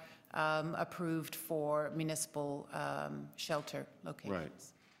are approved for municipal shelter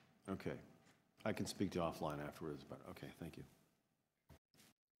locations. Right. Okay. I can speak to you offline afterwards, but okay, thank you.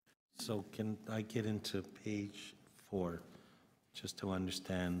 So can I get into page 4 just to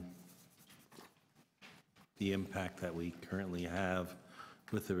understand the impact that we currently have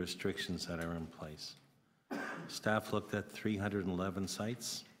with the restrictions that are in place? Staff looked at 311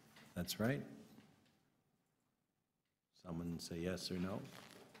 sites, that's right? Someone say yes or no?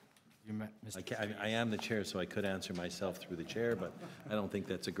 I am the chair, so I could answer myself through the chair, but I don't think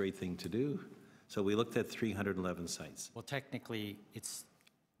that's a great thing to do. So we looked at 311 sites. Well, technically, it's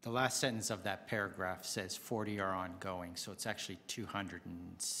the last sentence of that paragraph says 40 are ongoing, so it's actually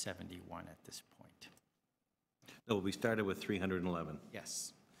 271 at this point. No, we started with 311.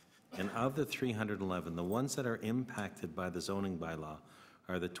 Yes. And of the 311, the ones that are impacted by the zoning bylaw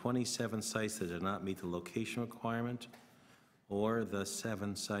are the 27 sites that did not meet the location requirement, or the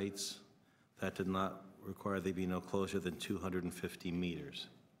 7 sites that did not require they be no closer than 250 meters.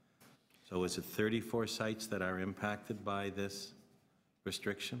 So is it 34 sites that are impacted by this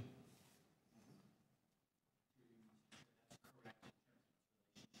restriction?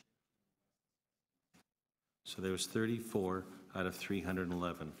 So there was 34 out of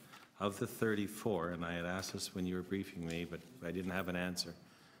 311. Of the 34, and I had asked this when you were briefing me, but I didn't have an answer,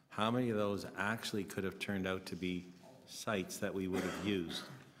 how many of those actually could have turned out to be sites that we would have used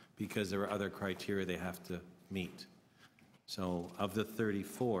because there are other criteria they have to meet? So of the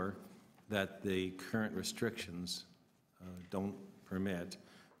 34 that the current restrictions don't permit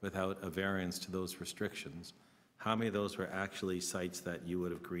without a variance to those restrictions, how many of those were actually sites that you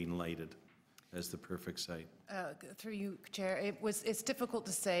would have green lighted? as the perfect site? Through you, Chair, it's difficult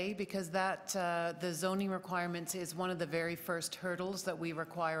to say because the zoning requirements is one of the very first hurdles that we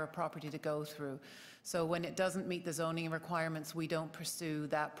require a property to go through. So when it doesn't meet the zoning requirements, we don't pursue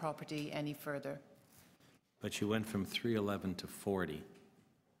that property any further. But you went from 311 to 40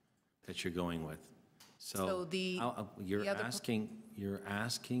 that you're going with. So you're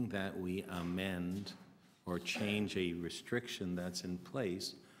asking that we amend or change a restriction that's in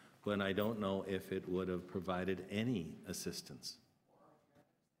place when I don't know if it would have provided any assistance.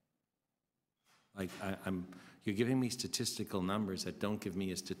 Like you're giving me statistical numbers that don't give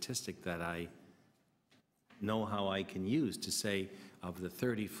me a statistic that I know how I can use to say of the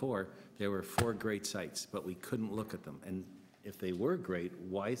 34, there were 4 great sites, but we couldn't look at them. And if they were great,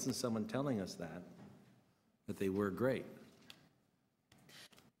 why isn't someone telling us that they were great?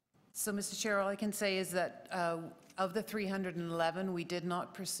 So, Mr. Chair, all I can say is that of the 311, we did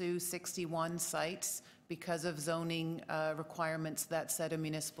not pursue 61 sites because of zoning requirements that said a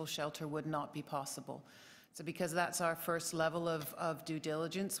municipal shelter would not be possible. So because that's our first level of due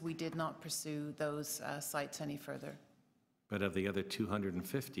diligence, we did not pursue those sites any further. But of the other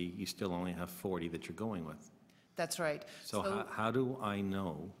 250, you still only have 40 that you're going with. That's right. So how do I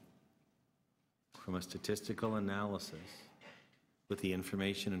know from a statistical analysis with the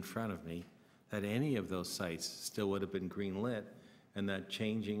information in front of me that any of those sites still would have been green-lit and that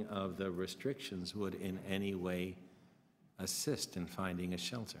changing of the restrictions would in any way assist in finding a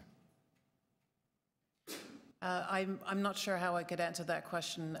shelter? I'm not sure how I could answer that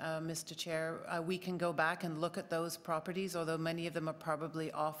question, Mr. Chair. We can go back and look at those properties, although many of them are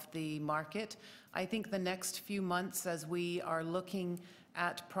probably off the market. I think the next few months, as we are looking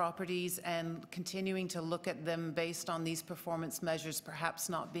at properties and continuing to look at them based on these performance measures perhaps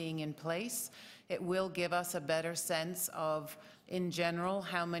not being in place, it will give us a better sense of, in general,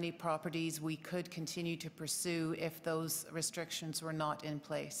 how many properties we could continue to pursue if those restrictions were not in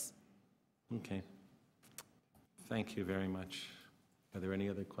place. Okay. Thank you very much. Are there any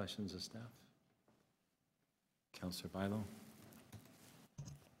other questions of staff? Councillor Bailo?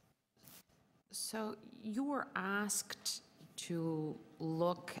 So you were asked to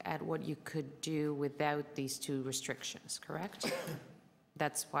look at what you could do without these 2 restrictions, correct?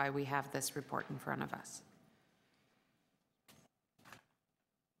 That's why we have this report in front of us.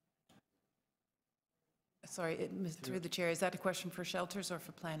 Sorry, through the chair, is that a question for shelters or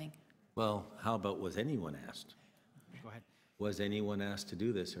for planning? Well, how about was anyone asked? Go ahead. Was anyone asked to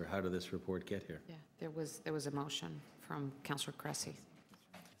do this, or how did this report get here? Yeah, there was a motion from Councillor Cressy.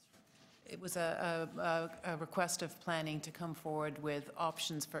 It was a request of planning to come forward with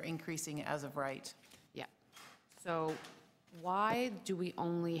options for increasing as of right. Yeah. So why do we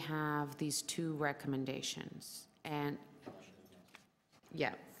only have these 2 recommendations? And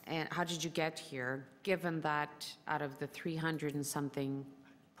yeah, and how did you get here, given that out of the 300 and something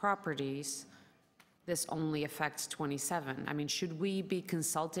properties, this only affects 27? I mean, should we be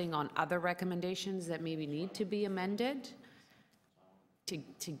consulting on other recommendations that maybe need to be amended to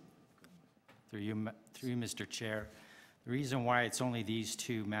Through you, Mr. Chair, the reason why it's only these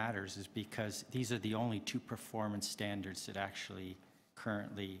 2 matters is because these are the only 2 performance standards that actually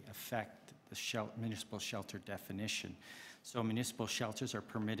currently affect the municipal shelter definition. So municipal shelters are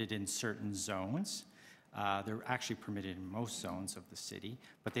permitted in certain zones. They're actually permitted in most zones of the city,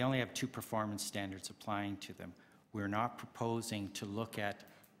 but they only have 2 performance standards applying to them. We're not proposing to look at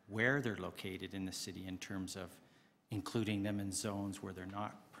where they're located in the city in terms of including them in zones where they're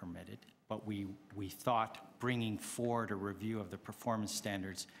not permitted, but we thought bringing forward a review of the performance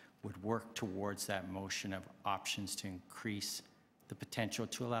standards would work towards that motion of options to increase the potential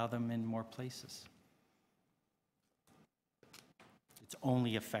to allow them in more places. It's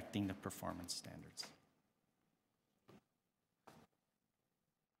only affecting the performance standards.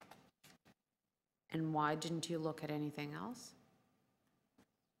 And why didn't you look at anything else?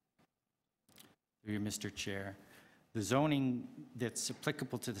 Through you, Mr. Chair, the zoning that's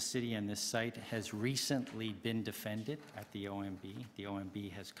applicable to the city and this site has recently been defended at the OMB. The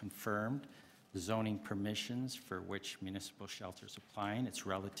OMB has confirmed the zoning permissions for which municipal shelters applying. It's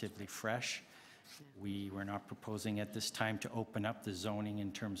relatively fresh. We were not proposing at this time to open up the zoning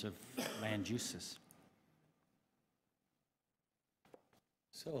in terms of land uses.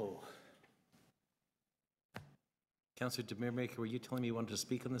 So, Councillor Demirmaker, were you telling me you wanted to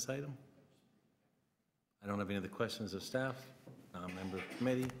speak on this item? I don't have any other questions of staff. Member of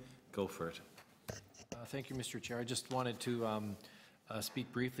committee, go for it. Thank you, Mr. Chair. I just wanted to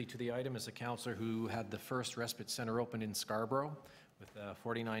speak briefly to the item as a councillor who had the first respite center open in Scarborough. with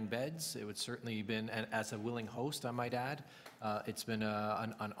 49 beds. It would certainly been, and as a willing host, I might add, it's been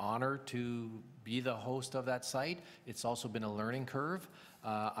an honor to be the host of that site. It's also been a learning curve.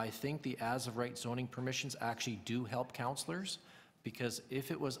 I think the as-of-right zoning permissions actually do help councillors, because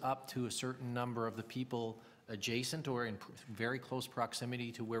if it was up to a certain number of the people adjacent or in very close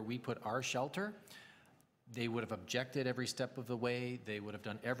proximity to where we put our shelter, they would have objected every step of the way. They would have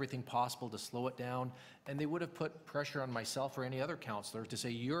done everything possible to slow it down, and they would have put pressure on myself or any other councillor to say,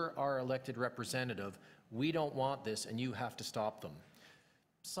 you're our elected representative, we don't want this, and you have to stop them.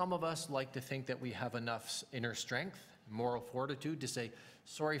 Some of us like to think that we have enough inner strength, moral fortitude to say,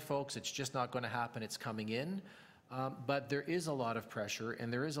 sorry folks, it's just not going to happen, it's coming in. But there is a lot of pressure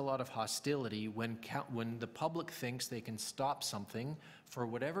and there is a lot of hostility when the public thinks they can stop something for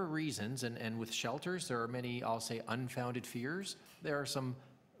whatever reasons, and with shelters there are many, I'll say, unfounded fears. There are some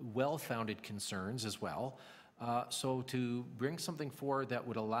well-founded concerns as well. So to bring something forward that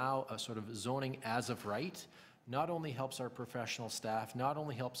would allow a sort of zoning as of right not only helps our professional staff, not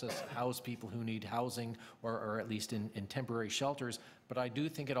only helps us house people who need housing or at least in temporary shelters, but I do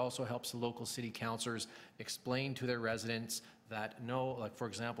think it also helps the local city councillors explain to their residents that no, like for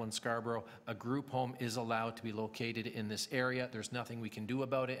example in Scarborough, a group home is allowed to be located in this area. There's nothing we can do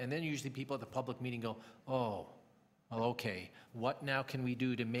about it. And then usually people at the public meeting go, oh, well, okay, what now can we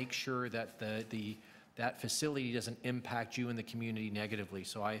do to make sure that that facility doesn't impact you and the community negatively?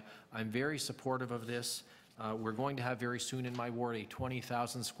 So I'm very supportive of this. We're going to have very soon in my ward a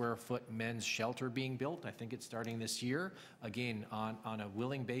 20,000 square foot men's shelter being built. I think it's starting this year, again, on a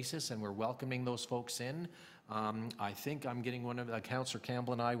willing basis, and we're welcoming those folks in. I think I'm getting one of Councillor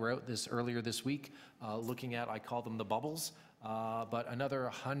Campbell and I were out earlier this week looking at, I call them the bubbles, but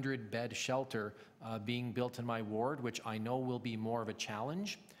another 100-bed shelter being built in my ward, which I know will be more of a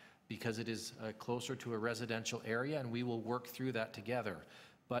challenge because it is closer to a residential area, and we will work through that together.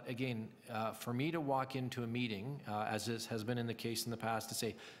 But again, for me to walk into a meeting, as this has been in the case in the past, to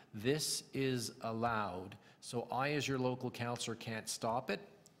say, this is allowed, so I as your local councillor can't stop it.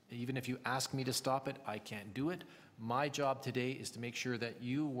 Even if you ask me to stop it, I can't do it. My job today is to make sure that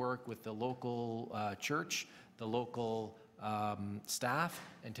you work with the local church, the local staff,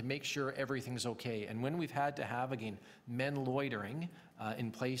 and to make sure everything's okay. And when we've had to have, again, men loitering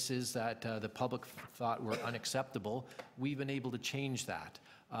in places that the public thought were unacceptable, we've been able to change that.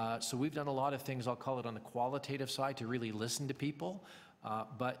 So we've done a lot of things, I'll call it on the qualitative side, to really listen to people,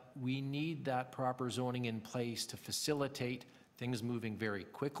 but we need that proper zoning in place to facilitate things moving very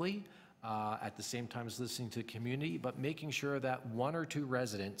quickly, at the same time as listening to the community, but making sure that one or two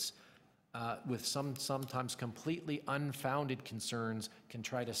residents with sometimes completely unfounded concerns can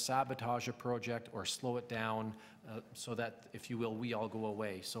try to sabotage a project or slow it down so that, if you will, we all go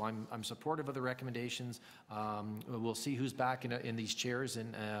away. So I'm supportive of the recommendations. We'll see who's back in these chairs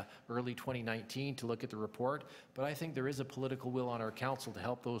in early 2019 to look at the report, but I think there is a political will on our council to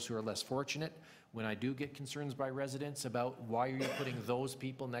help those who are less fortunate. When I do get concerns by residents about why are you putting those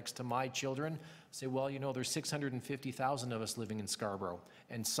people next to my children, say, well, you know, there's 650,000 of us living in Scarborough,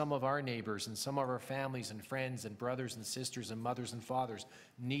 and some of our neighbors and some of our families and friends and brothers and sisters and mothers and fathers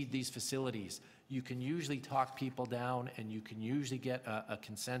need these facilities. You can usually talk people down and you can usually get a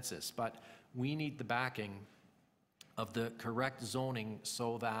consensus, but we need the backing of the correct zoning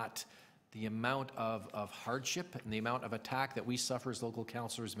so that the amount of hardship and the amount of attack that we suffer as local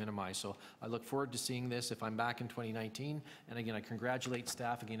councillors minimize. So I look forward to seeing this if I'm back in 2019. And again, I congratulate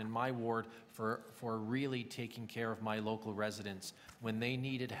staff again in my ward for really taking care of my local residents. When they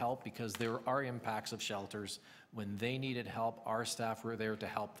needed help, because there are impacts of shelters, when they needed help, our staff were there to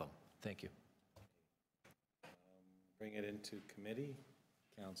help them. Thank you. Bring it into committee.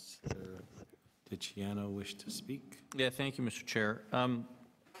 Councillor DiCiano wish to speak? Yeah, thank you, Mr. Chair.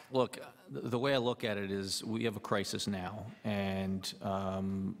 Look, the way I look at it is we have a crisis now, and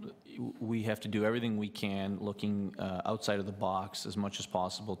we have to do everything we can looking outside of the box as much as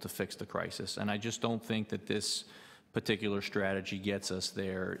possible to fix the crisis. And I just don't think that this particular strategy gets us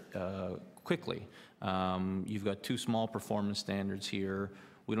there quickly. You've got two small performance standards here.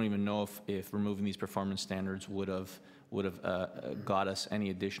 We don't even know if removing these performance standards would have got us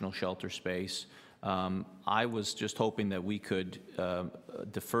any additional shelter space. I was just hoping that we could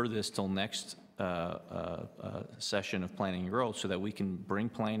defer this till next session of planning and growth so that we can bring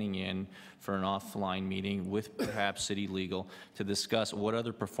planning in for an offline meeting with perhaps city legal to discuss what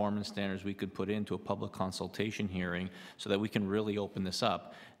other performance standards we could put into a public consultation hearing so that we can really open this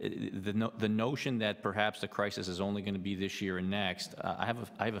up. The notion that perhaps the crisis is only going to be this year and next, I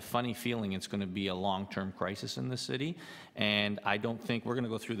have a funny feeling it's going to be a long-term crisis in the city, and I don't think we're going to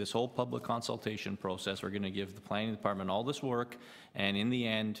go through this whole public consultation process. We're going to give the planning department all this work, and in the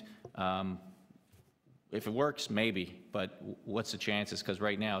end, if it works, maybe, but what's the chances? Because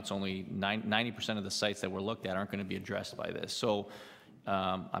right now, it's only 90% of the sites that were looked at aren't going to be addressed by this. So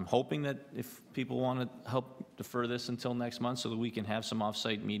I'm hoping that if people want to help defer this until next month so that we can have some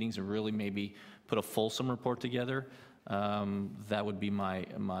off-site meetings and really maybe put a fulsome report together, that would be my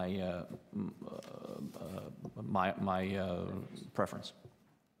preference.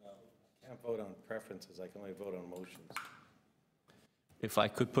 Can't vote on preferences. I can only vote on motions. If I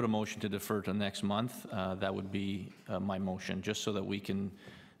could put a motion to defer to next month, that would be my motion, just so that we can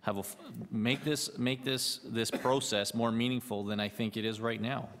have make this process more meaningful than I think it is right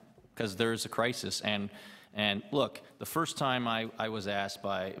now, because there is a crisis. And look, the first time I was asked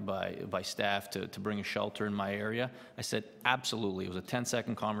by staff to bring a shelter in my area, I said absolutely. It was a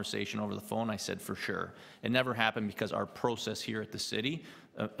 10-second conversation over the phone. I said for sure. It never happened because our process here at the city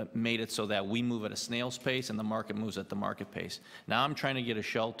made it so that we move at a snail's pace and the market moves at the market pace. Now I'm trying to get a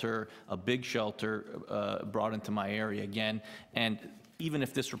shelter, a big shelter, brought into my area again, and even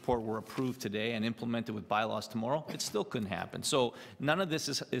if this report were approved today and implemented with bylaws tomorrow, it still couldn't happen. So none of this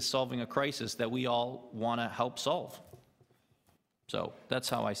is solving a crisis that we all want to help solve. So that's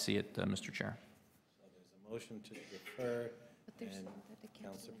how I see it, Mr. Chair. So there's a motion to defer, and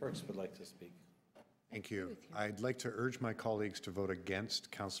Councillor Perks would like to speak. Thank you. I'd like to urge my colleagues to vote against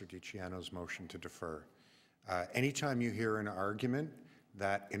Councillor DiCiano's motion to defer. Anytime you hear an argument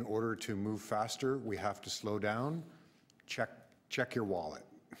that in order to move faster, we have to slow down, check your wallet.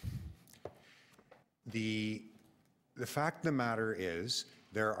 The fact of the matter is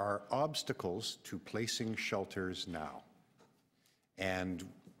there are obstacles to placing shelters now. And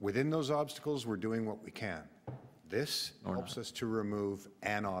within those obstacles, we're doing what we can. This helps us to remove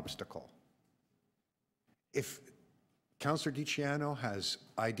an obstacle. If Councillor DiCiano has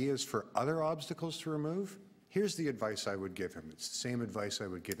ideas for other obstacles to remove, here's the advice I would give him. It's the same advice I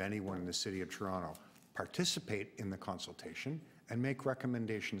would give anyone in the City of Toronto. Participate in the consultation and make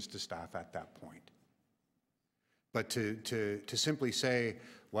recommendations to staff at that point. But to simply say,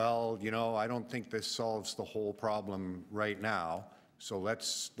 well, you know, I don't think this solves the whole problem right now, so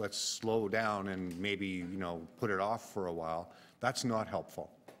let's slow down and maybe, you know, put it off for a while, that's not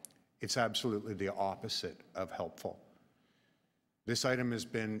helpful. It's absolutely the opposite of helpful. This item has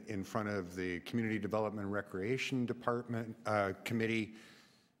been in front of the Community Development and Recreation Department Committee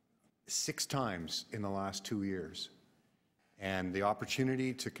 6 times in the last 2 years. And the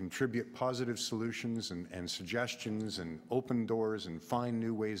opportunity to contribute positive solutions and suggestions and open doors and find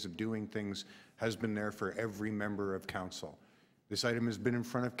new ways of doing things has been there for every member of council. This item has been in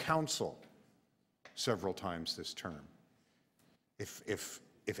front of council several times this term.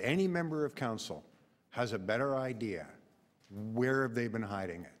 If any member of council has a better idea, where have they been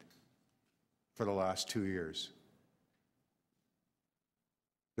hiding it for the last 2 years?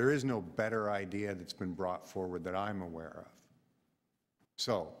 There is no better idea that's been brought forward that I'm aware of.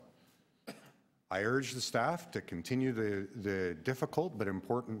 So I urge the staff to continue the difficult but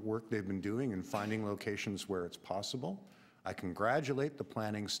important work they've been doing in finding locations where it's possible. I congratulate the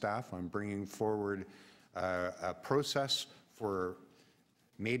planning staff on bringing forward a process for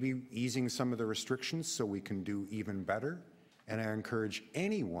maybe easing some of the restrictions so we can do even better. And I encourage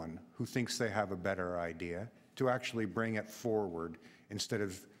anyone who thinks they have a better idea to actually bring it forward instead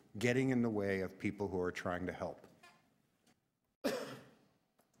of getting in the way of people who are trying to help.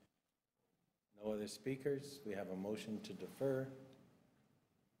 No other speakers? We have a motion to defer.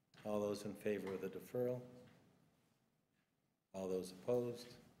 All those in favor of the deferral? All those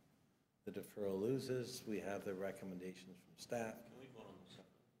opposed? The deferral loses. We have the recommendations from staff.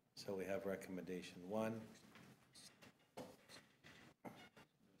 So we have recommendation 1.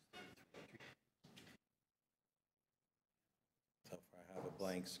 So far I have a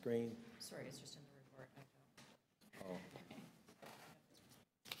blank screen. Sorry, it's just in the report. Oh.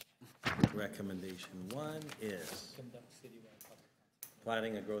 Recommendation 1 is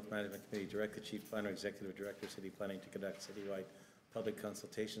planning and growth management committee direct the chief planner, executive director, city planning to conduct citywide public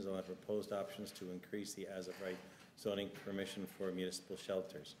consultations on proposed options to increase the as-of-right zoning permission for municipal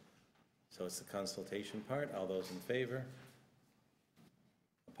shelters. So it's the consultation part. All those in favor?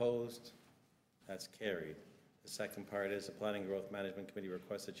 Opposed? That's carried. The second part is the Planning Growth Management Committee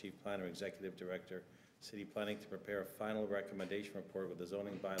requests the Chief Planner, Executive Director, City Planning to prepare a final recommendation report with the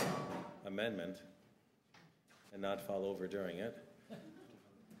zoning bylaw amendment and not fall over during it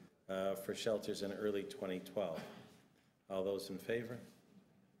for shelters in early 2012. All those in favor?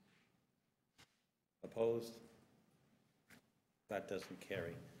 Opposed? That doesn't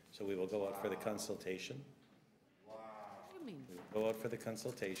carry. So we will go out for the consultation. What do you mean? We will go out for the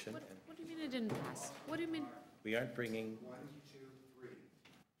consultation. What do you mean it didn't pass? What do you mean? We aren't bringing. 1, 2, 3.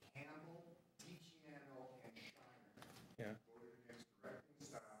 Campbell, DTNO, and Shiner. Yeah. Voted against directing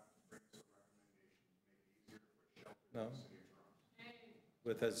staff to bring some recommendations to make it easier to put shelters No. in the city of Toronto.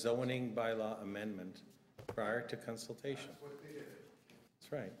 With a zoning bylaw amendment prior to consultation. That's what they did.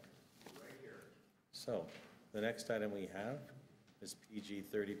 That's right. Right here. So, the next item we have is PG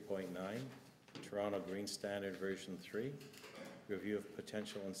 30.9, Toronto Green Standard version 3, review of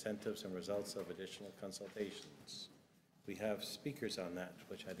potential incentives and results of additional consultations. We have speakers on that,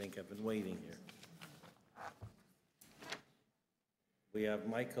 which I think have been waiting here. We have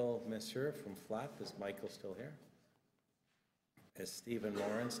Michael Messier from FLAP. Is Michael still here? Is Stephen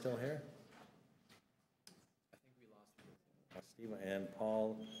Lawrence still here? I think we lost Stephen. And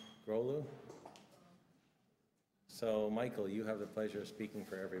Paul Grolu? So, Michael, you have the pleasure of speaking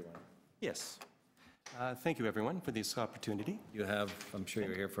for everyone. Yes. Thank you, everyone, for this opportunity. You have, I'm sure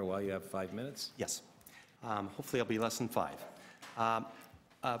you're here for a while, you have 5 minutes? Yes. Hopefully, I'll be less than 5.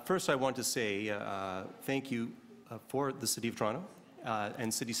 First, I want to say thank you for the City of Toronto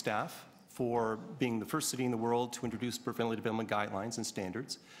and city staff for being the first city in the world to introduce bird-friendly development guidelines and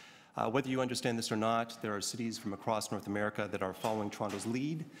standards. Whether you understand this or not, there are cities from across North America that are following Toronto's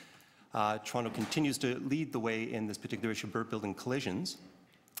lead. Toronto continues to lead the way in this particular issue of bird-building collisions,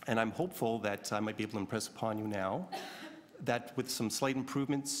 and I'm hopeful that I might be able to impress upon you now that with some slight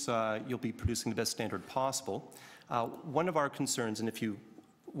improvements, you'll be producing the best standard possible. One of our concerns, and if you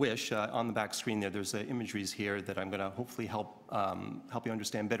wish, on the back screen there's imageries here that I'm going to hopefully help you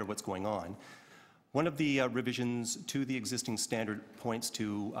understand better what's going on. One of the revisions to the existing standard points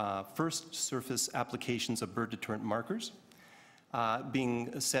to first surface applications of bird deterrent markers.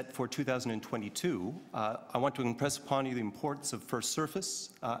 Being set for 2022, I want to impress upon you the importance of first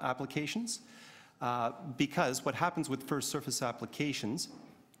surface applications, because what happens with first surface applications,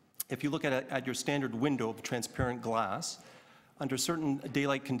 if you look at your standard window of transparent glass, under certain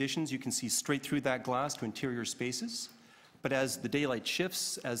daylight conditions, you can see straight through that glass to interior spaces. But as the daylight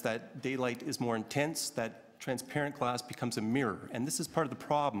shifts, as that daylight is more intense, that transparent glass becomes a mirror. And this is part of the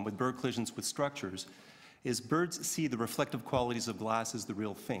problem with bird collisions with structures, is birds see the reflective qualities of glass as the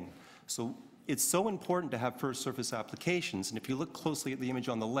real thing. So it's so important to have first surface applications. And if you look closely at the image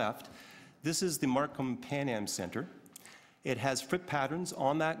on the left, this is the Markham Pan Am Center. It has fripp patterns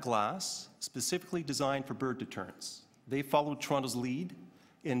on that glass, specifically designed for bird deterrents. They follow Toronto's lead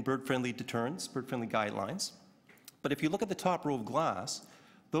in bird-friendly deterrents, bird-friendly guidelines. But if you look at the top row of glass,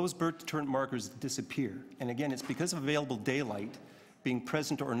 those bird deterrent markers disappear. And again, it's because of available daylight, being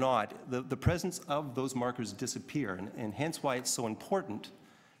present or not, the presence of those markers disappear, and hence why it's so important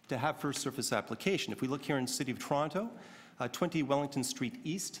to have first surface application. If we look here in the City of Toronto, 20 Wellington Street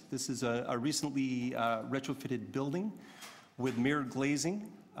East, this is a recently retrofitted building with mirrored glazing,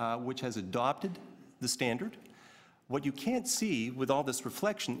 which has adopted the standard. What you can't see with all this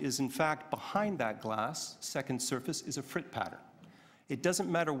reflection is, in fact, behind that glass, second surface, is a fripp pattern. It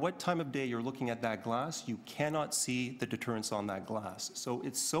doesn't matter what time of day you're looking at that glass, you cannot see the deterrence on that glass. So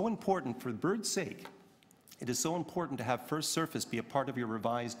it's so important, for the bird's sake, it is so important to have first surface be a part of your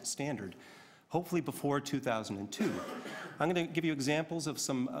revised standard, hopefully before 2002. I'm going to give you examples of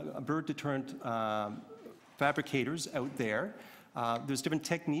some bird deterrent fabricators out there. There's different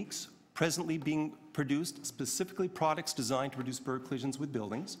techniques presently being produced, specifically products designed to reduce bird collisions with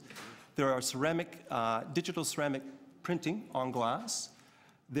buildings. There are ceramic, digital ceramic printing on glass.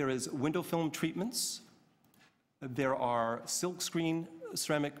 There is window film treatments. There are silk screen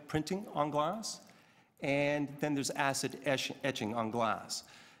ceramic printing on glass. And then there's acid etching on glass.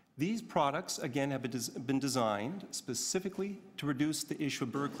 These products, again, have been designed specifically to reduce the issue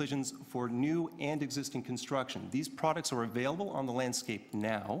of bird collisions for new and existing construction. These products are available on the landscape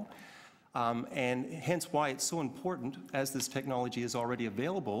now. And hence why it's so important, as this technology is already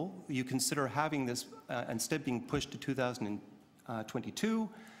available, you consider having this, instead of being pushed to 2022,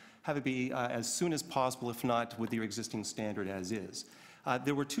 have it be as soon as possible, if not with your existing standard as is.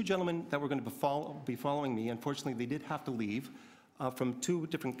 There were 2 gentlemen that were going to be following me. Unfortunately, they did have to leave from 2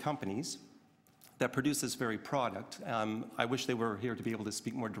 different companies that produce this very product. I wish they were here to be able to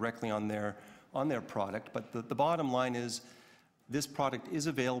speak more directly on their product, but the bottom line is this product is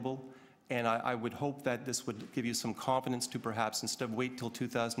available, And I would hope that this would give you some confidence to perhaps, instead of wait till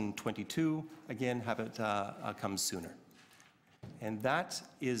 2022, again, have it come sooner. And that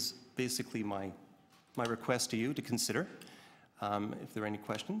is basically my request to you to consider. If there are any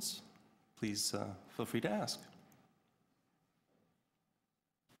questions, please feel free to ask.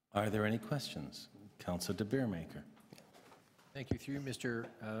 Are there any questions? Councillor De Beermaker. Thank you. Through you, Mr.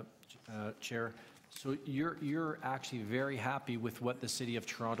 Chair. So you're actually very happy with what the City of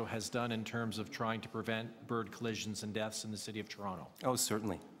Toronto has done in terms of trying to prevent bird collisions and deaths in the City of Toronto? Oh,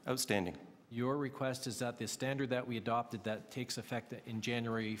 certainly. Outstanding. Your request is that the standard that we adopted that takes effect in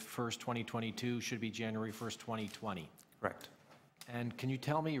January 1st, 2022 should be January 1st, 2020? Correct. And can you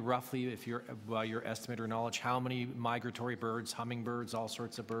tell me roughly, if you're, by your estimate or knowledge, how many migratory birds, hummingbirds, all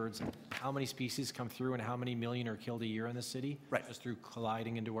sorts of birds, how many species come through and how many million are killed a year in the city? Right. Just through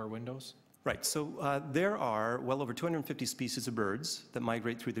colliding into our windows? Right. So there are well over 250 species of birds that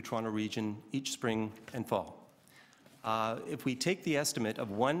migrate through the Toronto region each spring and fall. If we take the estimate of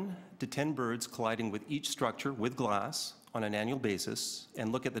 1 to 10 birds colliding with each structure with glass on an annual basis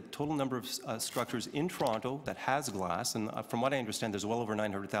and look at the total number of structures in Toronto that has glass, and from what I understand, there's well over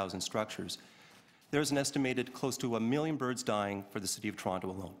 900,000 structures, there's an estimated close to 1 million birds dying for the City of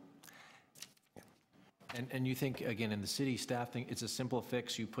Toronto alone. And you think, again, in the city staff thing, it's a simple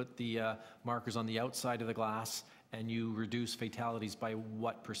fix. You put the markers on the outside of the glass and you reduce fatalities by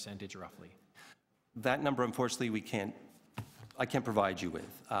what percentage roughly? That number, unfortunately, I can't provide you with.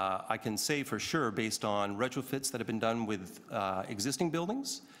 I can say for sure, based on retrofits that have been done with existing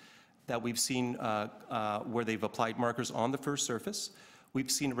buildings, that we've seen where they've applied markers on the first surface,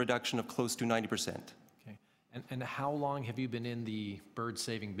 we've seen a reduction of close to 90%. Okay. And how long have you been in the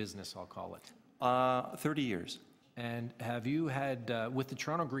bird-saving business, I'll call it? 30 years. And have you had, with the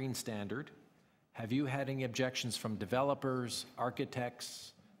Toronto Green Standard, have you had any objections from developers,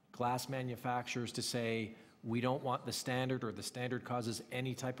 architects, glass manufacturers to say, we don't want the standard or the standard causes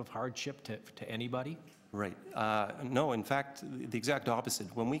any type of hardship to anybody? Right. No, in fact, the exact opposite.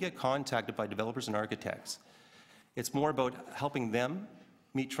 When we get contacted by developers and architects, it's more about helping them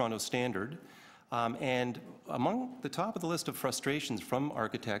meet Toronto's standard. And among the top of the list of frustrations from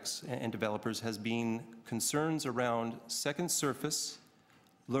architects and developers has been concerns around second surface,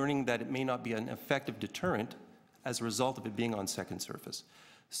 learning that it may not be an effective deterrent as a result of it being on second surface.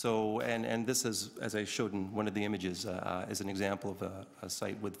 So, and this is, as I showed in one of the images, is an example of a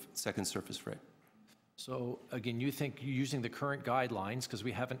site with second surface freight. So again, you think using the current guidelines, because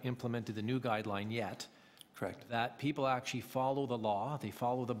we haven't implemented the new guideline yet, correct, that people actually follow the law, they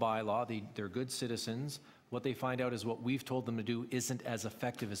follow the bylaw, they're good citizens. What they find out is what we've told them to do isn't as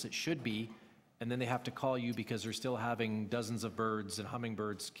effective as it should be, and then they have to call you because they're still having dozens of birds and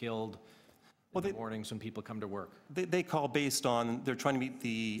hummingbirds killed in the mornings when people come to work. They call based on, they're trying to meet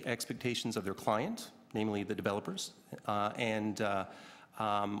the expectations of their client, namely the developers, when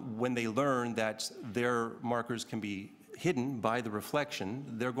they learn that their markers can be hidden by the reflection,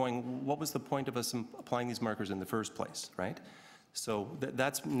 they're going, what was the point of us applying these markers in the first place, right? So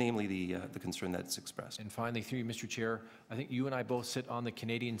that's namely the concern that's expressed. And finally, through you, Mr. Chair, I think you and I both sit on the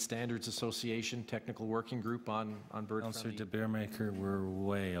Canadian Standards Association Technical Working Group on bird-friendly. Councillor De Beermaker, we're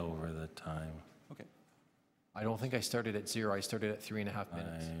way over the time. Okay. I don't think I started at 0. I started at 3.5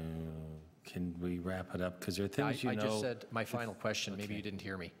 minutes. Can we wrap it up? Because there are things I just said my final question. Maybe you didn't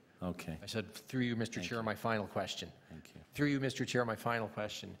hear me. Okay. I said, through you, Mr. Chair, my final question. Thank you. Through you, Mr. Chair, my final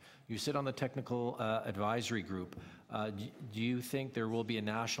question. You sit on the Technical Advisory Group. Do you think there will be a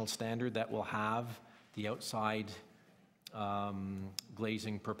national standard that will have the outside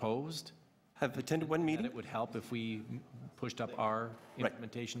glazing proposed? Have attended one meeting. And it would help if we pushed up our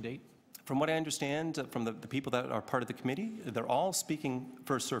implementation date? From what I understand from the people that are part of the committee, they're all speaking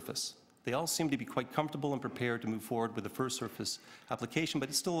first surface. They all seem to be quite comfortable and prepared to move forward with the first surface application, but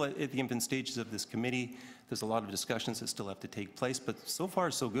it's still at the infant stages of this committee. There's a lot of discussions that still have to take place, but so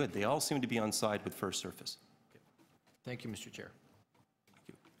far so good. They all seem to be on side with first surface. Thank you, Mr. Chair. Thank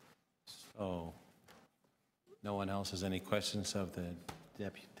you. So, no one else has any questions of the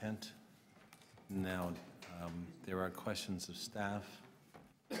deputant? Now, there are questions of staff.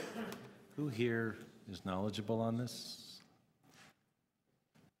 Who here is knowledgeable on this?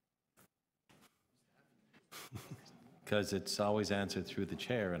 Because it's always answered through the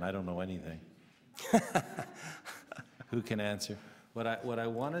chair, and I don't know anything. Who can answer? What I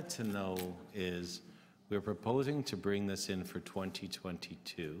wanted to know is, we're proposing to bring this in for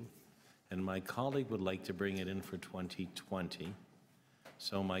 2022, and my colleague would like to bring it in for 2020.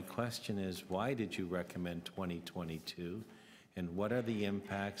 So my question is, why did you recommend 2022? And what are the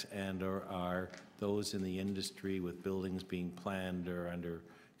impacts and/or are those in the industry with buildings being planned or under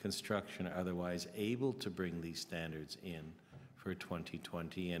construction or otherwise able to bring these standards in for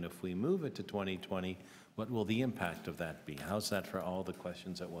 2020? And if we move it to 2020, what will the impact of that be? How's that for all the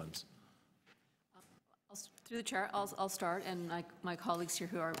questions at once? Through the chair, I'll start, and my colleagues here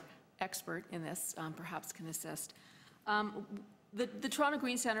who are expert in this perhaps can assist. The Toronto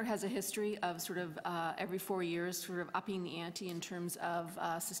Green Centre has a history of sort of every 4 years sort of upping the ante in terms of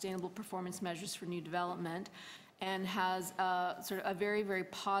sustainable performance measures for new development, and has sort of a very, very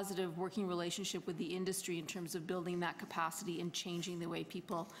positive working relationship with the industry in terms of building that capacity and changing the way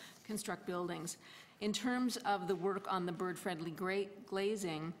people construct buildings. In terms of the work on the bird-friendly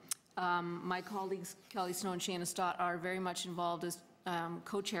glazing, my colleagues Kelly Snow and Shana Stott are very much involved as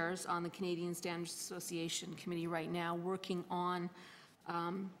co-chairs on the Canadian Standards Association committee right now, working on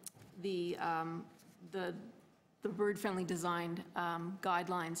the bird-friendly design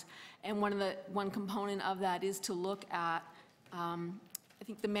guidelines. And one component of that is to look at, I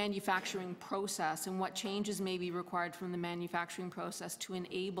think, the manufacturing process and what changes may be required from the manufacturing process to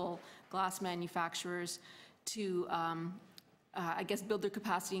enable glass manufacturers to, I guess, build their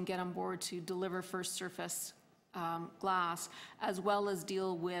capacity and get on board to deliver first surface glass, as well as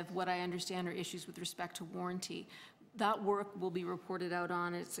deal with what I understand are issues with respect to warranty. That work will be reported out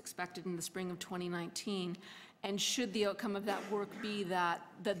on, it's expected in the spring of 2019. And should the outcome of that work be that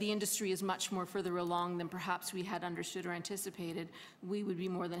the industry is much more further along than perhaps we had understood or anticipated, we would be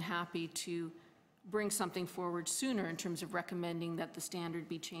more than happy to bring something forward sooner in terms of recommending that the standard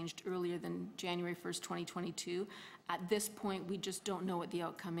be changed earlier than January 1st, 2022. At this point, we just don't know what the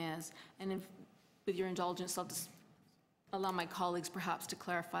outcome is. And if, with your indulgence, I'll just allow my colleagues perhaps to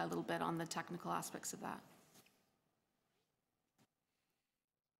clarify a little bit on the technical aspects of that.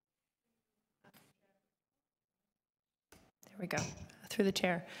 There we go, through the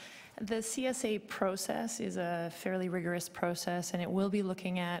chair. The CSA process is a fairly rigorous process, and it will be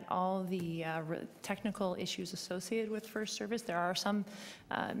looking at all the technical issues associated with first service. There are some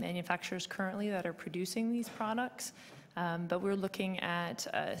manufacturers currently that are producing these products, but we're looking at,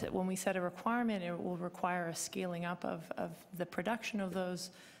 when we set a requirement, it will require a scaling up of the production of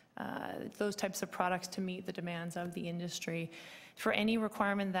those types of products to meet the demands of the industry. For any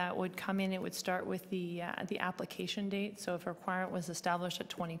requirement that would come in, it would start with the application date. So if a requirement was established at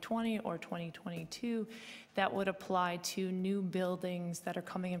 2020 or 2022, that would apply to new buildings that are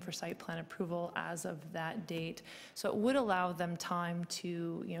coming in for site plan approval as of that date. So it would allow them time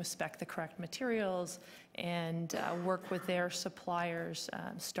to, spec the correct materials and work with their suppliers,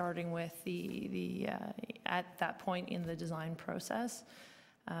 starting with at that point in the design process.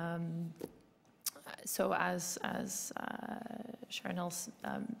 So as Sharon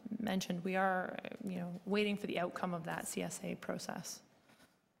mentioned, we are, waiting for the outcome of that CSA process.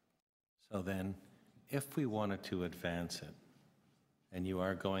 So then, if we wanted to advance it, and you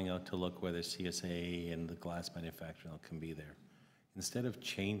are going out to look whether CSA and the glass manufacturer can be there, instead of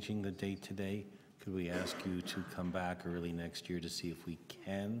changing the date today, could we ask you to come back early next year to see if we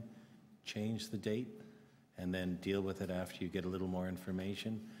can change the date, and then deal with it after you get a little more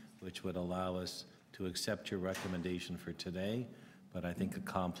information, which would allow us to accept your recommendation for today, but I think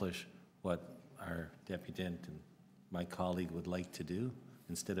accomplish what our deputant and my colleague would like to do,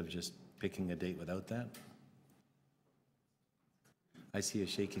 instead of just picking a date without that? I see you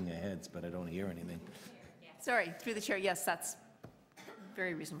shaking your heads, but I don't hear anything. Sorry, through the chair, yes, that's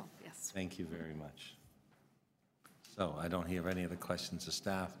very reasonable, yes. Thank you very much. So I don't hear any other questions of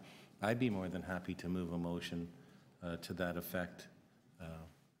staff. I'd be more than happy to move a motion to that effect.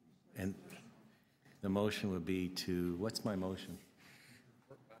 And the motion would be to, what's my motion?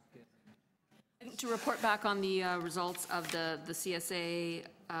 I think to report back on the results of the CSA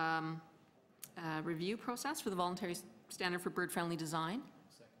review process for the voluntary standard for bird-friendly design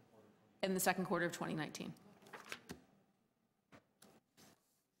in the second quarter of 2019.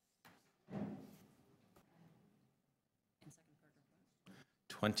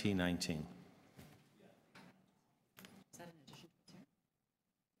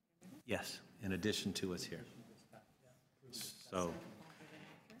 Yes, in addition to what's here. So,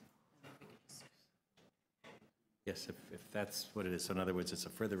 yes, if that's what it is. So in other words, it's a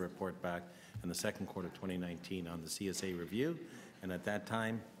further report back in the second quarter of 2019 on the CSA review, and at that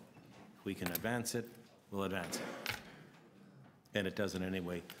time, if we can advance it, we'll advance it. And it doesn't in any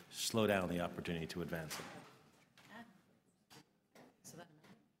way slow down the opportunity to advance it.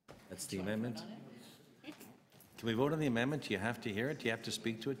 That's the amendment? Can we vote on the amendment? Do you have to hear it? Do you have to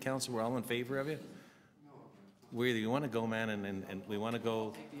speak to it, Council? We're all in favor of it? Where do you want to go, man, and we want to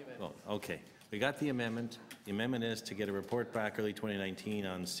go? Well, okay. We got the amendment. The amendment is to get a report back early 2019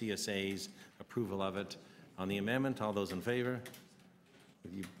 on CSA's approval of it. On the amendment, all those in favor?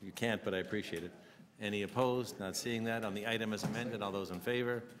 You can't, but I appreciate it. Any opposed? Not seeing that. On the item as amended, all those in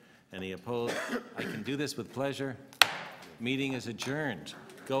favor? Any opposed? I can do this with pleasure. Meeting is adjourned.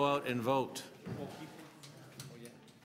 Go out and vote.